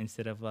them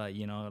instead of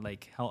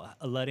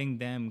letting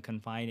them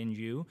confide in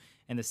you.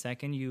 And the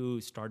second you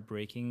start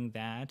breaking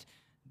that,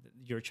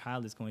 your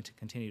child is going to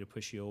continue to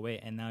push you away.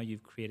 And now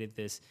you've created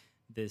this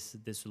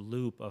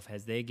loop of,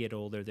 as they get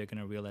older, they're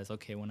going to realize,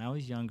 okay, when I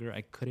was younger, I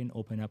couldn't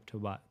open up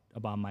to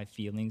about my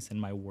feelings and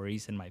my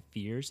worries and my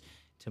fears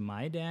to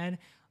my dad.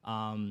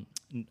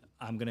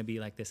 I'm going to be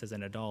like this as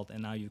an adult.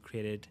 And now you've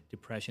created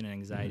depression and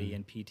anxiety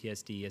and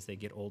PTSD as they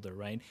get older,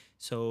 right?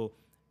 So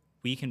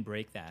we can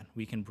break that.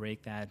 We can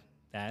break that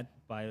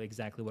by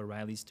exactly what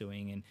Riley's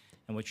doing and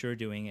what you're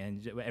doing.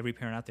 And every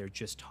parent out there,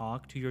 just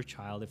talk to your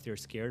child if they're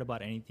scared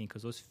about anything,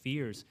 because those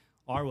fears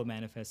are what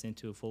manifests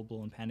into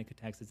full-blown panic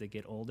attacks as they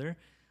get older.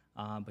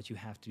 But you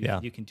have to,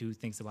 you can do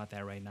things about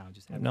that right now.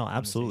 Just have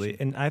absolutely.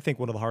 And I think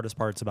one of the hardest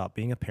parts about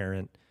being a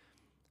parent,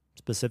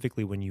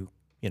 specifically when you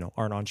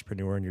are an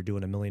entrepreneur and you're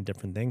doing a million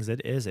different things,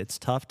 it's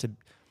tough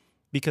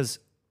because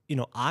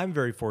I'm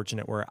very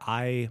fortunate where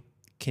I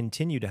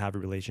continue to have a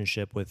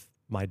relationship with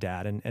my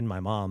dad and my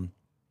mom.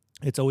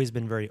 It's always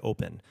been very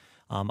open.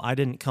 I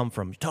didn't come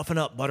from toughen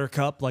up,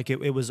 buttercup. Like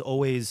it was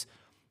always,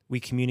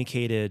 we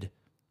communicated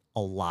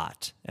a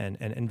lot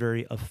and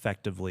very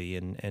effectively.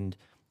 And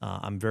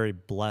I'm very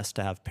blessed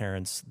to have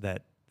parents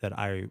that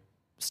I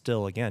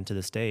still, again, to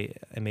this day,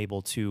 am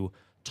able to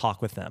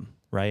talk with them,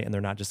 right? And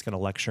they're not just going to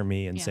lecture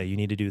me and say, you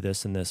need to do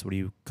this and this. What are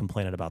you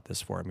complaining about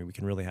this for? I mean, we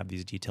can really have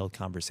these detailed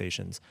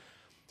conversations.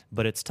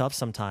 But it's tough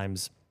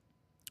sometimes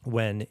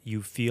when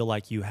you feel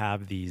like you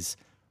have these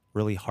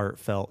really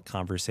heartfelt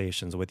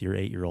conversations with your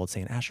 8-year-old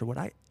saying, Asher, would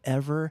I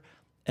ever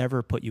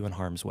put you in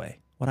harm's way?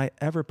 Would I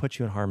ever put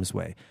you in harm's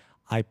way?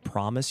 I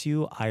promise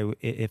you,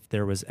 if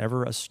there was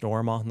ever a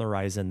storm on the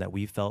horizon that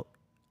we felt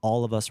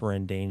all of us were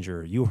in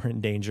danger, you were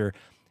in danger,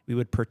 we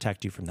would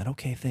protect you from that.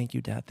 Okay, thank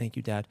you, Dad. Thank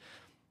you, Dad.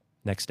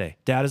 Next day,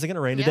 Dad, is it going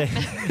to rain today?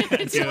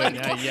 It's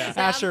like,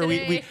 Asher,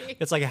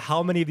 it's like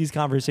how many of these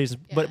conversations,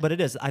 but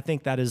it is. I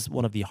think that is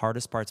one of the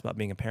hardest parts about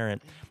being a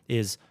parent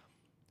is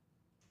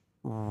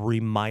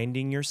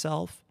reminding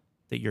yourself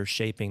that you're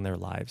shaping their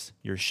lives,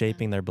 you're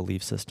shaping their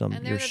belief system,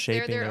 and you're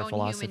shaping they're their own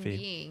philosophy. Human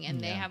being,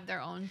 and they have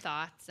their own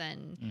thoughts,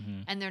 and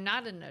they're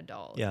not an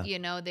adult. Yeah. You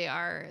know,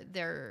 they're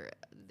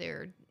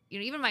you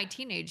know, even my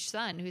teenage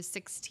son who's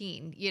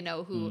 16, you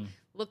know, who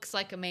looks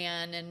like a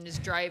man and is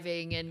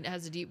driving and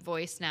has a deep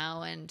voice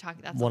now and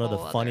talking. That's one of the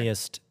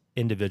funniest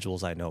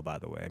individuals I know, by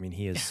the way. I mean,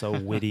 he is so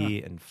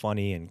witty and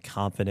funny and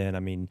confident.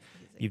 I mean,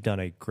 you've done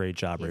a great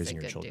job raising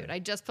your children. Dude. I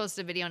just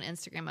posted a video on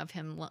Instagram of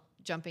him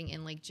jumping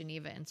in Lake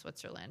Geneva in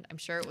Switzerland. I'm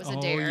sure it was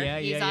a dare. Yeah,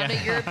 He's on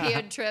a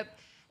European trip.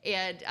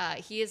 And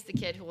he is the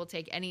kid who will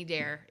take any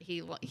dare.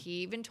 He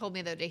even told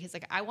me the other day, he's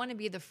like, I want to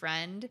be the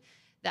friend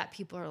that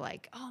people are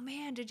like, oh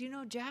man, did you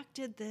know Jack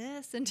did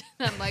this? And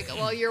I'm like,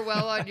 well, you're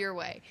well on your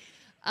way.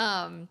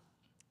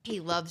 He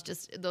loves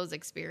just those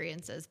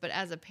experiences. But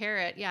as a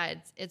parent, yeah,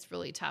 it's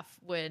really tough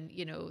when,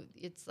 you know,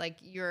 it's like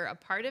you're a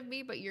part of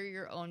me, but you're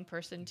your own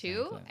person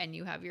too. Exactly. And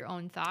you have your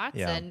own thoughts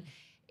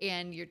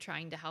and you're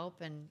trying to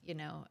help. And, you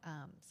know,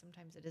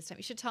 sometimes it is time.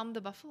 You should tell him the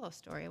Buffalo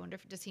story. I wonder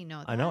does he know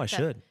that? I know I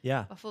should.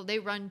 Yeah. Buffalo, they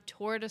run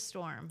toward a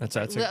storm. That's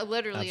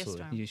literally absolutely. a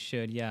storm. You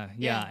should,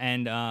 yeah.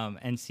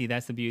 And see,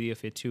 that's the beauty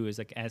of it too. Is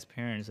like as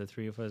parents, the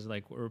three of us,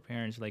 like we're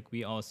parents, like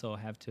we also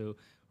have to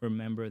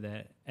remember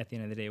that at the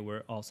end of the day,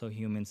 we're also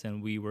humans,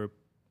 and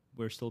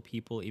we're still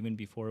people even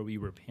before we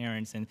were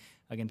parents. And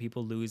again,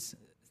 people lose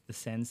the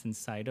sense and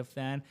sight of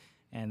that.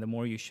 And the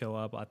more you show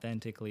up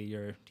authentically,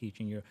 you're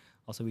teaching.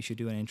 Also, we should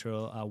do an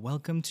intro.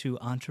 Welcome to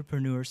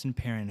Entrepreneurs in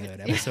Parenthood,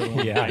 episode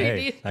 1. Yeah,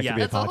 hey, that could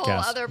be a That's podcast. a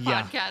whole other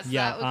podcast.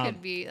 Yeah. That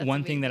could be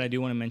one thing that I do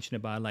want to mention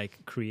about like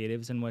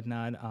creatives and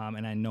whatnot,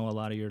 and I know a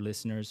lot of your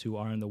listeners who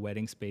are in the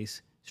wedding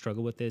space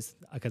struggle with this,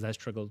 because I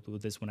struggled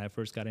with this when I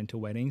first got into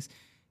weddings.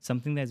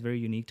 Something that's very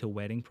unique to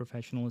wedding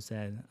professionals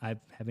that I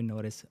haven't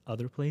noticed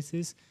other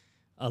places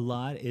a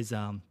lot is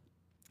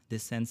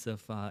this sense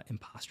of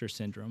imposter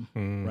syndrome,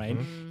 right?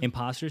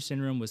 Imposter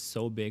syndrome was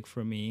so big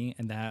for me,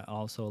 and that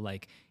also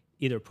like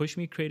either pushed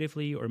me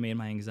creatively or made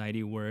my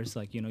anxiety worse.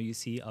 Like, you know, you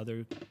see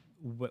other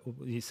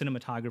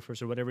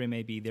cinematographers or whatever it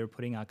may be, they're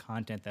putting out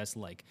content that's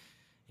like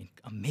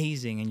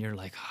amazing, and you're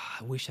like,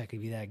 I wish I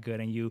could be that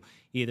good. And you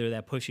either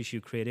that pushes you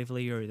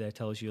creatively or that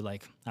tells you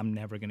like, I'm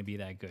never going to be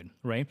that good,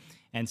 right?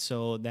 And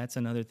so that's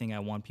another thing I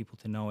want people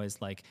to know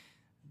is like,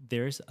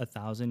 there's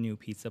 1,000 new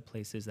pizza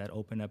places that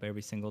open up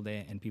every single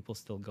day and people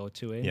still go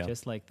to it.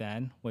 Just like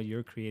that, what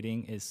you're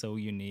creating is so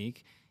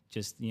unique.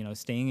 Just, you know,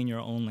 staying in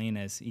your own lane,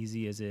 as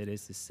easy as it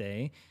is to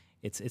say,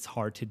 it's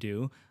hard to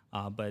do.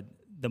 But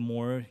the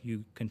more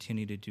you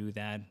continue to do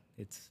that,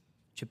 it's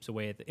chips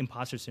away at the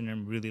imposter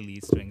syndrome. Really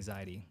leads to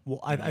anxiety. Well,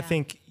 I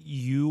think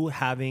you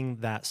having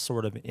that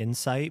sort of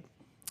insight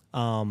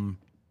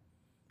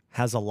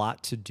has a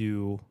lot to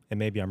do, and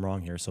maybe I'm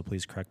wrong here, so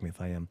please correct me if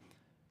I am,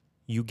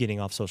 you getting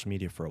off social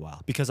media for a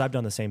while, because I've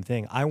done the same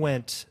thing. I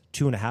went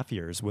 2.5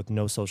 years with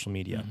no social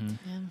media.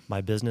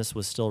 My business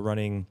was still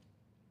running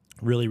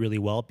really, really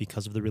well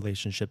because of the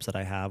relationships that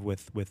I have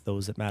with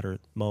those that matter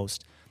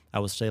most. I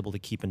was still able to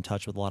keep in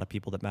touch with a lot of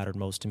people that mattered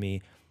most to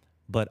me,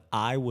 but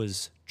I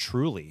was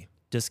truly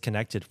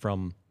disconnected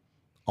from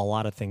a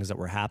lot of things that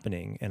were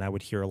happening, and I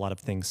would hear a lot of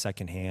things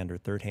secondhand or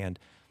thirdhand.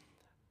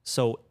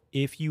 So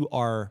if you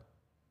are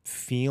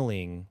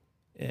feeling,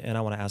 and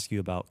I want to ask you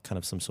about kind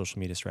of some social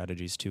media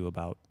strategies too,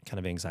 about kind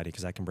of anxiety,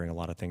 because that can bring a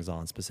lot of things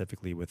on,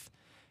 specifically with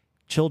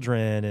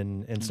children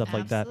and stuff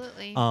like that.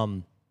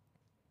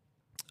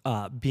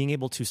 Being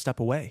able to step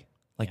away.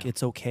 Like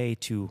it's okay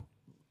to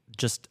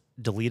just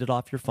delete it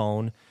off your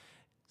phone,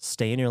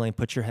 stay in your lane,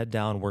 put your head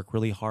down, work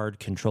really hard,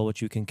 control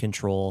what you can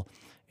control,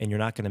 and you're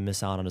not going to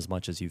miss out on as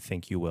much as you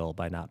think you will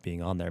by not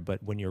being on there.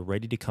 But when you're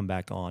ready to come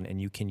back on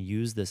and you can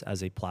use this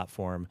as a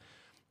platform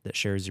that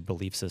shares your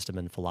belief system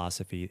and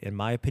philosophy, in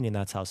my opinion,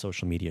 that's how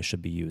social media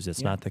should be used.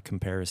 It's not the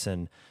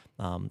comparison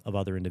of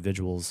other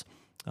individuals.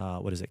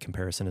 What is it?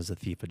 Comparison is a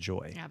thief of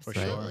joy.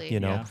 Absolutely. Right? You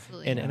know,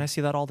 Absolutely. And I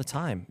see that all the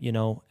time, you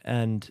know,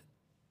 and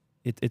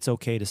it's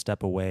okay to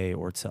step away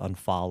or to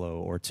unfollow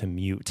or to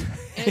mute.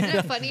 And isn't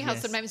it funny how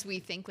sometimes we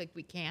think like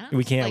we can't?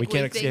 We can't. Like, we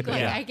can't escape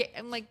like, it.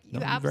 I'm like, No,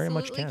 you you very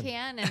much absolutely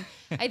can. And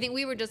I think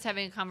we were just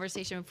having a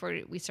conversation before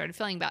we started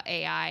filming about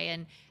AI,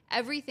 and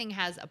everything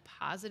has a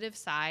positive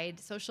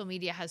side. Social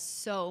media has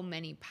so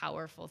many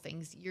powerful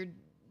things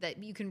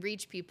that you can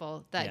reach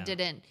people that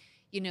didn't,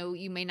 you know,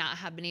 you may not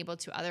have been able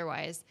to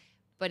otherwise.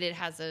 But it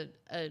has a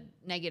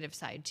negative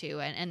side too,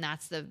 and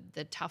that's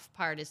the tough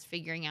part, is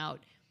figuring out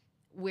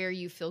where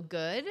you feel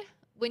good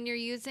when you're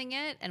using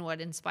it and what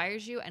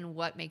inspires you and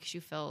what makes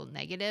you feel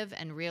negative,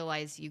 and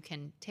realize you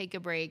can take a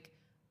break,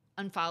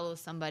 unfollow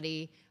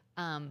somebody.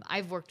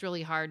 I've worked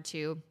really hard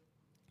to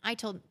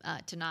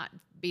not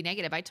be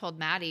negative. I told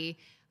Maddie,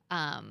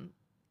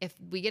 if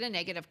we get a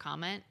negative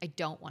comment, I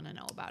don't want to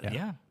know about it.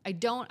 Yeah.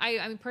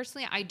 I mean,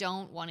 personally, I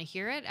don't want to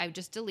hear it. I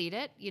just delete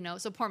it,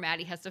 So poor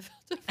Maddie has to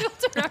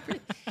filter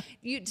everything.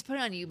 You just put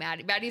it on you,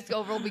 Maddie. Maddie's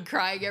over will be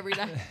crying every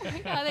night.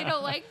 Like, oh, they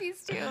don't like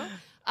these two.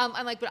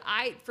 I'm like, but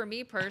for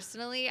me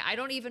personally, I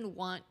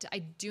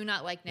do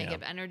not like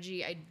negative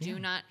energy. I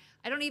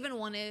don't even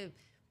want to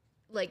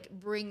like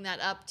bring that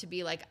up to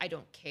be like, I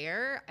don't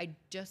care. I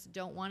just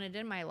don't want it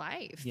in my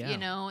life,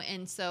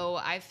 And so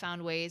I've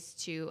found ways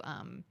to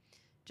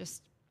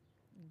just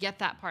get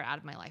that part out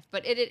of my life.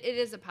 But it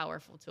is a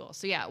powerful tool.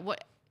 So yeah,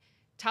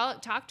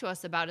 talk to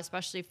us about,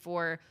 especially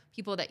for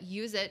people that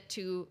use it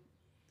to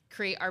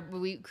create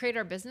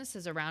our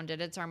businesses around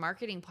it. It's our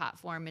marketing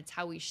platform. It's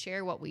how we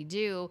share what we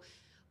do.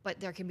 But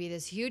there can be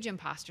this huge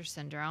imposter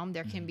syndrome.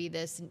 There can be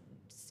this,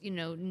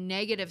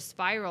 negative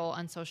spiral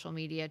on social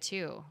media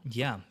too.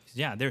 Yeah.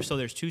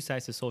 There's two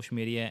sides to social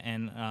media,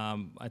 and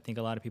I think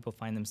a lot of people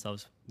find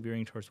themselves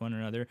veering towards one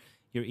another.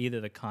 You're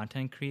either the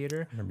content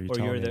creator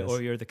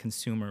or you're the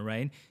consumer,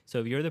 right? So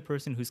if you're the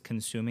person who's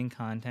consuming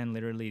content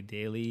literally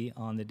daily,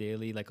 on the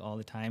daily, like all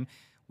the time,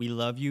 we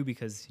love you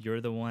because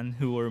you're the one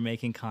who we're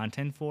making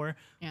content for,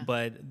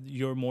 but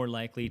you're more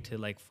likely to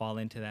like fall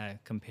into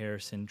that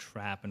comparison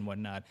trap and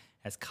whatnot.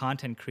 As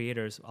content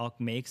creators, I'll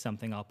make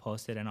something, I'll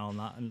post it, and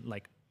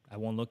I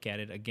won't look at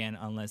it again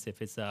unless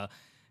if it's a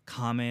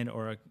comment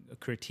or a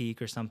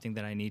critique or something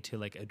that I need to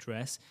like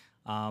address.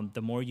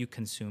 The more you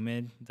consume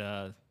it,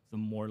 the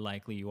more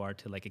likely you are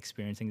to like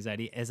experience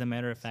anxiety. As a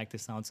matter of fact,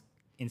 this sounds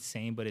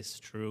insane, but it's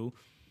true.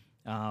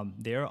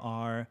 There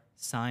are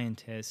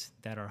scientists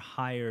that are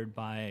hired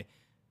by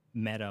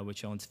Meta,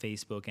 which owns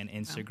Facebook and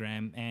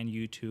Instagram and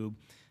YouTube,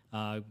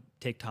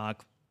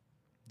 TikTok.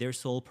 Their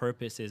sole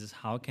purpose is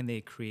how can they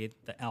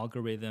create the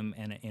algorithm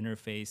and an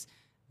interface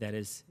that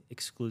is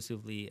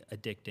exclusively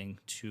addicting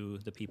to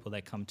the people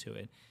that come to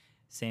it.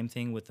 Same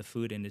thing with the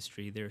food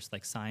industry. There's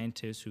like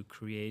scientists who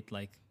create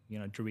like,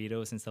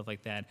 Doritos and stuff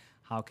like that.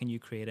 How can you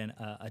create an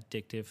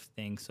addictive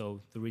thing?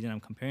 So the reason I'm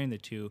comparing the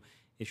two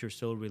is you're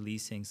still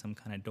releasing some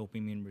kind of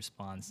dopamine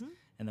response.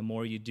 And the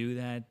more you do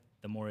that,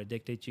 the more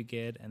addicted you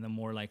get, and the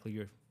more likely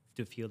you're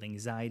to feel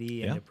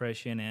anxiety and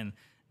depression, and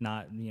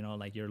not,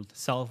 like your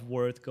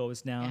self-worth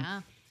goes down.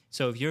 Yeah.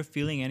 So if you're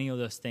feeling any of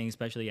those things,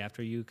 especially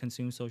after you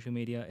consume social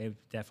media, it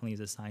definitely is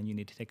a sign you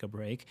need to take a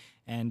break.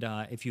 And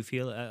if you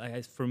feel,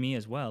 for me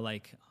as well,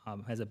 like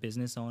as a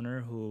business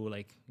owner who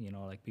like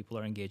people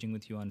are engaging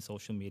with you on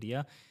social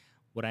media,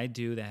 what I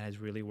do that has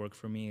really worked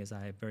for me is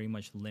I very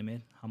much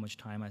limit how much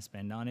time I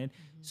spend on it.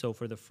 So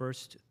for the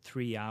first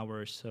 3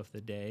 hours of the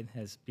day,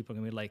 as people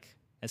can be like,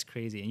 that's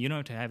crazy. And you don't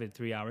have to have it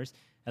 3 hours.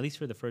 At least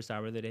for the first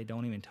hour of the day,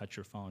 don't even touch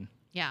your phone.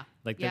 Yeah.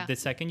 Like the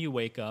second you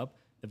wake up,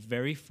 the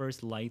very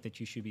first light that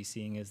you should be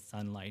seeing is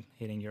sunlight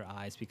hitting your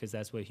eyes, because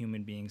that's what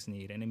human beings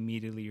need. And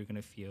immediately you're going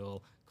to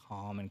feel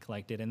calm and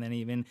collected. And then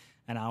even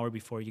an hour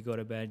before you go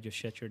to bed, just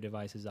shut your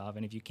devices off.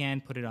 And if you can,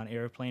 put it on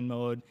airplane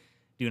mode,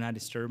 do not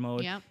disturb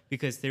mode,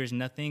 because there's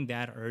nothing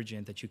that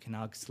urgent that you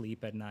cannot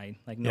sleep at night.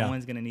 Like no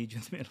one's going to need you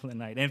in the middle of the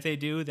night. And if they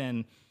do,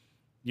 then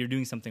you're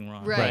doing something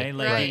wrong, right?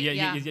 Like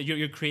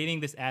you're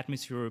creating this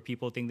atmosphere where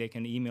people think they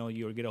can email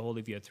you or get a hold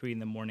of you at 3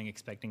 a.m.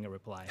 expecting a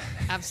reply.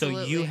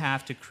 Absolutely. So you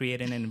have to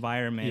create an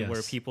environment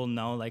where people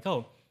know, like,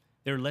 oh,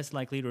 they're less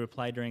likely to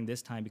reply during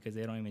this time because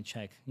they don't even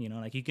check.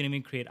 Like you can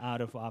even create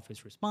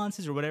out-of-office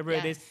responses or whatever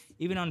it is.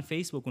 Even on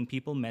Facebook, when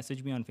people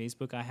message me on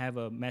Facebook, I have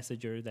a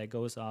messenger that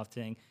goes off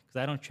saying, because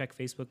I don't check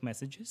Facebook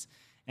messages,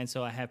 and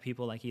so I have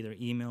people like either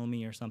email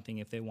me or something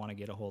if they want to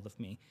get a hold of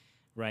me.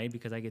 Right?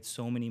 Because I get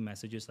so many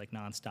messages like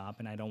nonstop,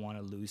 and I don't want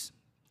to lose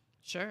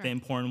the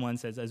important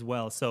ones as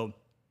well. So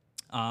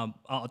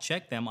I'll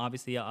check them.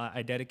 Obviously,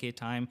 I dedicate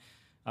time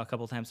a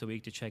couple times a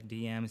week to check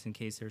DMs in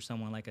case there's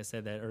someone, like I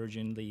said, that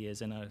urgently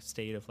is in a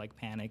state of like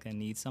panic and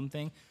needs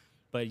something.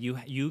 But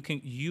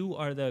you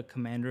are the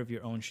commander of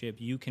your own ship.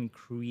 You can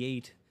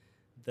create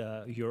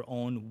your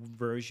own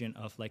version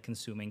of like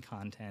consuming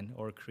content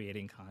or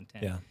creating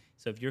content. Yeah.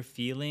 So if you're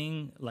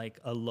feeling like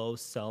a low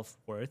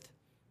self-worth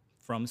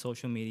from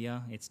social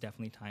media, it's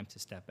definitely time to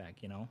step back,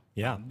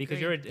 Yeah. Because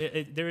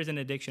there is an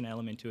addiction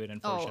element to it,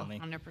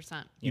 unfortunately. Oh,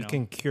 100%. You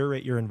can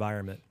curate your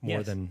environment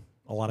more than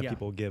a lot of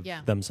people give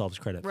themselves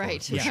credit for.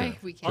 Right. Sure.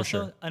 We can.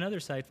 Also, another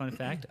side fun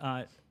fact,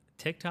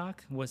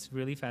 TikTok was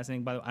really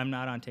fascinating. By the way, I'm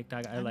not on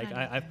TikTok.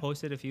 I've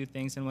posted a few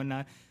things and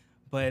whatnot,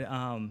 but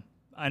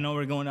I know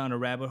we're going down a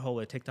rabbit hole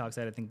with TikTok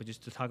side, I think, but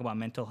just to talk about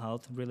mental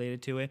health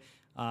related to it,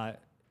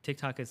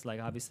 TikTok is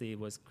like, obviously it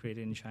was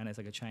created in China. It's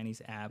like a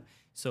Chinese app.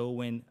 So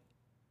when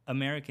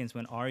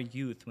our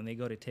youth, when they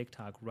go to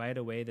TikTok, right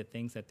away the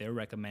things that they're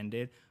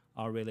recommended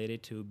are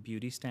related to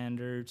beauty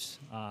standards,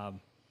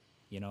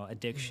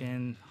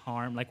 addiction,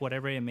 harm, like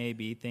whatever it may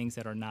be, things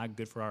that are not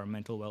good for our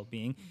mental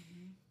well-being.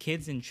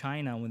 Kids in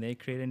China, when they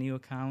create a new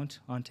account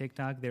on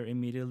TikTok, they're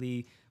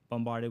immediately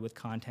bombarded with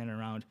content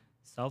around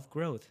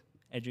self-growth,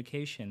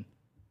 education,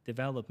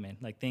 development,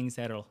 like things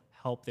that'll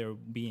help their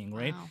being,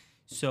 right? Wow.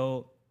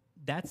 So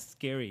that's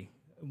scary.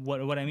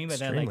 What I mean by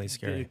that, Extremely like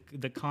scary.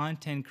 the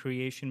content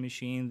creation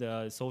machine,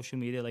 the social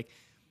media, like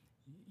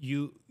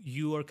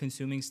you are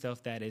consuming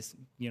stuff that is,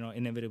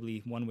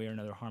 inevitably one way or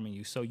another harming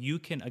you. So you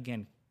can,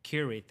 again,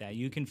 curate that.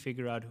 You can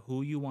figure out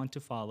who you want to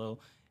follow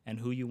and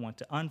who you want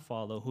to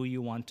unfollow, who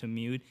you want to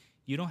mute.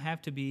 You don't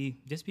have to be,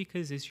 just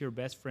because it's your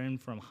best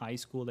friend from high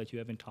school that you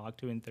haven't talked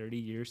to in 30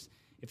 years,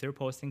 if they're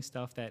posting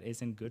stuff that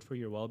isn't good for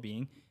your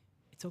well-being,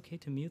 it's okay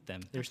to mute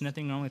them. There's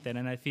nothing wrong with that.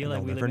 And I feel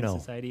like we live in a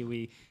society,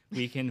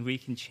 we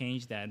can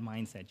change that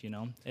mindset,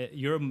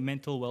 Your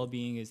mental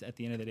well-being is, at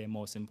the end of the day,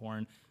 most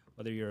important,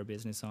 whether you're a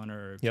business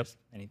owner or just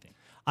anything.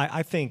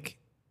 I think,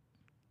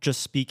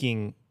 just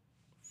speaking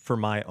for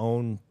my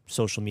own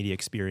social media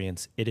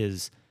experience, it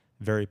is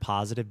very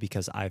positive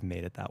because I've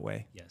made it that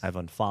way. Yes. I've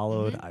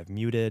unfollowed, I've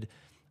muted.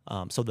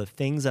 So the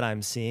things that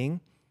I'm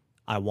seeing,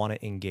 I want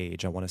to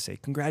engage. I want to say,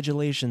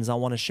 congratulations. I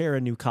want to share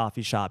a new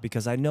coffee shop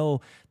because I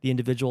know the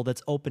individual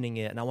that's opening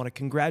it, and I want to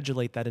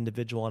congratulate that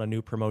individual on a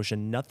new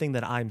promotion. Nothing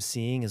that I'm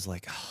seeing is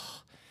like,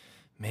 oh,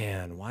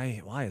 man,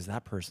 why is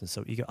that person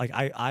so ego? Like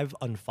I've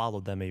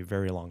unfollowed them a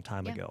very long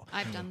time ago.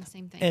 I've done the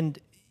same thing. And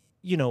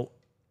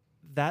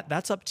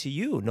that's up to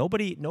you.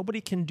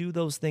 Nobody can do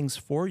those things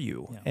for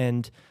you. Yeah.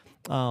 And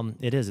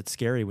it's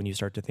scary when you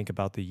start to think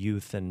about the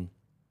youth and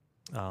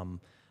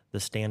the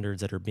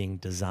standards that are being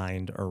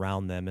designed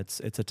around them. It's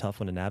a tough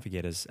one to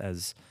navigate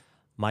as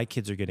my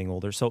kids are getting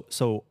older.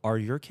 So are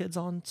your kids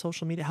on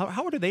social media?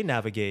 How do they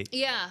navigate?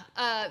 Yeah.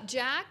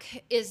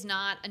 Jack is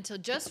not. Until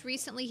just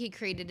recently, he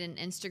created an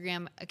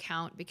Instagram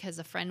account because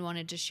a friend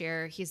wanted to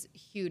share. He's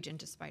huge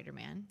into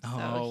Spider-Man. Oh,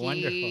 so he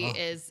wonderful.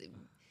 is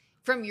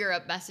from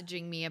Europe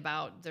messaging me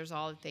about there's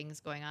all things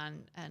going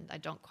on and I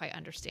don't quite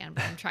understand,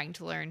 but I'm trying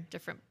to learn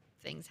different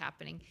things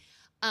happening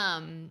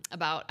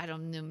about, I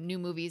don't know, new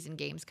movies and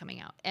games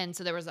coming out. And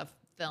so there was a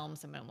film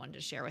someone wanted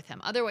to share with him.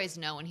 Otherwise,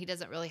 no, and he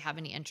doesn't really have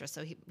any interest.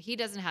 So he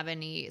doesn't have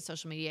any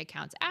social media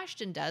accounts.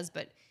 Ashton does,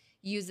 but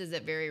uses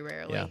it very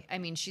rarely. Yeah. I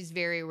mean, she's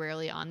very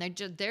rarely on.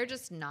 They're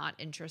just not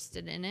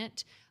interested in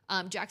it.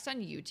 Jack's on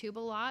YouTube a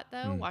lot,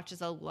 though,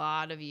 watches a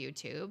lot of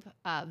YouTube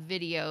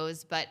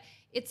videos, but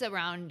it's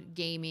around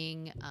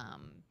gaming,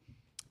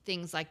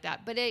 things like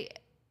that. But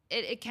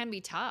it can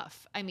be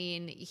tough. I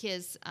mean,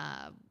 his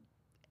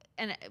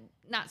and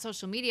not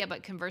social media,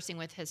 but conversing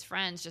with his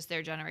friends, just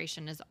their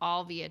generation is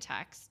all via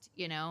text,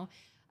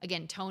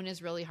 Again, tone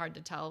is really hard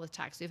to tell with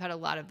text. We've had a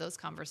lot of those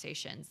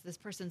conversations. This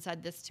person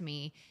said this to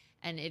me,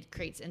 and it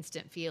creates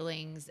instant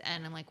feelings.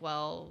 And I'm like,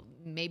 well,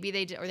 maybe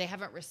they did, or they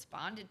haven't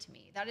responded to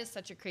me. That is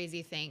such a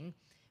crazy thing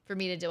for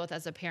me to deal with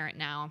as a parent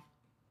now.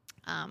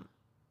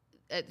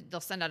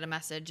 They'll send out a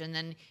message and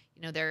then,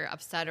 they're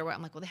upset or what.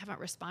 I'm like, well, they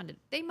haven't responded.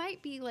 They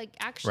might be like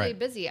actually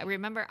busy. I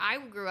remember I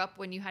grew up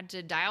when you had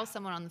to dial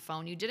someone on the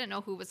phone. You didn't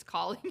know who was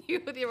calling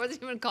you. There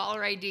wasn't even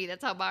caller ID.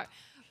 That's how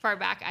far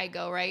back I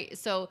go. Right.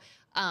 So,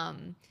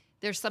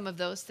 there's some of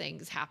those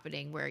things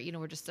happening where,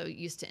 we're just so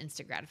used to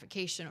instant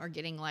gratification or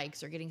getting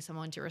likes or getting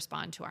someone to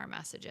respond to our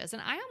messages.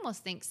 And I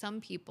almost think some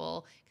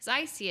people, because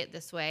I see it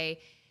this way,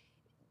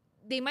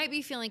 they might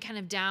be feeling kind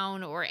of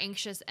down or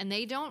anxious and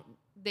they don't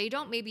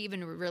maybe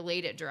even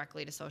relate it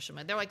directly to social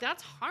media. They're like,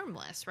 that's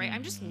harmless, right?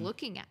 I'm just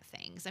looking at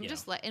things. I'm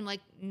just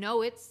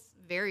no, it's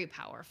very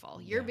powerful.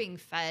 You're being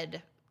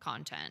fed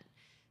content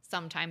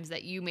sometimes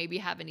that you maybe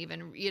haven't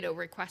even,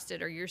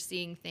 requested, or you're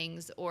seeing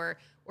things or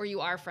you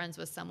are friends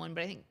with someone,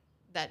 but I think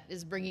that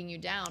is bringing you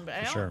down. But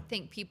I don't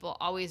think people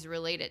always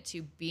relate it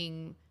to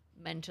being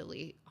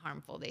mentally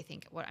harmful. They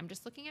think, I'm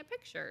just looking at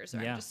pictures or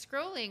I'm just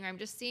scrolling or I'm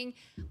just seeing,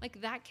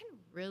 that can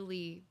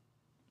really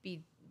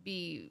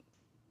be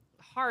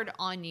hard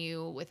on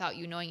you without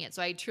you knowing it.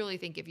 So I truly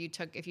think if you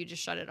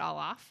just shut it all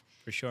off,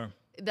 For sure.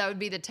 that would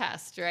be the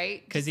test,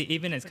 right? Because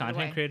even as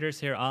content creators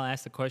here, I'll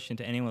ask the question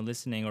to anyone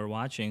listening or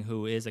watching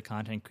who is a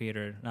content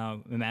creator.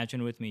 Now,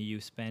 imagine with me, you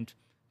spent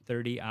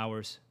 30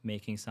 hours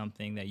making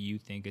something that you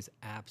think is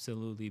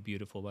absolutely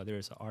beautiful, whether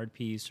it's an art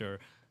piece or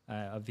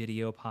a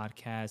video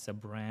podcast, a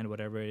brand,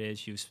 whatever it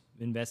is. You've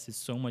invested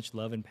so much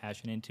love and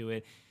passion into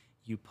it.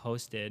 You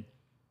posted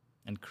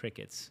and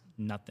crickets,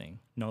 nothing.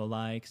 No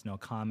likes, no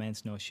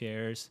comments, no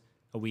shares.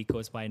 A week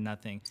goes by,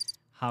 nothing.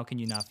 How can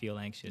you not feel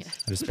anxious?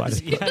 I just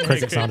put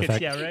cricket sound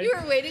effect. Yeah, right? You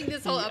were waiting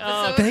this whole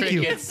episode. Thank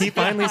you. He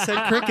finally said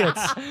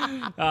crickets.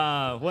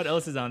 What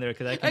else is on there?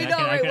 Because I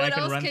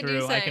can run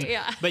through.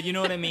 But you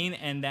know what I mean?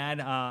 And that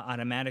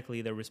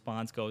automatically the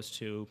response goes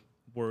to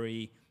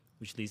worry,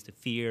 which leads to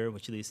fear,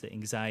 which leads to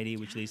anxiety,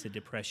 which leads to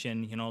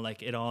depression.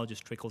 It all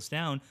just trickles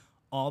down,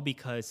 all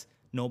because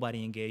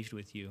nobody engaged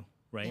with you,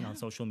 right, on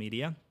social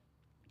media.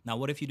 Now,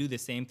 what if you do the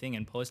same thing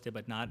and post it,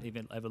 but not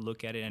even ever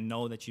look at it and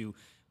know that you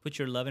put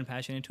your love and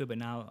passion into it, but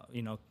now,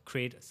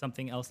 create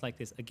something else like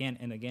this again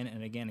and again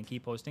and again and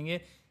keep posting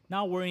it,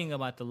 not worrying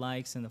about the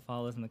likes and the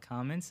follows and the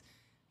comments,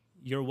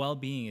 your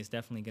well-being is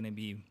definitely going to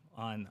be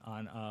on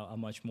a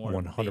much more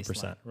 100%.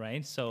 baseline,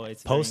 right? So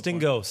it's Post very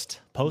and important.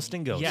 ghost. Post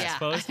and ghost. Yes, Yeah.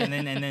 post and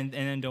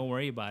then don't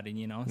worry about it,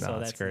 you know. No, So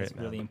that's great, that's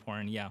really man.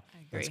 important. Yeah. I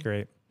agree. That's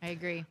great. I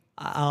agree.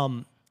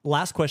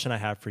 Last question I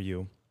have for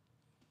you.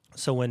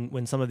 So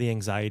when some of the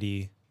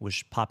anxiety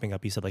was popping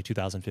up, you said like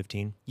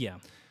 2015. Yeah.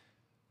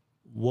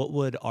 What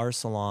would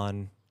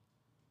Arsalan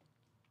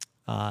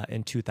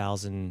in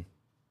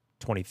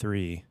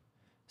 2023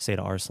 say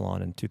to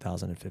Arsalan in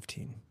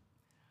 2015?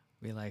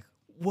 We're like,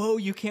 whoa,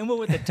 you came up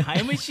with a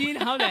time machine?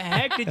 How the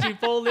heck did you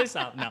pull this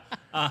up? No.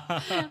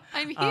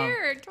 I'm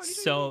here. 2023.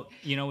 So,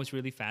 you know, it's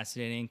really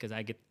fascinating because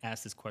I get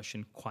asked this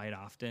question quite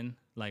often.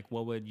 Like,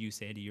 what would you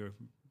say to your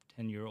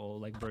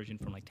 10-year-old like version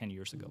from like 10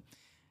 years ago?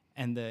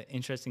 And the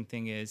interesting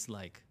thing is,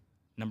 like,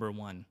 number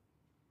one,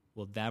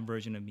 will that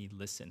version of me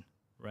listen,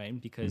 right?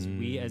 Because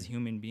we as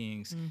human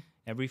beings,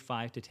 every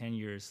 5 to 10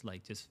 years,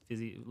 like just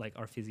like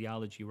our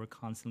physiology, we're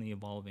constantly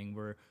evolving.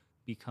 We're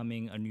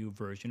becoming a new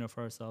version of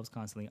ourselves,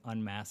 constantly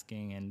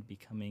unmasking and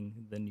becoming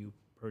the new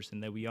person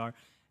that we are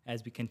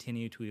as we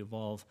continue to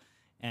evolve.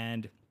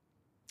 And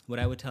what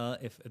I would tell,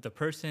 if the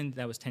person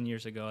that was 10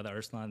 years ago, the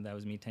Arsalan that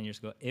was me 10 years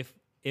ago,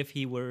 if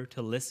he were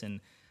to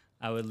listen,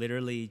 I would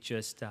literally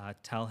just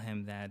tell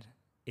him that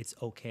it's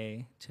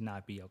okay to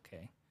not be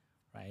okay,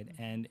 right?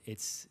 And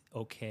it's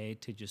okay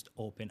to just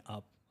open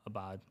up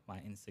about my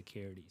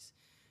insecurities,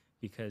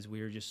 because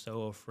we're just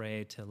so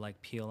afraid to like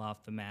peel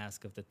off the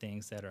mask of the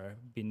things that are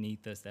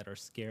beneath us, that are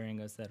scaring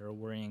us, that are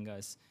worrying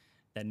us,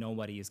 that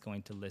nobody is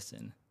going to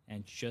listen.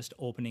 And just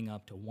opening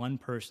up to one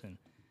person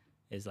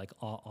is like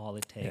all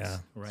it takes, Yeah,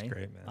 right? that's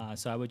great, man.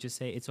 So I would just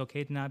say it's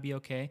okay to not be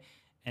okay,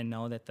 and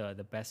know that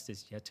the best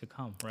is yet to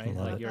come, right?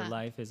 love Like it. your that.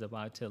 life is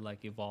about to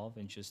like evolve,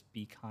 and just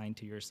be kind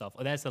to yourself.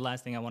 Oh, that's the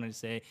last thing I wanted to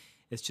say,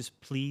 is just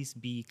please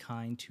be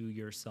kind to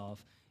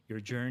yourself.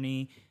 Your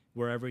journey,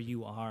 wherever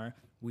you are,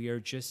 we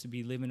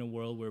live in a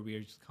world where we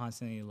are just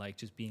constantly like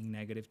just being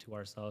negative to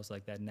ourselves,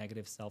 like that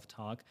negative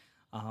self-talk.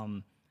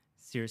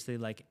 Seriously,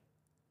 like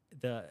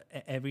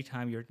every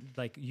time you're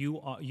like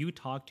you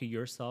talk to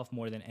yourself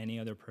more than any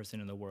other person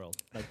in the world.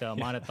 Like the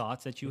amount of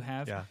thoughts that you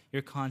have, Yeah.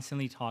 you're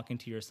constantly talking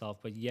to yourself,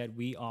 but yet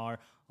we are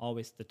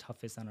always the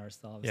toughest on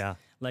ourselves. Yeah.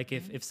 Like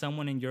if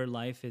someone in your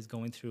life is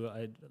going through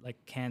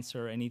like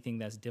cancer or anything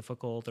that's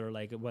difficult, or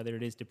like whether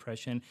it is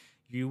depression,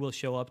 you will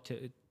show up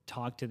to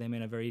talk to them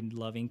in a very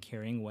loving,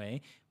 caring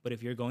way. But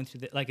if you're going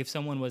through like if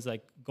someone was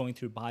like going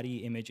through body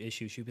image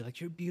issues, you'd be like,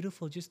 you're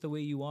beautiful just the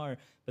way you are.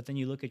 But then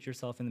you look at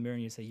yourself in the mirror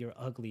and you say, you're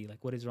ugly. Like,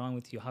 what is wrong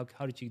with you? How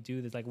did you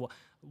do this? Like,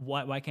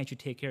 why can't you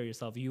take care of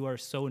yourself? You are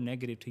so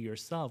negative to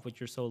yourself, but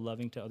you're so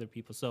loving to other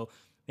people. So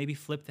maybe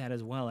flip that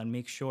as well, and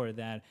make sure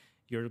that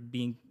you're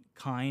being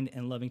kind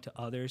and loving to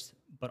others,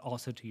 but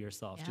also to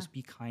yourself. Yeah. Just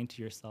be kind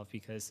to yourself,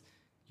 because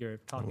you're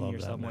talking love to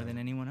yourself that, more man. than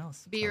anyone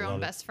else. Be your love own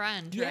it. best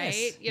friend, Yes,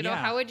 right? You know, yeah.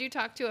 how would you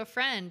talk to a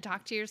friend?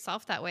 Talk to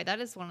yourself that way. That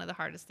is one of the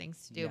hardest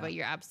things to do, Yeah. but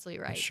you're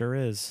absolutely right. It sure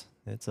is.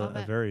 It's Love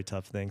a it. very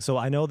tough thing. So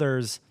I know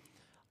there's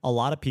a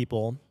lot of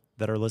people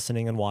that are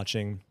listening and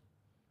watching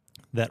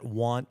that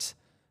want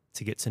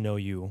to get to know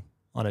you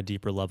on a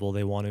deeper level.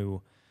 They want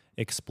to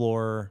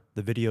explore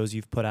the videos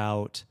you've put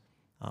out,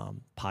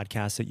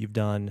 podcasts that you've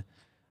done.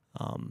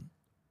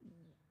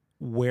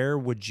 Where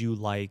would you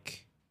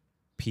like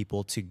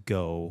people to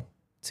go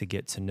to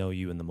get to know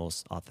you in the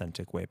most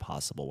authentic way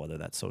possible, whether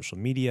that's social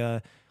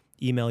media,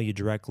 email you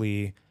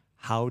directly?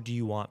 How do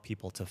you want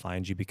people to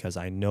find you? Because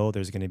I know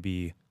there's going to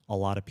be a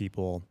lot of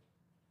people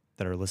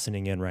that are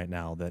listening in right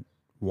now that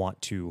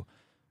want to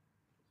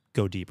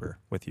go deeper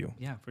with you.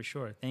 Yeah, for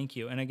sure. Thank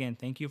you. And again,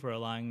 thank you for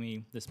allowing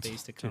me the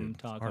space to come Dude,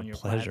 talk our on your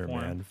pleasure,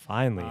 platform. man.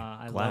 Finally,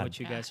 I glad. love what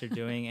you guys are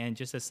doing. And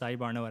just a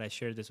sidebar note, I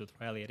shared this with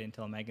Riley. I didn't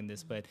tell Megan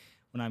this, but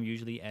when I'm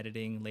usually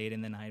editing late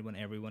in the night when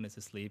everyone is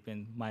asleep,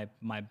 and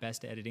my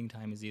best editing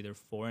time is either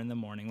 4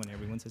 a.m. when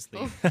everyone's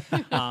asleep.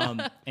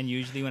 And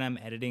usually when I'm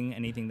editing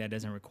anything that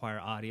doesn't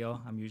require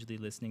audio, I'm usually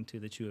listening to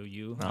the two of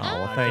you. Oh,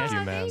 well, thank you,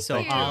 man. thank So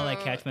you. I'll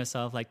like catch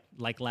myself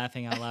like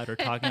laughing out loud or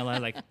talking out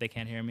loud, like they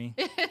can't hear me.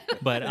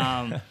 But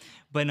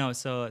no.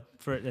 So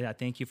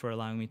thank you for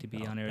allowing me to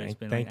be on here. It's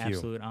been like thank you.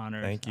 absolute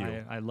honor. Thank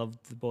you. I love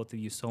both of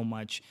you so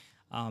much.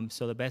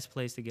 So the best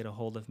place to get a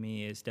hold of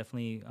me is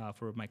definitely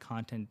for my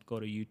content. Go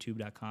to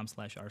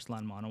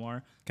youtube.com/Arsalan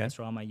Monawar. That's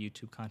where all my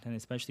YouTube content,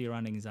 especially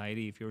around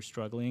anxiety. If you're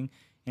struggling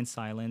in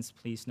silence,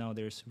 please know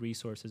there's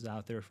resources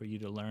out there for you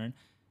to learn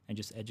and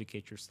just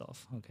educate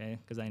yourself. Okay,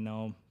 because I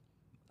know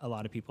a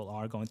lot of people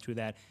are going through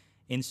that.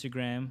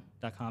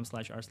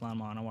 Instagram.com/Arsalan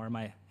Monawar.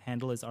 My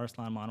handle is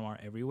Arsalan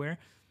Monawar everywhere.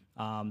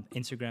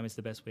 Instagram is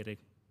the best way to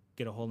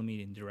get a hold of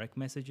me in direct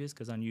messages,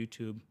 because on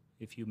YouTube,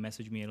 if you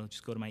message me, it'll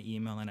just go to my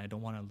email, and I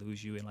don't want to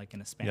lose you in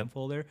a spam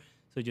folder.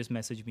 So just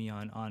message me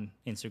on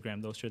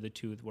Instagram. Those are the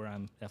two where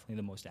I'm definitely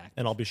the most active.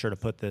 And I'll be sure to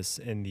put this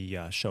in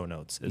the show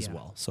notes as Yeah,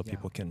 well, so yeah.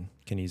 people can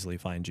easily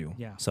find you.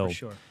 Yeah, so, for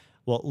sure.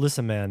 Well,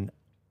 listen, man,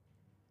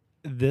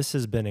 this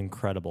has been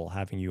incredible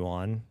having you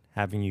on,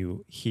 having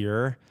you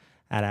here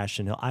at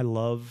Ashton Hill. I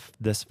love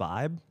this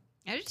vibe.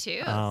 I do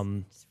too.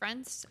 Just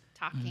friends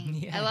talking. I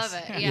Yes. love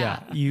it.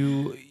 Yeah,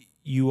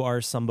 you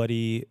are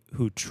somebody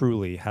who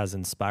truly has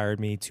inspired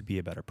me to be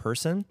a better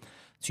person,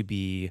 to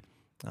be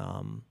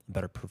a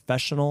better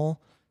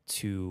professional,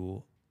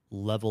 to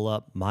level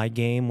up my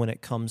game when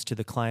it comes to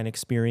the client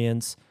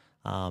experience.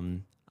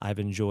 I've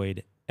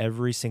enjoyed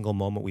every single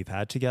moment we've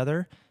had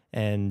together,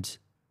 and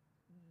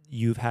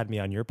you've had me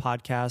on your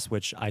podcast,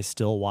 which I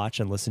still watch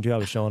and listen to. I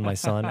was showing my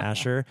son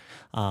Asher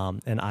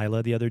and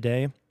Isla the other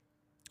day.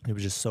 It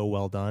was just so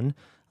well done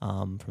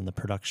from the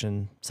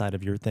production side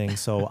of your thing.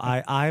 So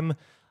I'm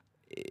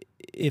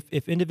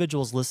if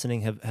individuals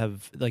listening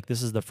have like,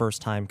 this is the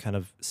first time kind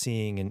of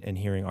seeing and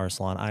hearing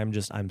Arsalan,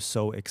 I'm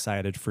so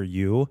excited for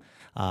you,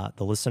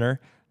 the listener,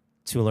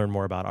 to learn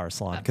more about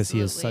Arsalan, because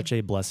he is such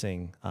a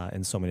blessing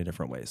in so many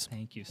different ways.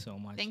 Thank you so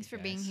much. Thanks for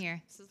being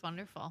here. This is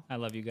wonderful. I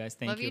love you guys.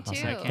 Thank Love you. you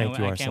too. I Thank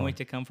you, I can't Arsalan. wait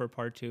to come for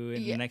part 2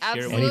 in Yeah, the next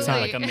year. absolutely. When we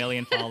have like 1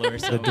 million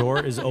followers. The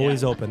door is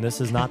always open.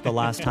 This is not the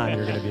last time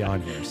you're going to be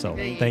on here. So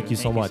thank you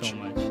so much. So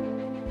much.